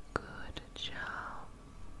 Good job.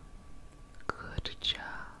 Good job.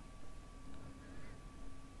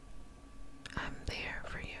 I'm there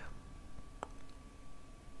for you.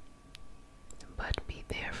 But be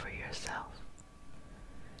there for yourself.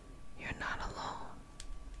 You're not alone.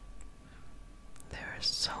 There are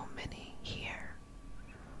so many here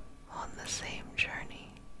on the same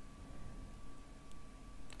journey,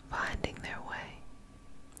 finding their way,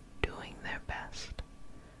 doing their best,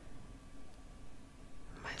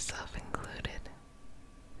 myself included,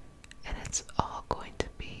 and it's all going to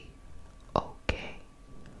be okay.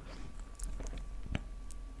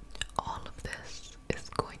 All of this is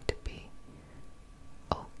going to be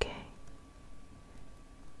okay.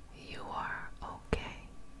 You are okay.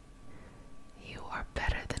 You are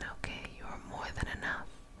better than okay. You are more than enough.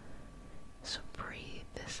 So breathe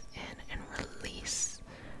this in and release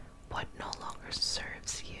what no longer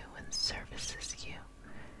serves you and services you.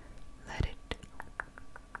 Let it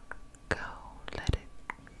go. Let it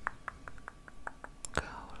go.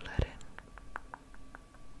 Let it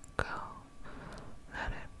go.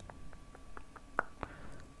 Let it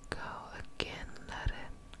go again. Let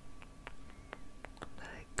it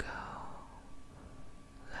go.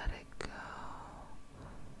 Let it go.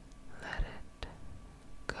 Let it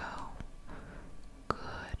go.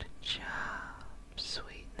 Good job,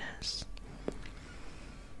 sweetness.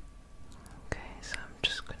 Okay, so I'm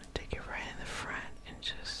just going to take it right in the front and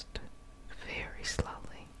just very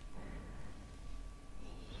slowly.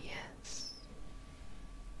 Yes.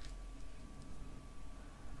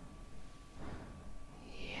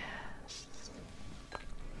 Yes.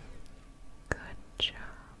 Good job.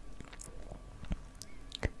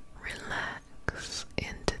 Relax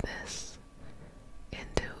into this,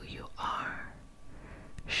 into who you are.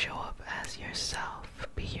 Show up as yourself.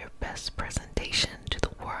 Be your best presentation to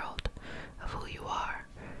the world of who you are.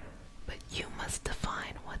 But you must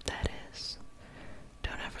define what that is.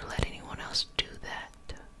 Don't ever let anyone else do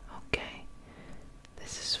that, okay?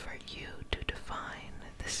 This is for you to define.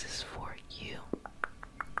 This is for you.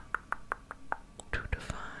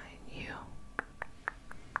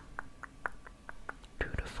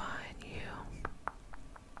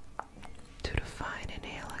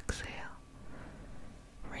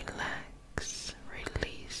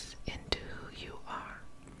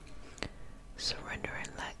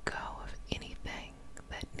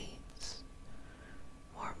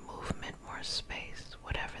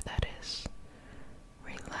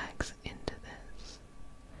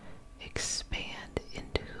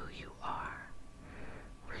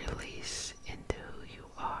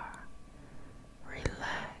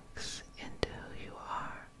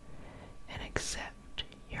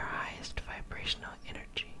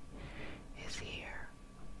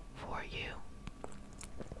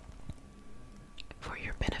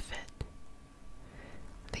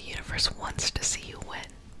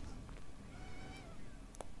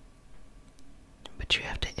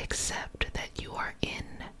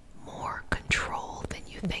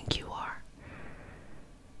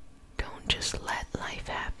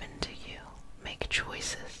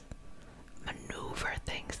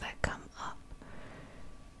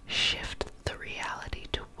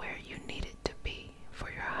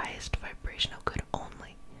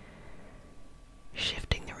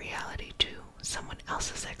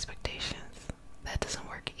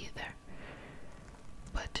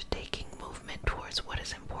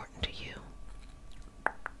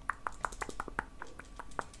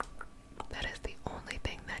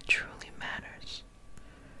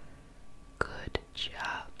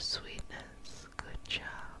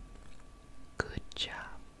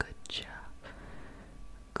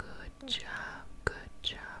 job, good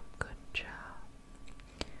job, good job.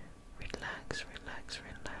 Relax, relax,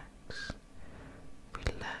 relax.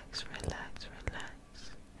 Relax, relax,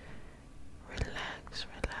 relax. Relax,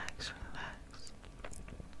 relax, relax.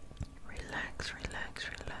 Relax, relax,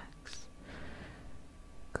 relax.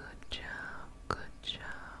 Good job, good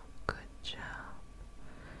job, good job.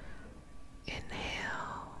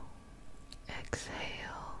 Inhale,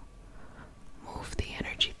 exhale. Move the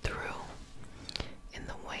energy through in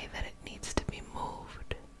the way that it needs to be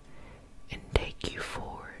moved and take you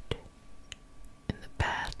forward in the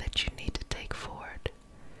path that you need to take forward.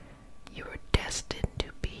 You are destined to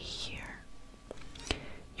be here.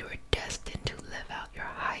 You are destined to live out your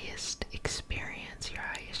highest experience, your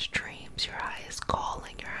highest dreams, your highest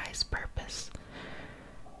calling, your highest purpose.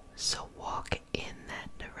 So walk in that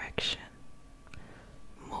direction.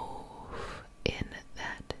 Move in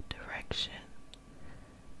that direction.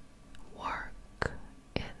 Work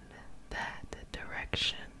in that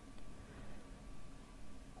direction.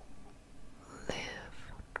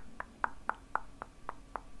 Live.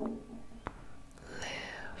 Live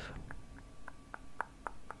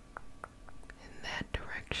in that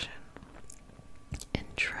direction. And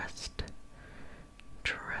trust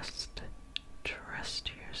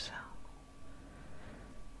yourself.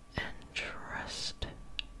 And trust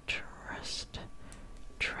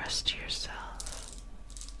yourself.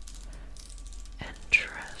 And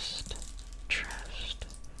trust yourself. And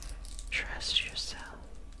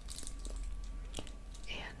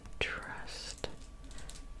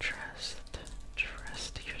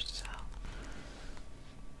trust yourself.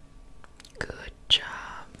 Good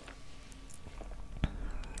job.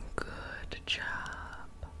 Good job.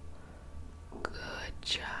 Good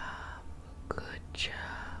job. Good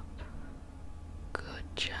job.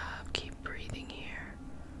 Good job. Keep breathing here.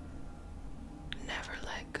 Never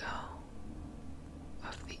let go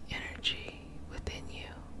of the energy within you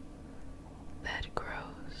that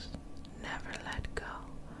grows. Never let go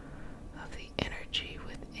of the energy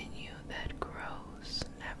within you that grows.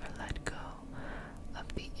 Never let go of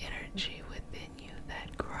the energy within you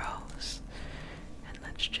that grows. And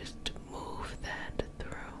let's just move that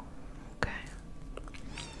through. Okay.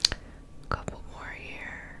 A couple more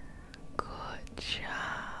here. Good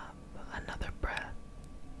job. Another breath.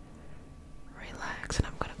 Relax, and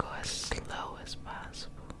I'm going to go as slow as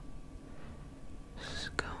possible.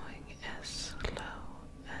 Just going as slow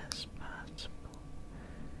as possible.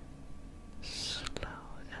 Slow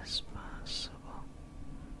as possible.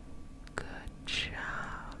 Good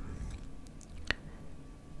job.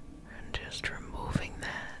 And just removing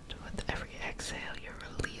that with every exhale, you're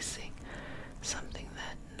releasing something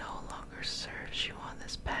that no longer serves you on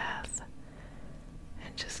this path.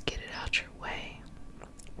 And just get it out your way.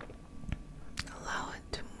 Allow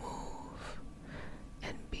it to move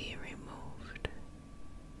and be removed.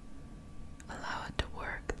 Allow it to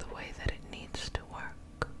work the way that it needs to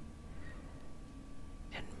work.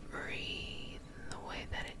 And breathe the way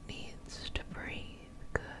that it needs to breathe.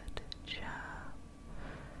 Good job.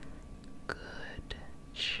 Good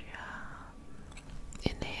job.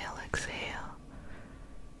 Inhale, exhale.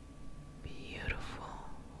 Beautiful.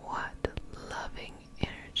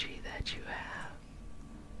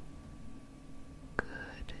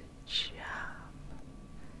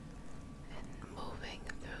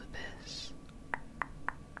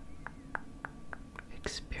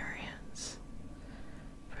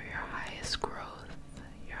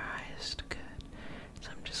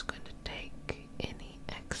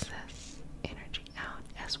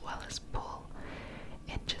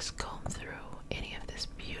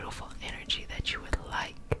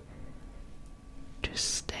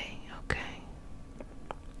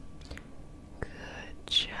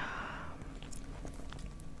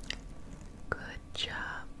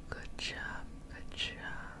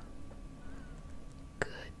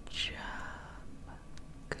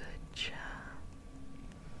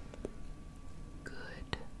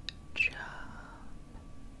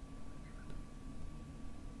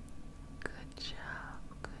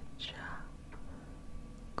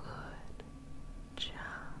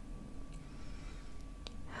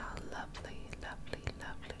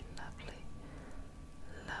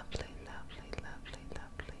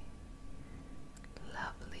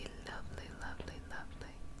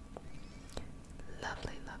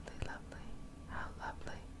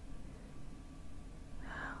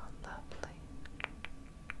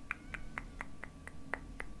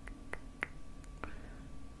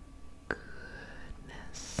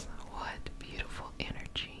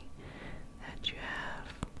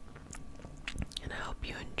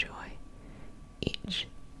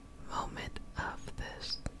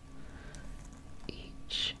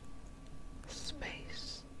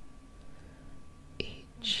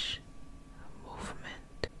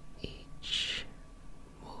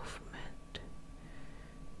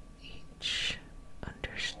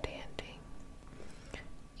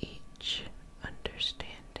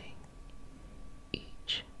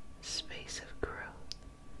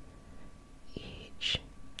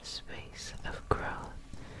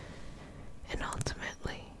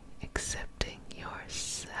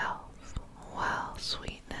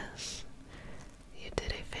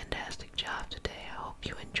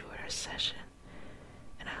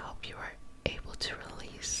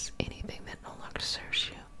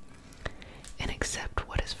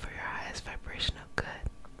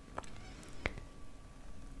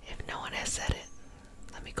 I said it.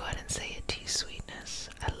 Let me go ahead and say it to you, sweetness.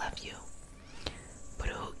 I love you. But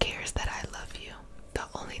who cares that I love you? The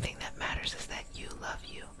only thing that matters is that you love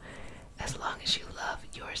you. As long as you love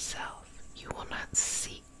yourself, you will not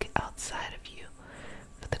seek outside of you.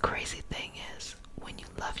 But the crazy thing is, when you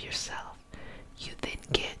love yourself, you then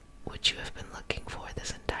get what you have been looking for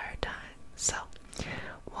this entire time. So,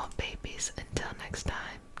 well, babies, until next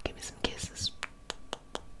time, give me some kisses.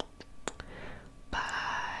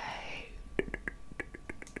 Bye.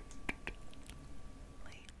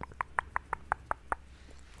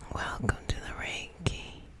 Welcome to the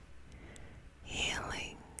Reiki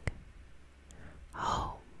Healing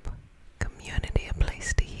Hope Community, a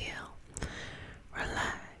place to heal,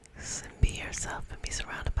 relax, and be yourself, and be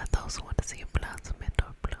surrounded by those who want to see you blossom and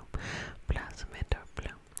or bloom, blossom and or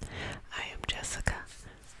bloom. I am Jessica.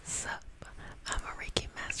 Sup? I'm a Reiki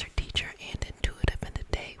master teacher and intuitive, and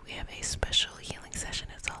today we have a special healing session.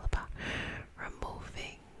 It's all about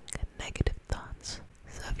removing negative thoughts.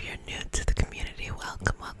 So if you're new to the community,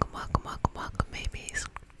 welcome, welcome, welcome, welcome, welcome, babies.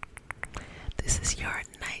 This is your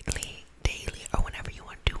nightly, daily, or whenever you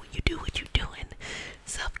want to do, you do what you're doing,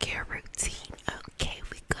 self-care routine. Okay,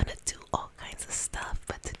 we're gonna do all kinds of stuff,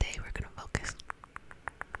 but today we're gonna focus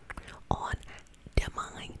on the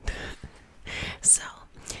mind. So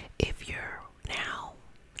if you're now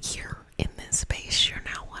here in this space, you're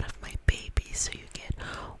now one of my babies, so you get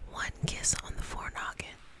one kiss on the forelock.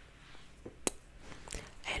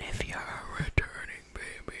 And if you're a returning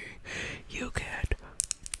baby, you get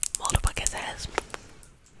multiple kisses.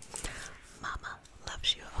 Mama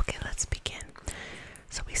loves you. Okay, let's begin.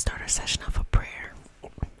 So we start our session off with prayer.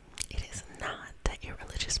 It is not a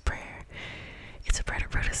religious prayer. It's a prayer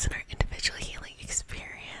to root us in our individual healing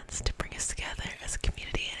experience, to bring us together as a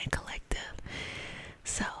community and a collective.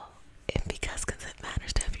 So, if because consent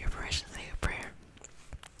matters, to have your permission to say a prayer.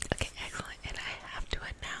 Okay, excellent. And I have to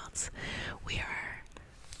announce we are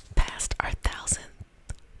past our 1000th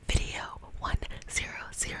video. 1000.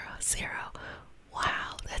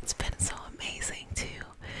 Wow, that's been so amazing to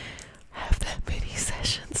have that many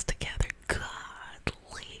sessions together.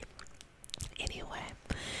 Godly. Anyway,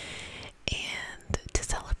 and to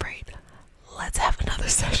celebrate, let's have another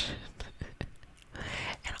session.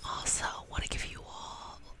 And also want to give you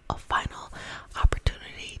all a final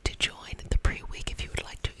opportunity to join the pre-week if you would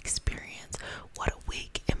like to experience what a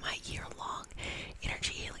week in my year-long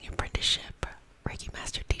energy healing apprenticeship Reiki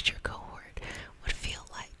Master Teacher cohort would feel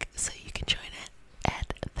like. So you can join it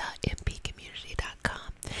at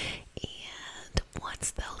thempcommunity.com. And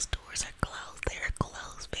once those doors are closed, they're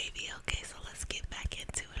closed, baby. Okay, so let's get back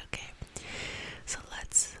into it, okay? So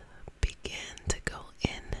let's begin to go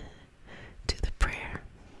in to the prayer.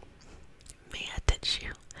 May I touch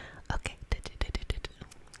you? Okay.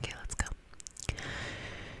 Okay, let's go.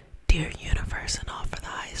 Dear universe, and all for the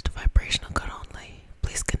highest vibrational good only,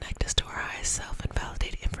 please connect us to our highest self and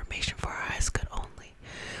validate information for our highest good only.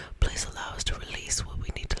 Please allow us to release what we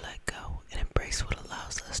need to let go and embrace what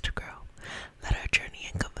allows us to grow. Let our journey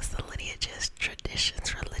encompass the lineages,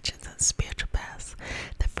 traditions, religions, and spiritual paths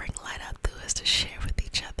that bring light out through us to share with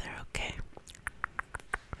each other, okay?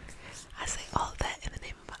 I say all that in the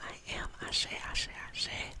name of I am. Ashe, Ashe, Ashe.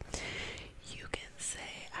 You can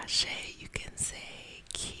say Ashe, you can say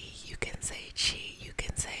Ki, you can say Chi, you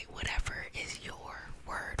can say whatever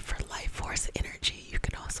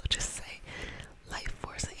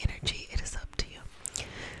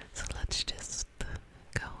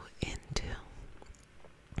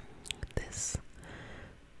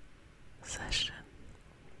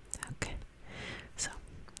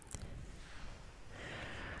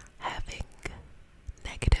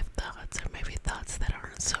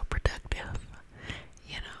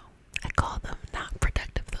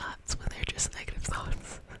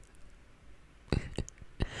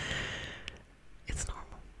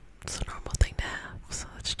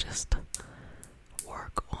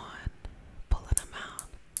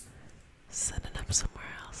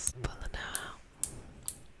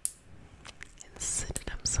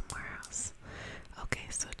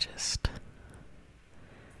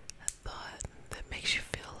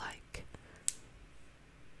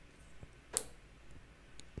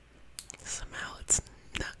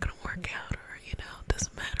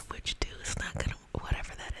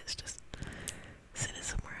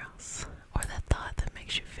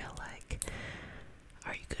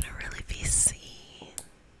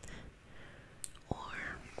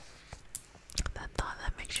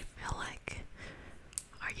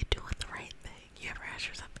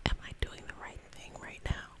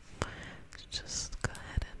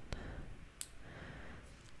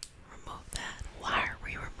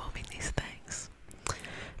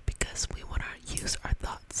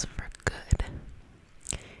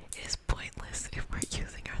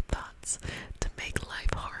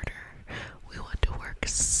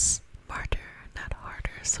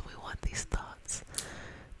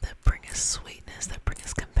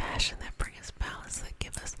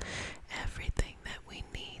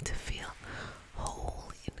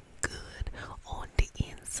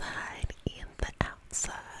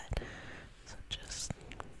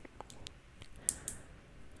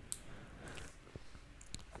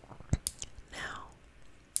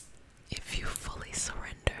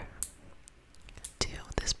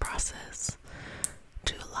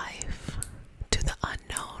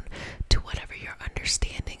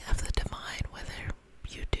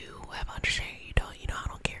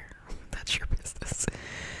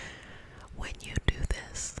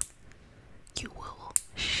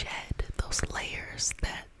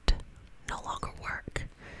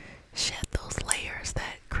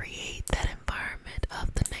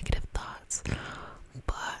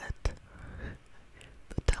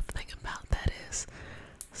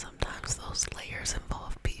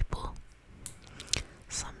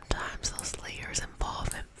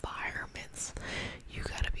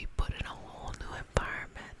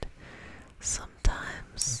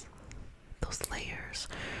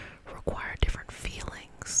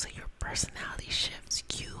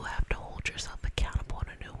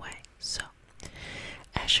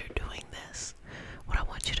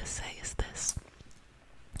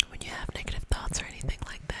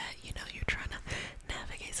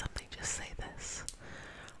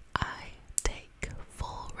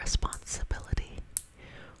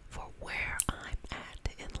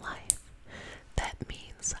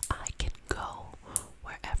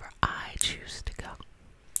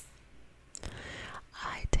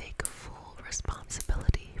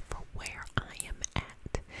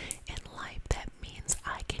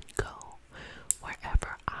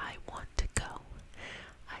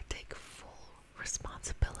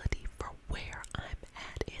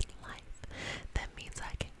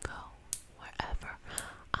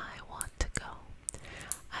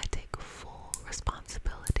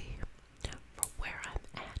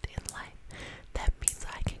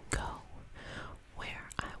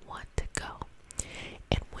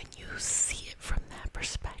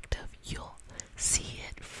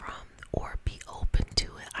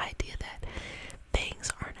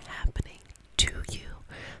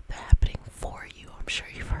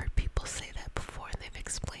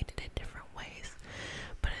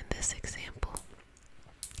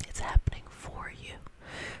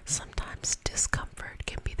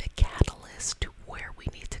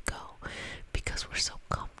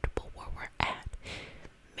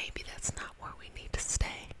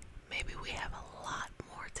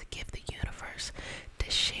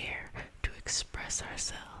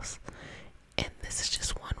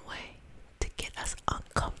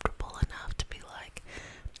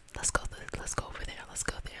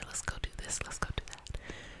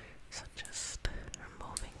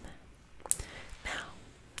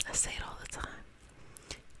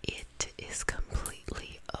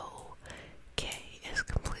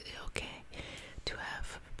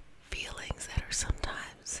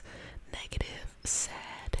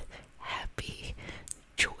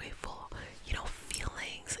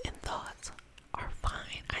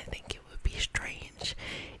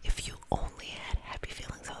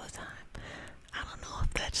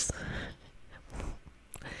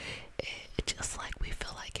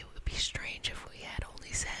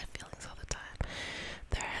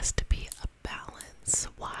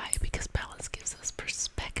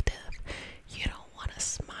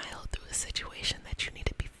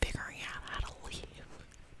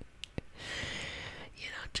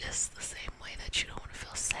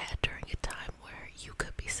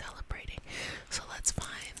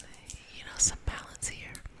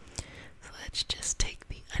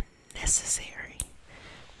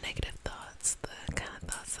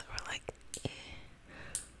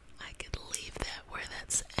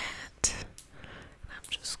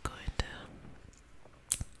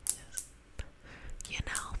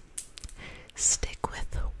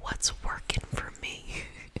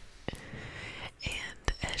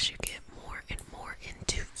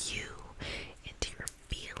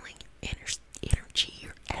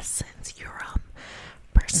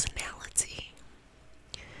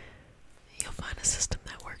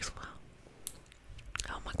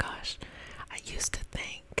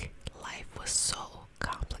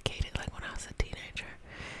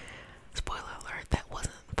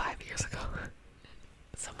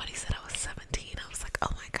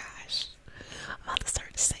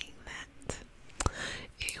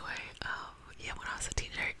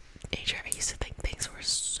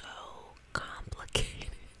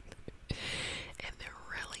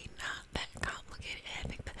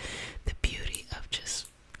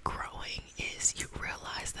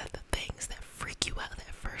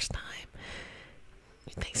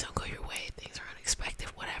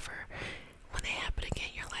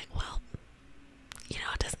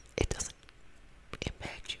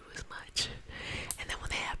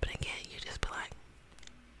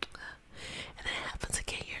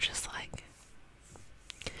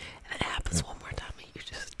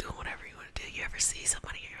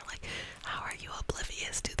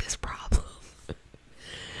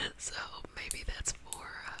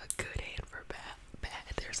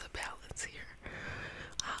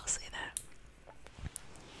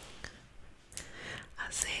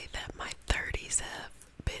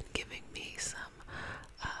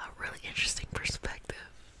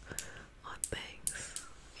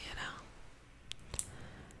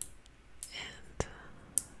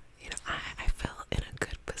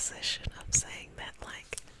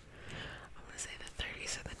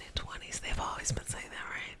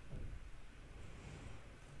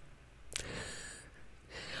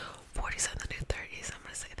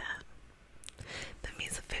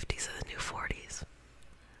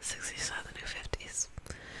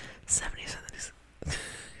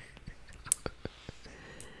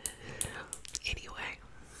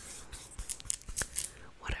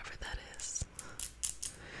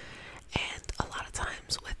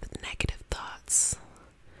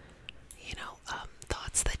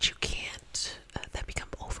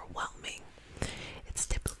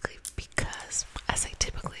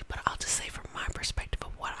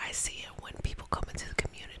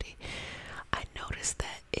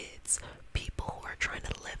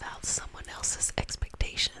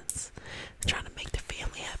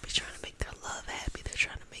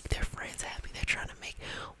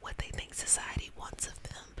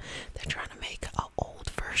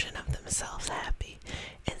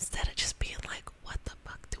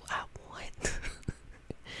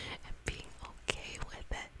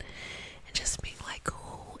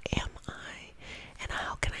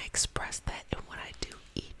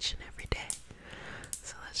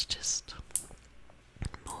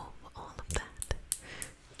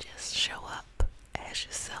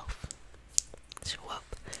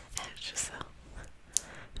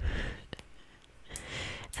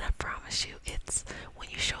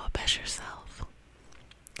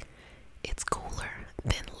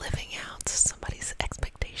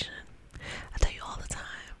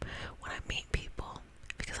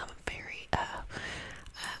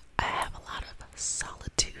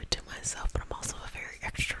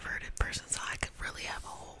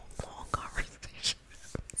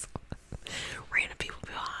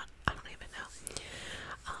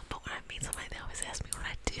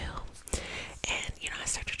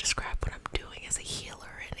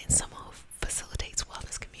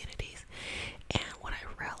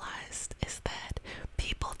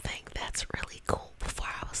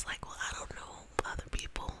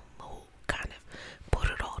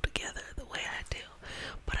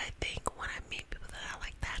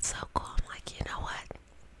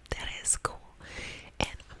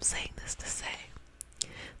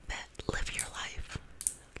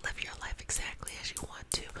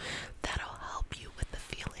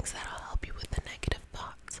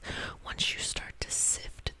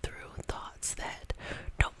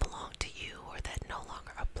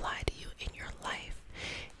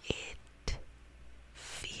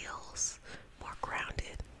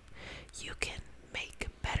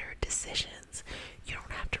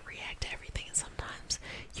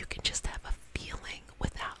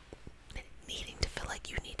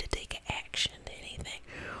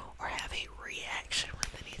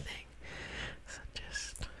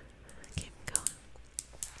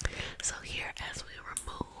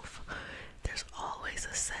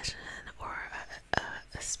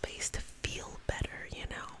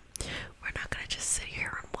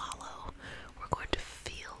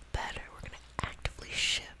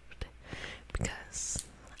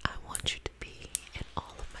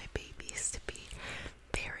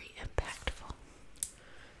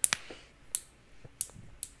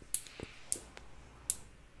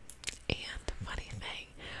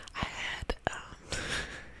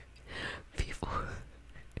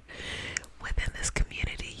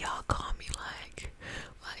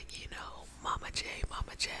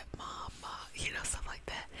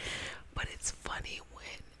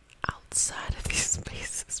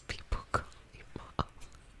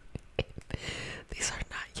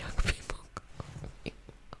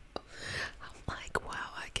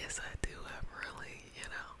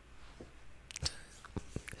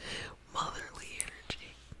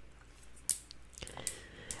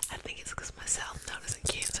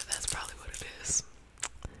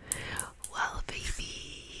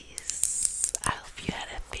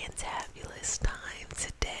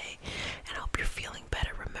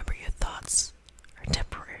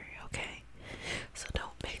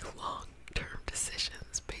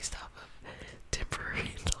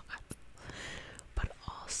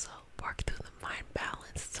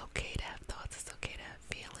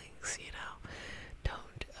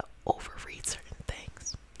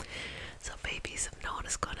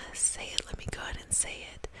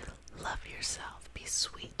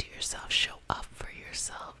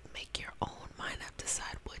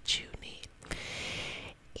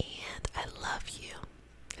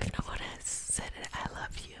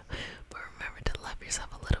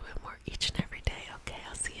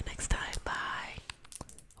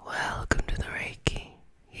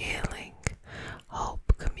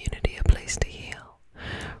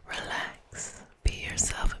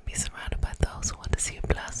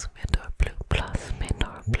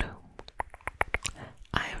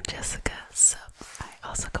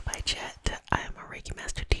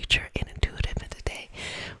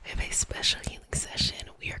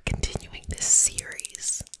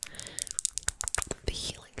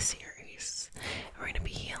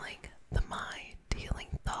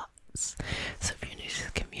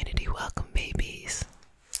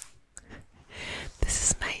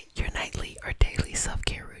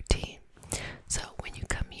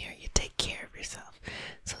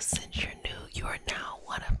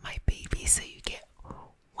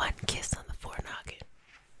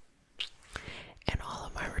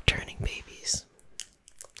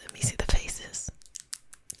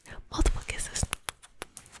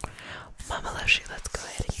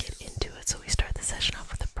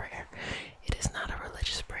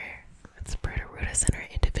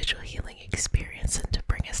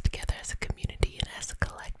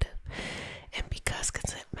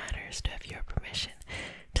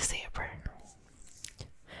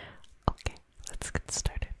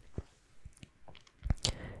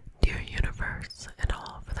force, and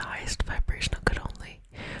all for the highest vibrational good only.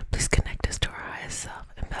 Please connect us to our highest self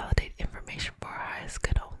and validate information for our highest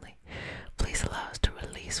good only. Please allow us to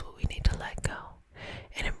release what we need to let go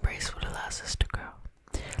and embrace what allows us to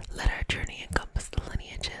grow. Let our journey encompass the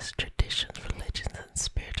lineages, traditions, religions, and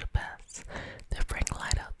spiritual paths that bring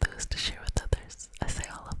light out those to share with others. I say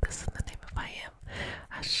all of this in the name of I am.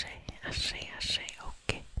 Ashe, ashe, ashe.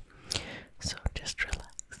 Okay. So just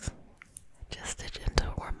relax. Just a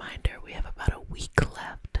gentle reminder, we have about a week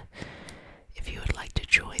left. If you would like to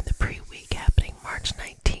join the pre-week happening March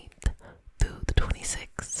 19th through the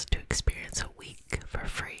 26th to experience a week for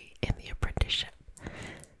free in the apprenticeship.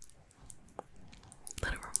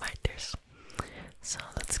 Little reminders. So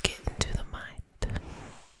let's get into the mind.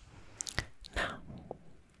 Now,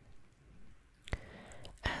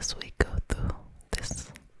 as we go through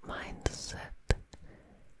this mindset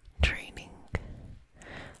training,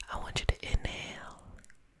 I want you to inhale,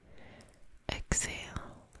 exhale,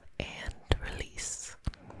 and release.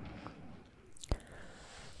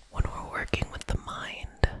 When we're working with the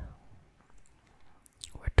mind,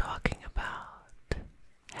 we're talking about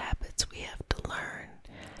habits we have to learn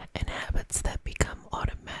and habits that become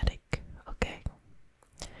automatic, okay?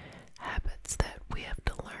 Habits that we have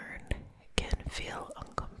to learn can feel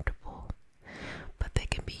uncomfortable, but they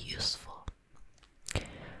can be useful.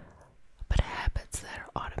 But habits that are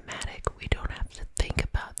automatic, we don't have to think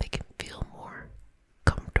about. They can feel more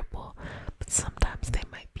comfortable, but sometimes they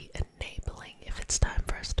might be enabling if it's time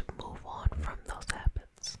for us to move on from those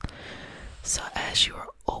habits. So as you are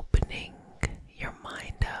opening your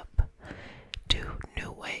mind up to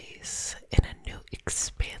new ways in a new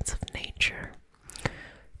expansive nature,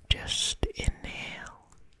 just inhale,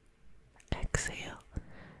 exhale,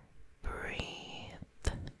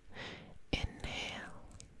 breathe, inhale,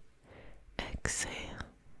 exhale,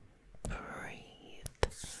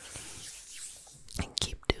 breathe, and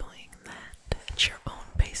keep doing that at your own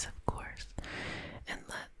pace, of course. And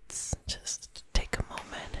let's just take a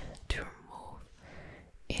moment to remove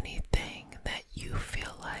anything that you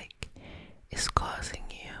feel like is causing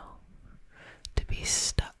you to be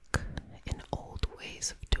stuck in old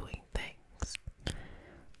ways of doing things.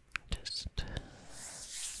 Just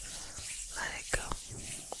let it go.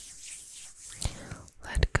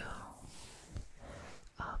 Let go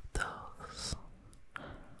of those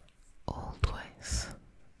old ways.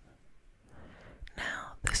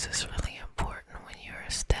 Now, this is really important when you're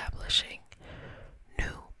establishing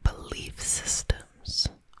new belief systems.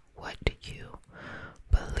 What do you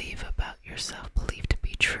believe about yourself, believe to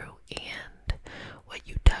be true, and what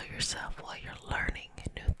you tell yourself while you're learning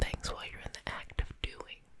new things, while you're in the act of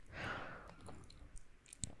doing.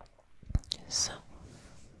 So,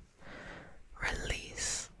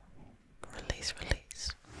 release, release,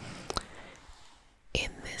 release.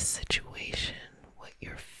 In this situation, what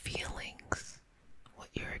your feelings, what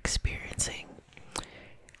you're experiencing,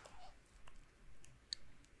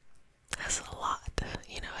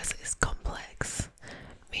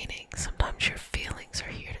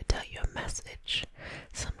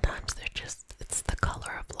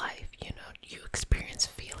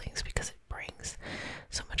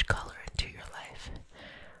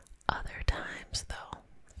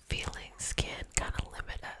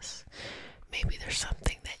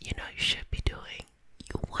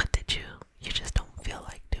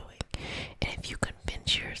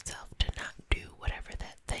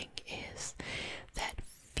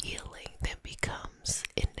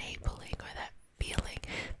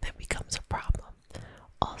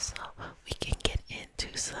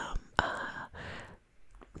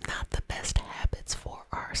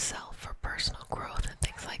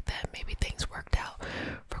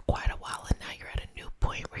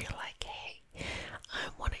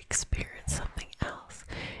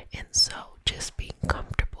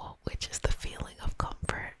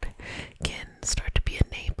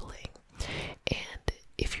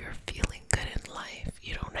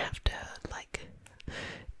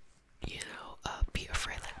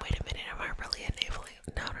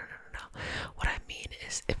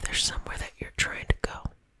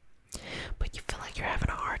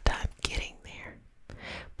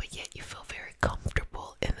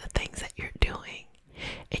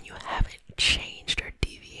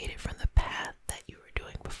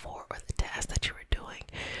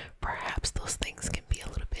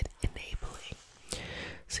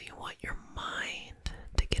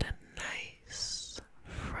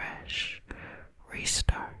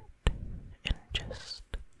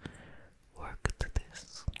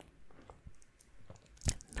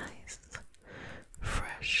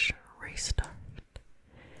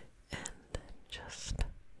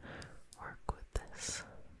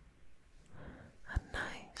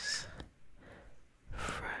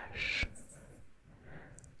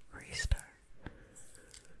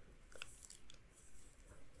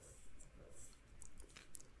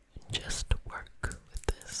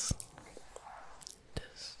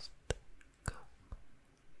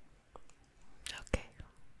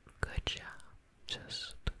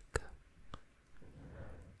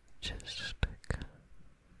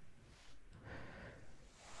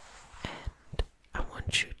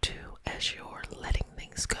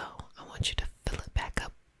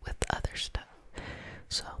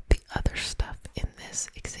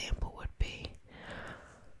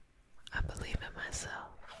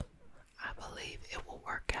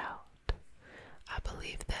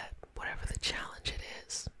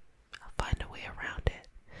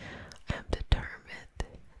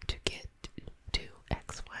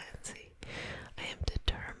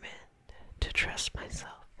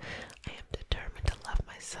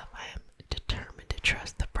 myself. I am determined to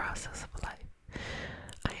trust the process of life.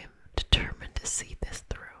 I am determined to see this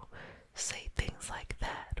through. Say things like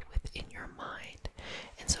that within your mind.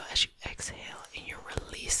 And so as you exhale and you're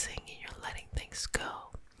releasing and you're letting things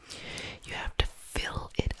go, you have to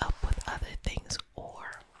fill it up with other things,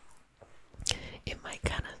 or it might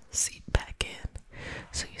kind of seep back in.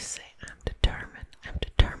 So you say, I'm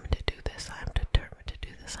determined to do this, I'm determined to do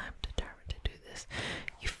this, I'm determined to do this.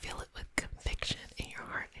 You fill it with conviction in your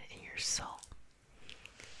heart and in your soul.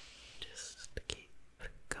 Just keep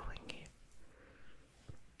going here.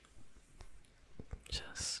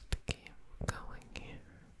 Just keep going here.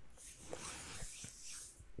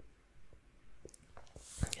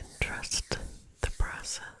 And trust the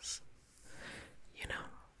process. You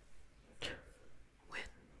know, when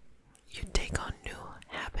you take on new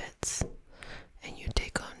habits and you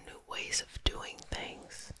take on new ways of doing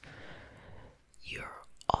things, you're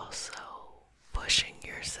also pushing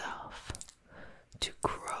yourself to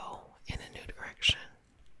grow in a new direction.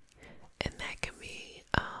 And that can be,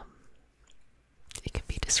 it can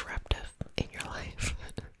be disruptive in your life.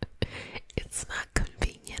 It's not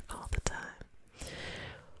convenient all the time.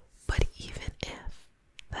 But even if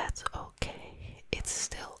that's okay, it's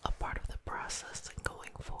still a part of the process and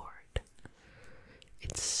going forward.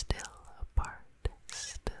 It's still a part,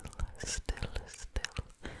 still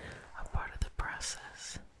a part of the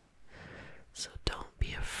process. So don't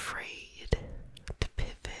be afraid to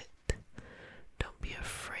pivot. Don't be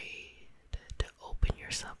afraid to open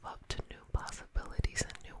yourself up to new possibilities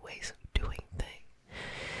and new ways of doing things.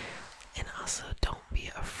 And also don't be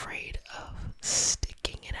afraid of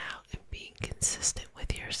sticking it out and being consistent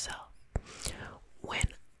with yourself. When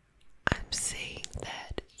I'm saying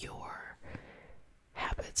that your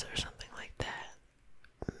habits or something like that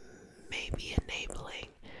may be enabling,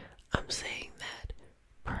 I'm saying that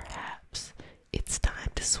perhaps it's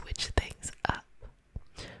time to switch things up.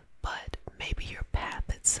 But maybe your path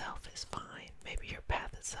itself is fine. Maybe your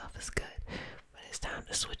path itself is good. But it's time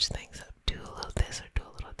to switch things up. Do a little this or do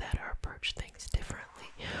a little that, or approach things differently.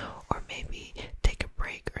 Or maybe take a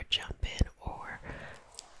break or jump in, or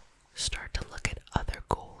start to look at other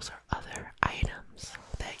goals or other items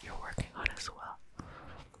that you're working on as well,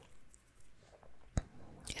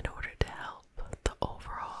 in order to help the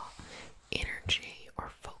overall energy or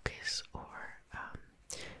focus or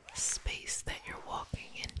space that you're walking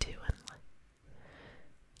into. And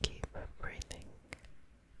keep breathing.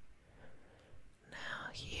 Now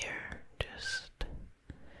here, just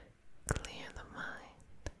clear the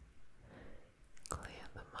mind. Clear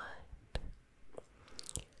the mind.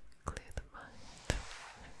 Clear the mind.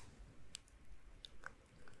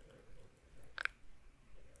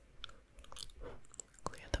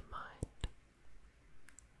 Clear the mind.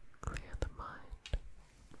 Clear the mind.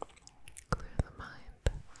 Clear the mind.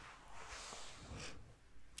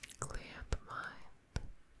 Clear the mind.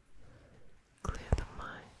 Clear the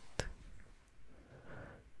mind.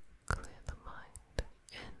 Clear the mind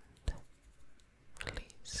and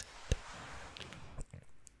release it.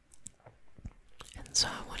 And so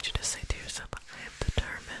I want you to say to yourself, I am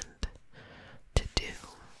determined to do,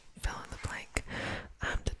 fill in the blank.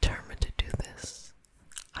 I'm determined to do this.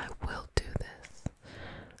 I will do this.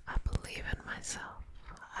 I believe in myself.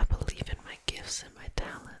 I believe in my gifts and my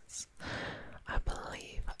talents. I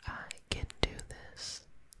believe I can do this.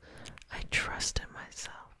 I trust in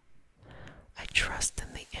myself. I trust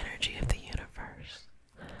in the energy of the universe.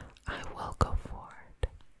 I will go forward.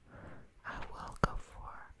 I will go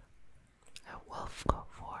forward. I will go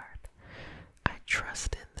forward. I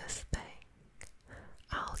trust in this thing.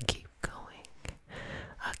 I'll keep going.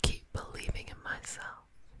 I'll keep believing in myself.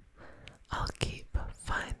 I'll keep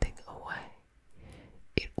finding a way.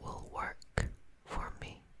 It will work for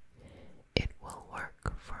me. It will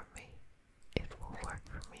work for me. It will work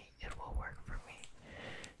for me. It will work for me.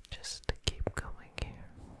 Just to keep going here.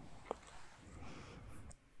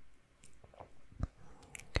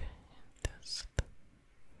 Okay, just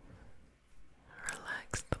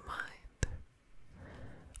relax the mind.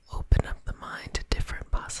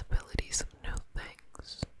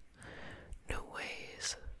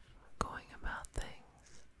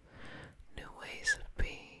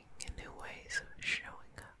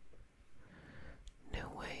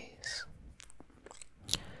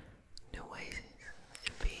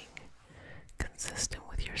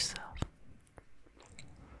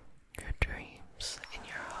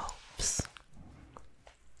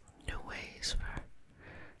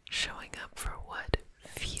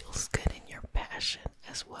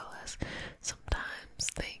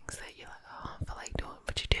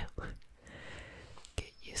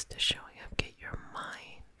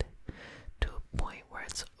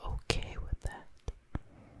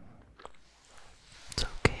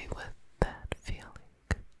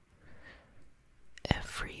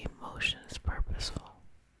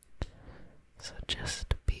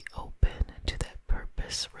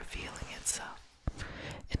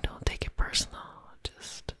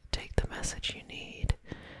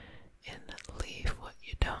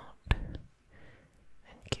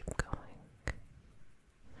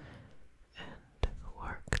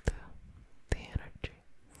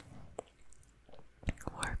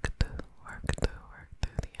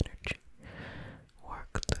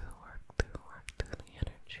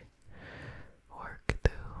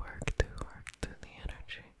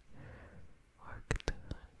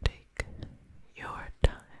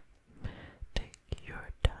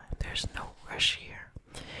 there's no rush here.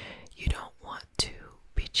 You don't want to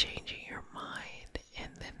be changing your mind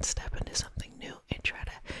and then step into something new and try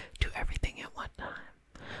to do everything at one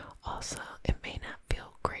time. Also, it may not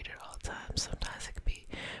feel great at all times. Sometimes it can be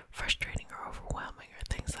frustrating or overwhelming or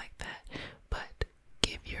things like that. But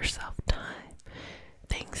give yourself time.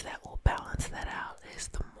 Things that will balance that out is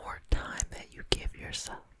the more time that you give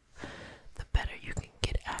yourself, the better you can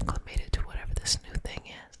get acclimated to whatever this new thing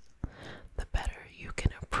is. The better you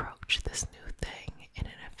can approach this new thing in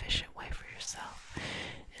an efficient way for yourself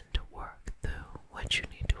and to work through what you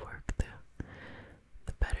need to work through.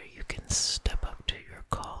 The better you can step up to your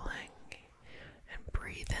calling and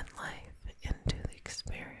breathe in life into the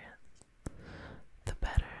experience, the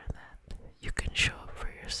better that you can show up for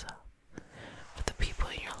yourself, for the people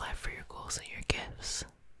in your life, for your goals and your gifts.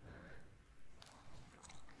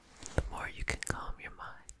 The more you can calm your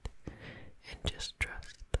mind and just